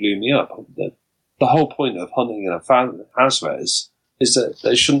agents blew me up. The whole point of hunting in a Hazres is that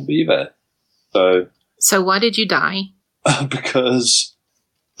they shouldn't be there. So why did you die? Because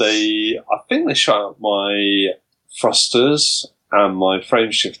I think they shut out my thrusters and my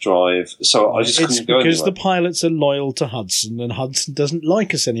frameshift drive, so I just couldn't go anywhere. It's because the pilots are loyal to Hudson, and Hudson doesn't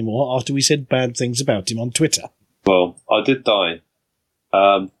like us anymore after we said bad things about him on Twitter. Well, I did die.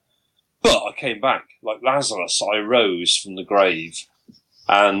 But I came back. Like Lazarus, I rose from the grave,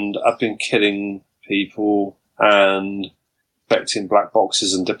 and I've been killing people and collecting black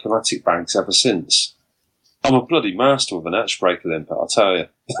boxes and diplomatic bags ever since. I'm a bloody master with an hatch breaker limpet, I'll tell you.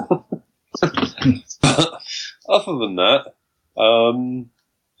 But other than that,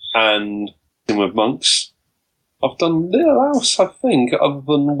 and with monks, I've done little else, I think, other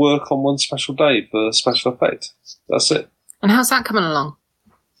than work on one special day for special effect. That's it. And how's that coming along?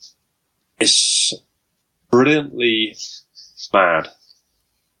 It's brilliantly mad,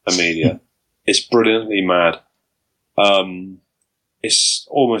 Amelia. It's brilliantly mad. It's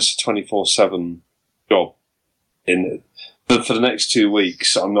almost a 24/7 job. But for the next 2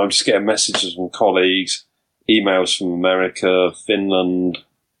 weeks, I'm just getting messages from colleagues, emails from America, Finland,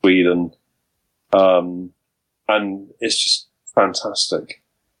 Sweden, and it's just fantastic.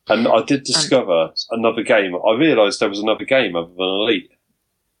 And I did discover another game. I realised there was another game other than Elite,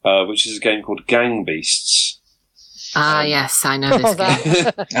 which is a game called Gang Beasts. Yes, I know this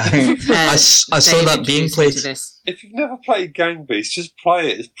game. I saw that being played. If you've never played Gang Beasts, just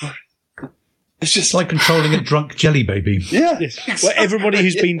play it. It's just like controlling a drunk jelly baby. Yeah. Well, everybody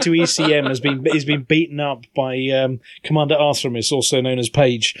who's been to ECM has been beaten up by Commander Arthremis, also known as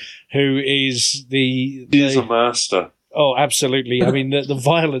Paige, who is He's a master. Oh, absolutely. I mean, the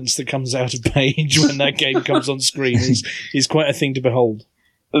violence that comes out of Paige when that game comes on screen is quite a thing to behold.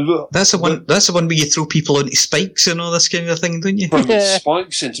 That's the one where you throw people onto spikes and all this kind of thing, don't you?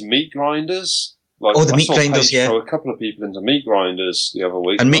 Spikes into meat grinders. Like, the meat grinders, yeah. Throw a couple of people into meat grinders the other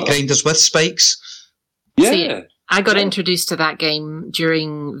week. And meat grinders with spikes. Yeah. See, I got introduced to that game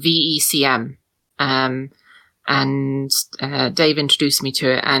during VECM. And Dave introduced me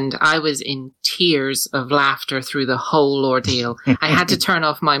to it, and I was in tears of laughter through the whole ordeal. I had to turn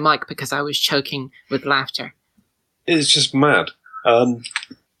off my mic because I was choking with laughter. It's just mad. And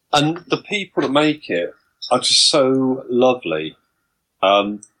the people that make it are just so lovely.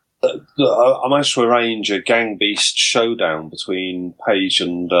 I managed to arrange a Gang Beast showdown between Paige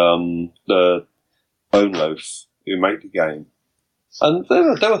and the Bone Loaf, who make the game. And they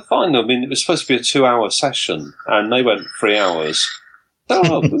were fine. I mean, it was supposed to be a 2-hour session, and they went 3 hours.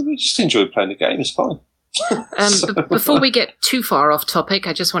 We just enjoyed playing the game. It's fine. Before we get too far off topic,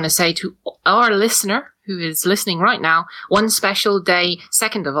 I just want to say to our listener who is listening right now, one special day,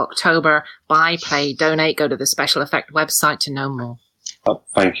 2nd of October, buy, play, donate, go to the Special Effect website to know more.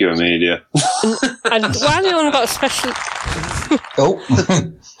 Thank you, Amelia. And while you're on about special...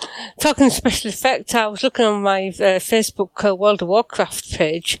 Talking special effect, I was looking on my Facebook World of Warcraft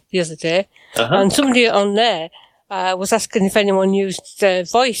page the other day, and somebody on there was asking if anyone used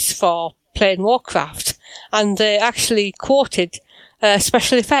voice for playing Warcraft, and they actually quoted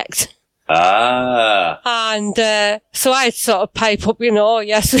special effect. And so I sort of pipe up,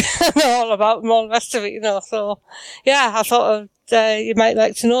 yes, I know all about them, all the rest of it, so yeah, I thought you might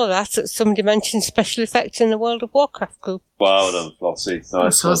like to know that somebody mentioned special effects in the World of Warcraft group. Well done, Flossie.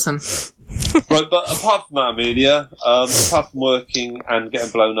 Nice. That's awesome. Right, but apart from that, Amelia, apart from working and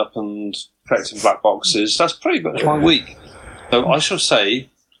getting blown up and collecting black boxes, that's pretty much my week. So I shall say,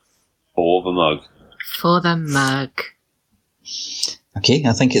 for the mug. For the mug. Okay,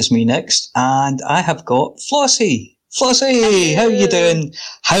 I think it's me next, and I have got Flossie. Flossie, how are you doing?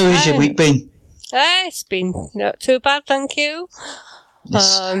 How has your week been? It's been not too bad, thank you.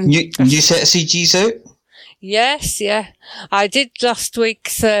 Yes. New set of CGs out? Yes, yeah. I did last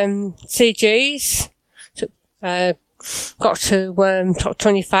week's CGs. Got to top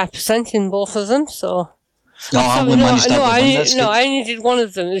 25% in both of them, so... I only did one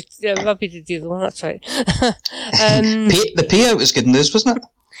of them. Robbie did the other one, that's right. The payout was good in those, wasn't it?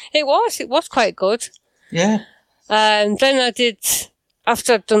 It was quite good. Yeah. And then I did,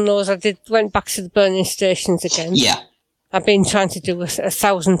 after I'd done those, went back to the burning stations again. Yeah. I've been trying to do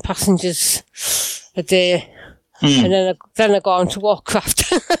 1,000 passengers a day. And then I got on to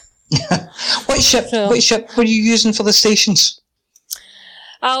Warcraft. What ship were you using for the stations?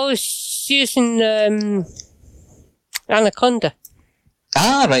 I was using Anaconda.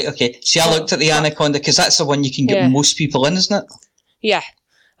 Ah, right, okay. See, I looked at the Anaconda because that's the one you can get most people in, isn't it? Yeah.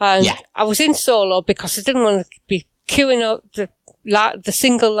 And I was in solo because I didn't want to be queuing up the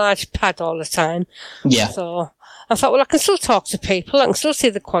single large pad all the time. Yeah. So I thought, well, I can still talk to people. I can still see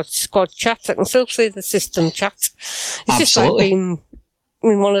the squad chat. I can still see the system chat. It's just like being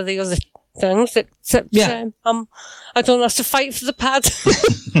in one of the other things, except I don't have to fight for the pad.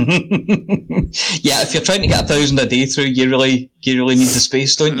 Yeah, if you're trying to get 1,000 a day through, you really need the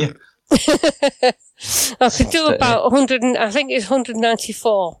space, don't you? I could do about 100. I think it's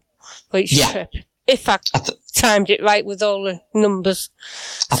 194 for each trip. If I timed it right with all the numbers.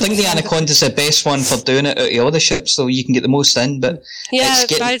 I think the Anaconda's the best one for doing it out of all the ships, so you can get the most in, but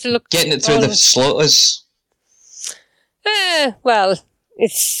getting it through the slot is... well,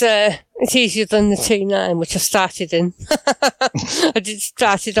 it's easier than the T9, which I started in. I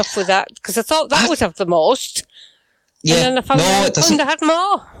started off with that, because I thought that would have the most. Yeah, and then I found it doesn't. Anaconda had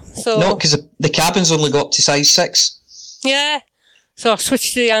more. So. No, because the cabin's only got up to size 6. Yeah. So I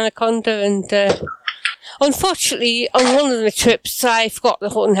switched to the Anaconda, and unfortunately, on one of the trips, I forgot the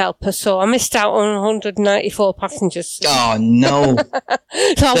Hutton Helper, so I missed out on 194 passengers. Oh, no.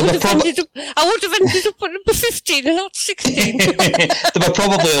 So I would have ended up at number 15 and not 16. They were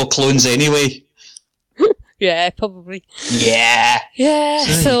probably all clones anyway. Yeah, probably. Yeah. Yeah,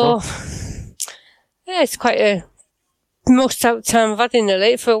 so... Yeah, it's quite a... most out of time I've had in the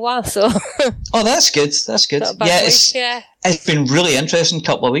lake for a while, so... Oh, that's good. That's good. It's been really interesting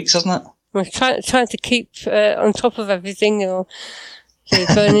couple of weeks, hasn't it? We're trying to keep on top of everything, the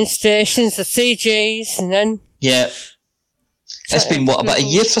burning stations, the CGs, and then... Yeah. It's been, about a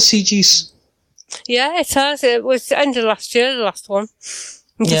year for CGs? Yeah, it has. It was the end of last year, the last one,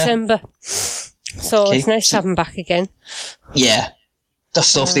 in December. So it's nice to have them back again. Yeah.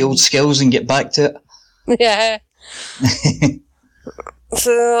 Dust off the old skills and get back to it. Yeah.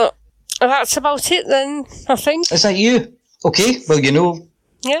 So that's about it then, I think. Is that you? Okay, well,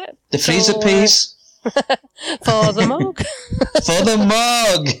 yeah, the phrase it pays. For the mug. For the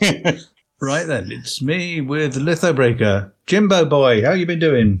mug. Right then, it's me with the Lithobreaker. Jimbo boy, how you been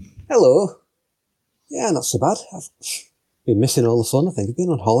doing? Hello. Yeah, not so bad. I've been missing all the fun, I think. I've been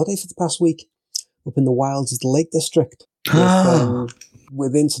on holiday for the past week, up in the wilds of the Lake District.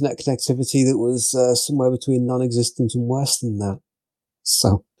 With internet connectivity that was somewhere between non-existent and worse than that.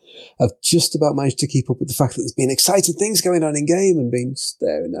 So I've just about managed to keep up with the fact that there's been exciting things going on in game and been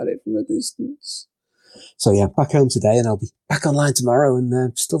staring at it from a distance. So yeah, back home today, and I'll be back online tomorrow,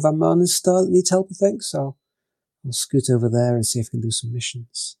 and still Van Marnen's star that needs help, I think. So I'll scoot over there and see if I can do some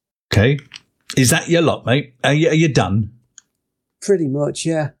missions. Okay. Is that your lot, mate? Are you done? Pretty much,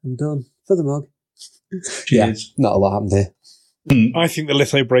 yeah. I'm done. For the mug. Cheers. Yeah, not a lot happened here. I think the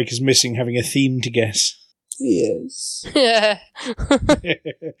Lithobreaker's missing having a theme to guess. Yes. Yeah.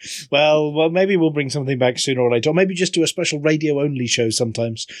 Well, maybe we'll bring something back sooner or later, or maybe just do a special radio-only show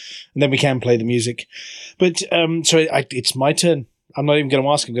sometimes, and then we can play the music. But it's my turn. I'm not even going to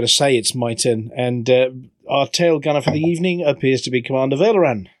ask. I'm going to say it's my turn. And our tail gunner for the evening appears to be Commander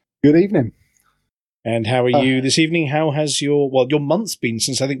Valoran. Good evening. And how are you this evening? How has your month's been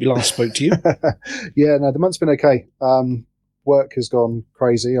since I think we last spoke to you? Yeah, no, the month's been okay. Work has gone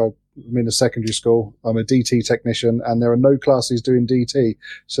crazy. I'm in a secondary school. I'm a DT technician, and there are no classes doing DT,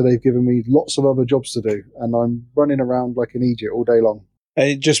 so they've given me lots of other jobs to do, and I'm running around like an idiot all day long.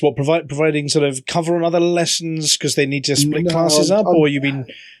 Just providing sort of cover on other lessons because they need to split classes up, or you've been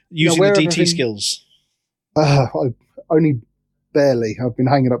using the DT skills? Only barely. I've been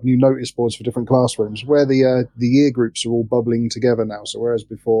hanging up new notice boards for different classrooms where the year groups are all bubbling together now. So whereas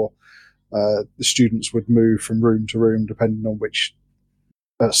before the students would move from room to room depending on which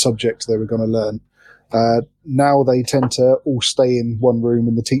subject they were going to learn, now they tend to all stay in one room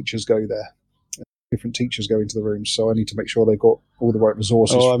and the teachers go there. different teachers go into the rooms, so I need to make sure they've got all the right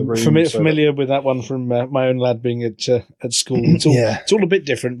resources for the I'm room. familiar with that one from my own lad being at school. It's all a bit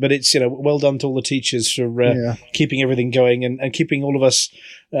different, but it's well done to all the teachers for keeping everything going and keeping all of us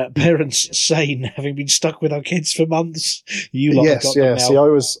parents sane, having been stuck with our kids for months. You lot have got them now. See,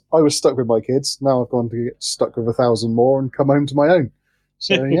 I was stuck with my kids. Now I've gone to get stuck with 1,000 more and come home to my own.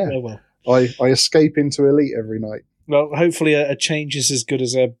 So I escape into Elite every night. Well, hopefully a change is as good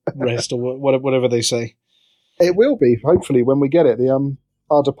as a rest, or whatever they say. It will be, hopefully, when we get it.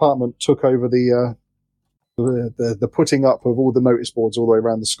 Our department took over the putting up of all the notice boards all the way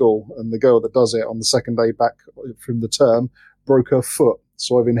around the school, and the girl that does it on the second day back from the term broke her foot,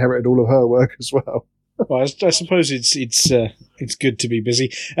 so I've inherited all of her work as well. Well, I suppose it's good to be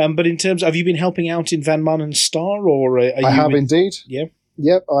busy. But in terms, have you been helping out in Van Mun and Star, or are you? I have indeed. Yeah.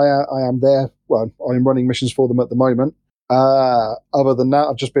 Yep, I am there. Well, I'm running missions for them at the moment. Other than that,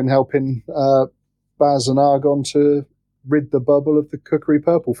 I've just been helping Baz and Argon to rid the bubble of the Cookery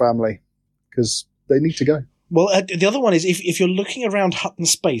Purple family, because they need to go. Well, the other one is, if you're looking around Hutton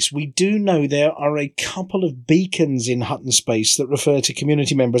Space, we do know there are a couple of beacons in Hutton Space that refer to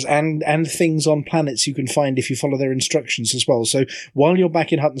community members and things on planets you can find if you follow their instructions as well. So while you're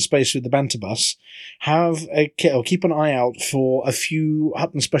back in Hutton Space with the banter bus, keep an eye out for a few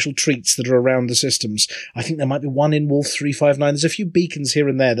Hutton special treats that are around the systems. I think there might be one in Wolf 359. There's a few beacons here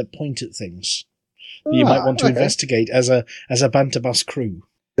and there that point at things that you might want to investigate as a banter bus crew.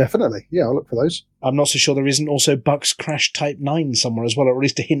 Definitely. Yeah, I'll look for those. I'm not so sure there isn't also Buck's Crash Type 9 somewhere as well, or at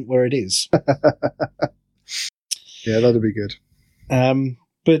least a hint where it is. Yeah, that'd be good. No,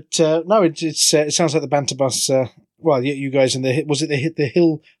 it sounds like the banter bus. You guys in the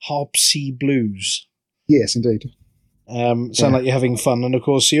Hill Harp Sea Blues? Yes, indeed. Sound like you're having fun, and of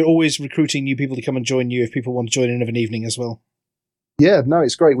course you're always recruiting new people to come and join you if people want to join in of an evening as well. Yeah, no,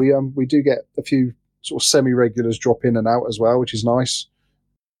 it's great. We do get a few sort of semi-regulars drop in and out as well, which is nice.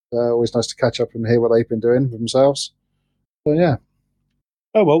 Always nice to catch up and hear what they've been doing for themselves. So, yeah.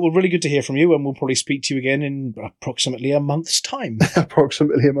 Oh, well, really good to hear from you, and we'll probably speak to you again in approximately a month's time.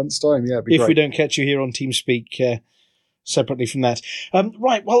 Approximately a month's time, yeah. If we don't catch you here on TeamSpeak separately from that.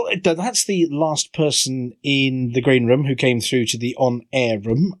 Right, well, that's the last person in the green room who came through to the on-air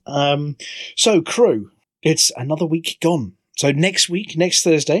room. So, crew, it's another week gone. So next week, next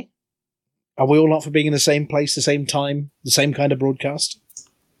Thursday, are we all up for being in the same place, the same time, the same kind of broadcast?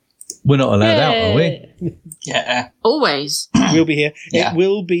 We're not allowed out, are we? Yeah. Always. We'll be here. Yeah. It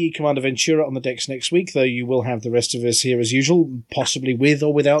will be Commander Ventura on the decks next week, though you will have the rest of us here as usual, possibly with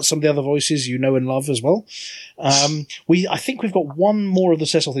or without some of the other voices you know and love as well. I think we've got one more of the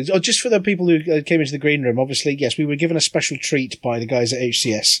Cecil things. Oh, just for the people who came into the green room, obviously, yes, we were given a special treat by the guys at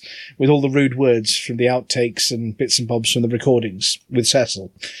HCS with all the rude words from the outtakes and bits and bobs from the recordings with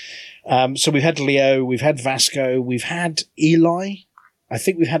Cecil. So we've had Leo, we've had Vasco, we've had Eli, I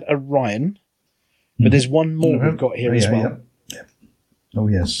think we've had Orion, but there's one more we've got here as well. Yeah. Oh,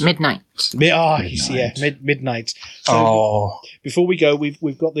 yes. Midnight. Midnight. So before we go,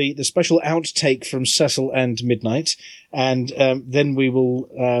 we've got the special outtake from Cecil and Midnight, and then we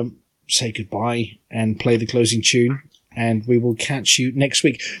will say goodbye and play the closing tune, and we will catch you next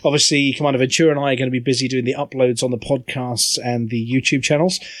week. Obviously, Commander Ventura and I are going to be busy doing the uploads on the podcasts and the YouTube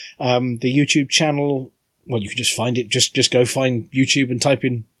channels. The YouTube channel... Well, you can just find it. Just go find YouTube and type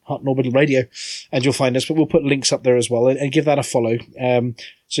in Hutton Orbital Radio, and you'll find us. But we'll put links up there as well, and give that a follow.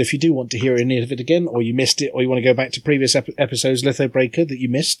 So if you do want to hear any of it again, or you missed it, or you want to go back to previous episodes, Lithobreaker, that you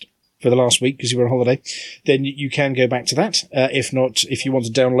missed for the last week because you were on holiday, then you can go back to that. If not, if you want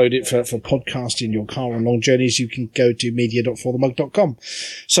to download it for podcast in your car on long journeys, you can go to media.forthemug.com.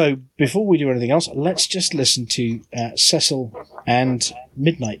 So before we do anything else, let's just listen to Cecil and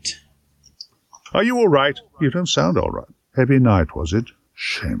Midnight. Are you all right? You don't sound all right. Heavy night, was it?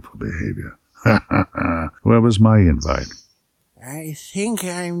 Shameful behavior. Where was my invite? I think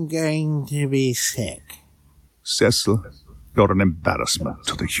I'm going to be sick. Cecil, you're an embarrassment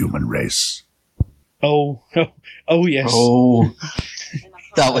to the human race. Oh, yes. Oh,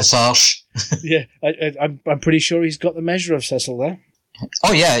 that was harsh. Yeah, I'm pretty sure he's got the measure of Cecil there.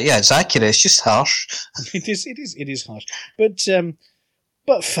 Oh, yeah, it's accurate. It's just harsh. It is harsh.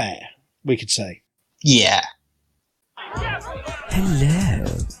 But fair, we could say. Yeah. Hello.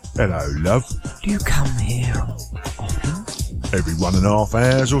 Hello, love. Do you come here often? Every 1.5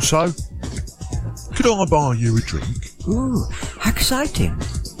 hours or so. Could I buy you a drink? Ooh, exciting.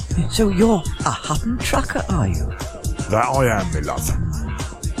 So you're a Hutton trucker, are you? That I am, my love.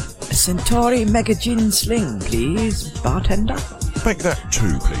 A Centauri Mega Gin Sling, please, bartender. Make that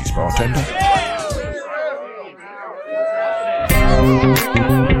 2, please, bartender.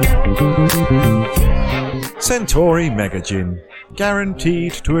 Yeah. Centauri Mega Gin,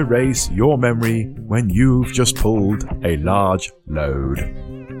 guaranteed to erase your memory when you've just pulled a large load.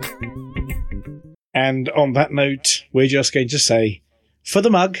 And on that note, we're just going to say, for the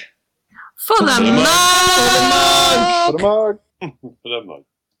mug. For the mug! For the mug! For the mug.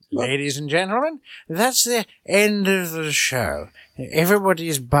 Ladies and gentlemen, that's the end of the show.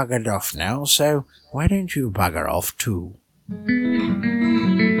 Everybody's buggered off now, so why don't you bugger off too?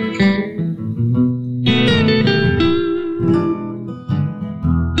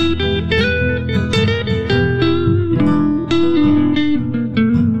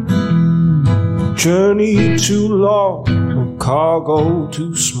 Journey too long, cargo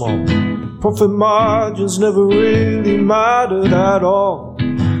too small. Profit margins never really mattered at all.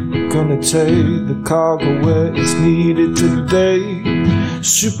 We're gonna take the cargo where it's needed today.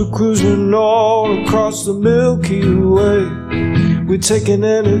 Super cruising all across the Milky Way. We're taking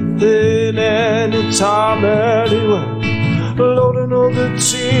anything, anytime, anywhere. Loading all the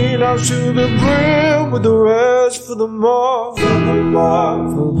teen out to the brim with the rest for the more. For the more,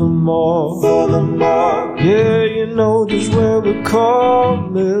 for the more, for the more. Yeah, you know just where we're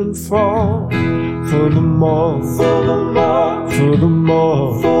coming from. For the more, for the more, for the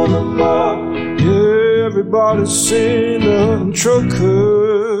more, for the more. Yeah, everybody sing the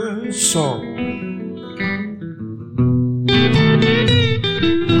trucker song.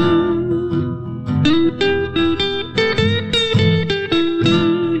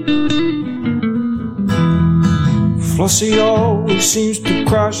 Flossie always seems to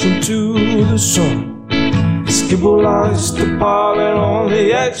crash into the sun. Skibble lies the pilot on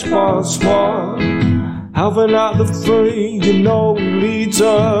the Xbox One. Alvin out the frame, you know he leads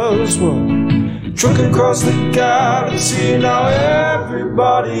us well. Trucking across the galaxy, now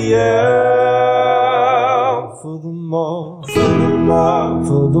everybody else. For the more, for the more,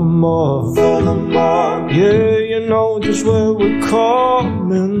 for the more, for the more. Yeah, you know just where we're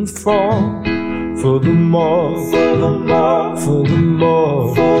coming from. For the more, for the more, for the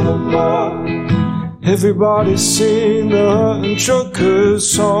more, for the more. Everybody sing the trucker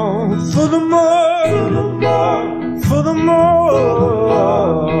song. For the more, for the more, for the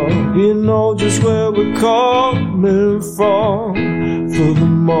more. You know just where we're coming from. For the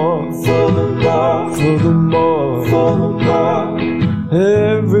more, for the more, for the more, for the more.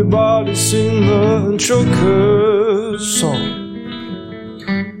 Everybody sing the trucker song.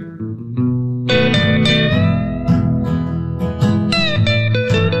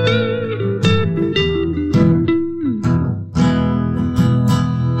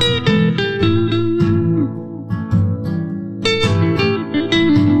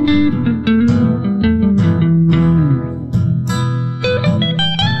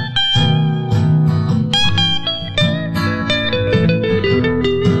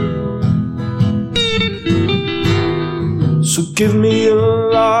 So give me a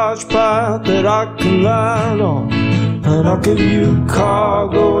large path that I can land on, and I'll give you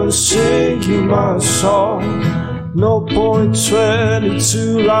cargo and sing you my song. No point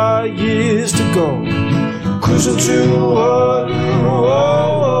 22 light years to go, cruising to no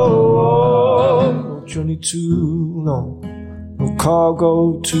journey too long, no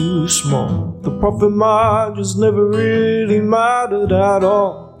cargo too small. The profit margins never really mattered at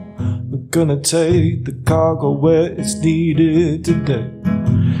all. We're gonna take the cargo where it's needed today.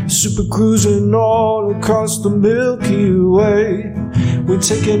 Super cruising all across the Milky Way. We're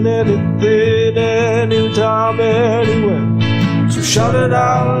taking anything, anytime, anywhere. So shout it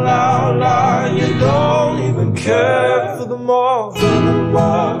out loud, loud. You don't even care. For the more, for the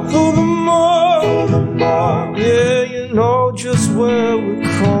more, for the more, for the more. Yeah, you know just where we're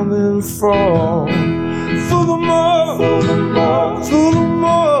coming from. For the more, for the more, for the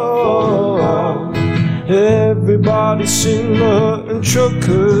more. Everybody sing the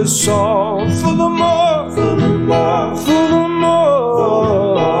trucker song. For the more, for the more, for the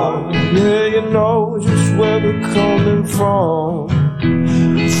more. Yeah, you know just where we're coming from.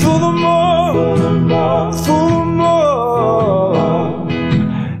 For the more, for the more, for the more.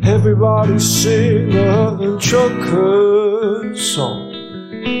 Everybody sing the trucker song.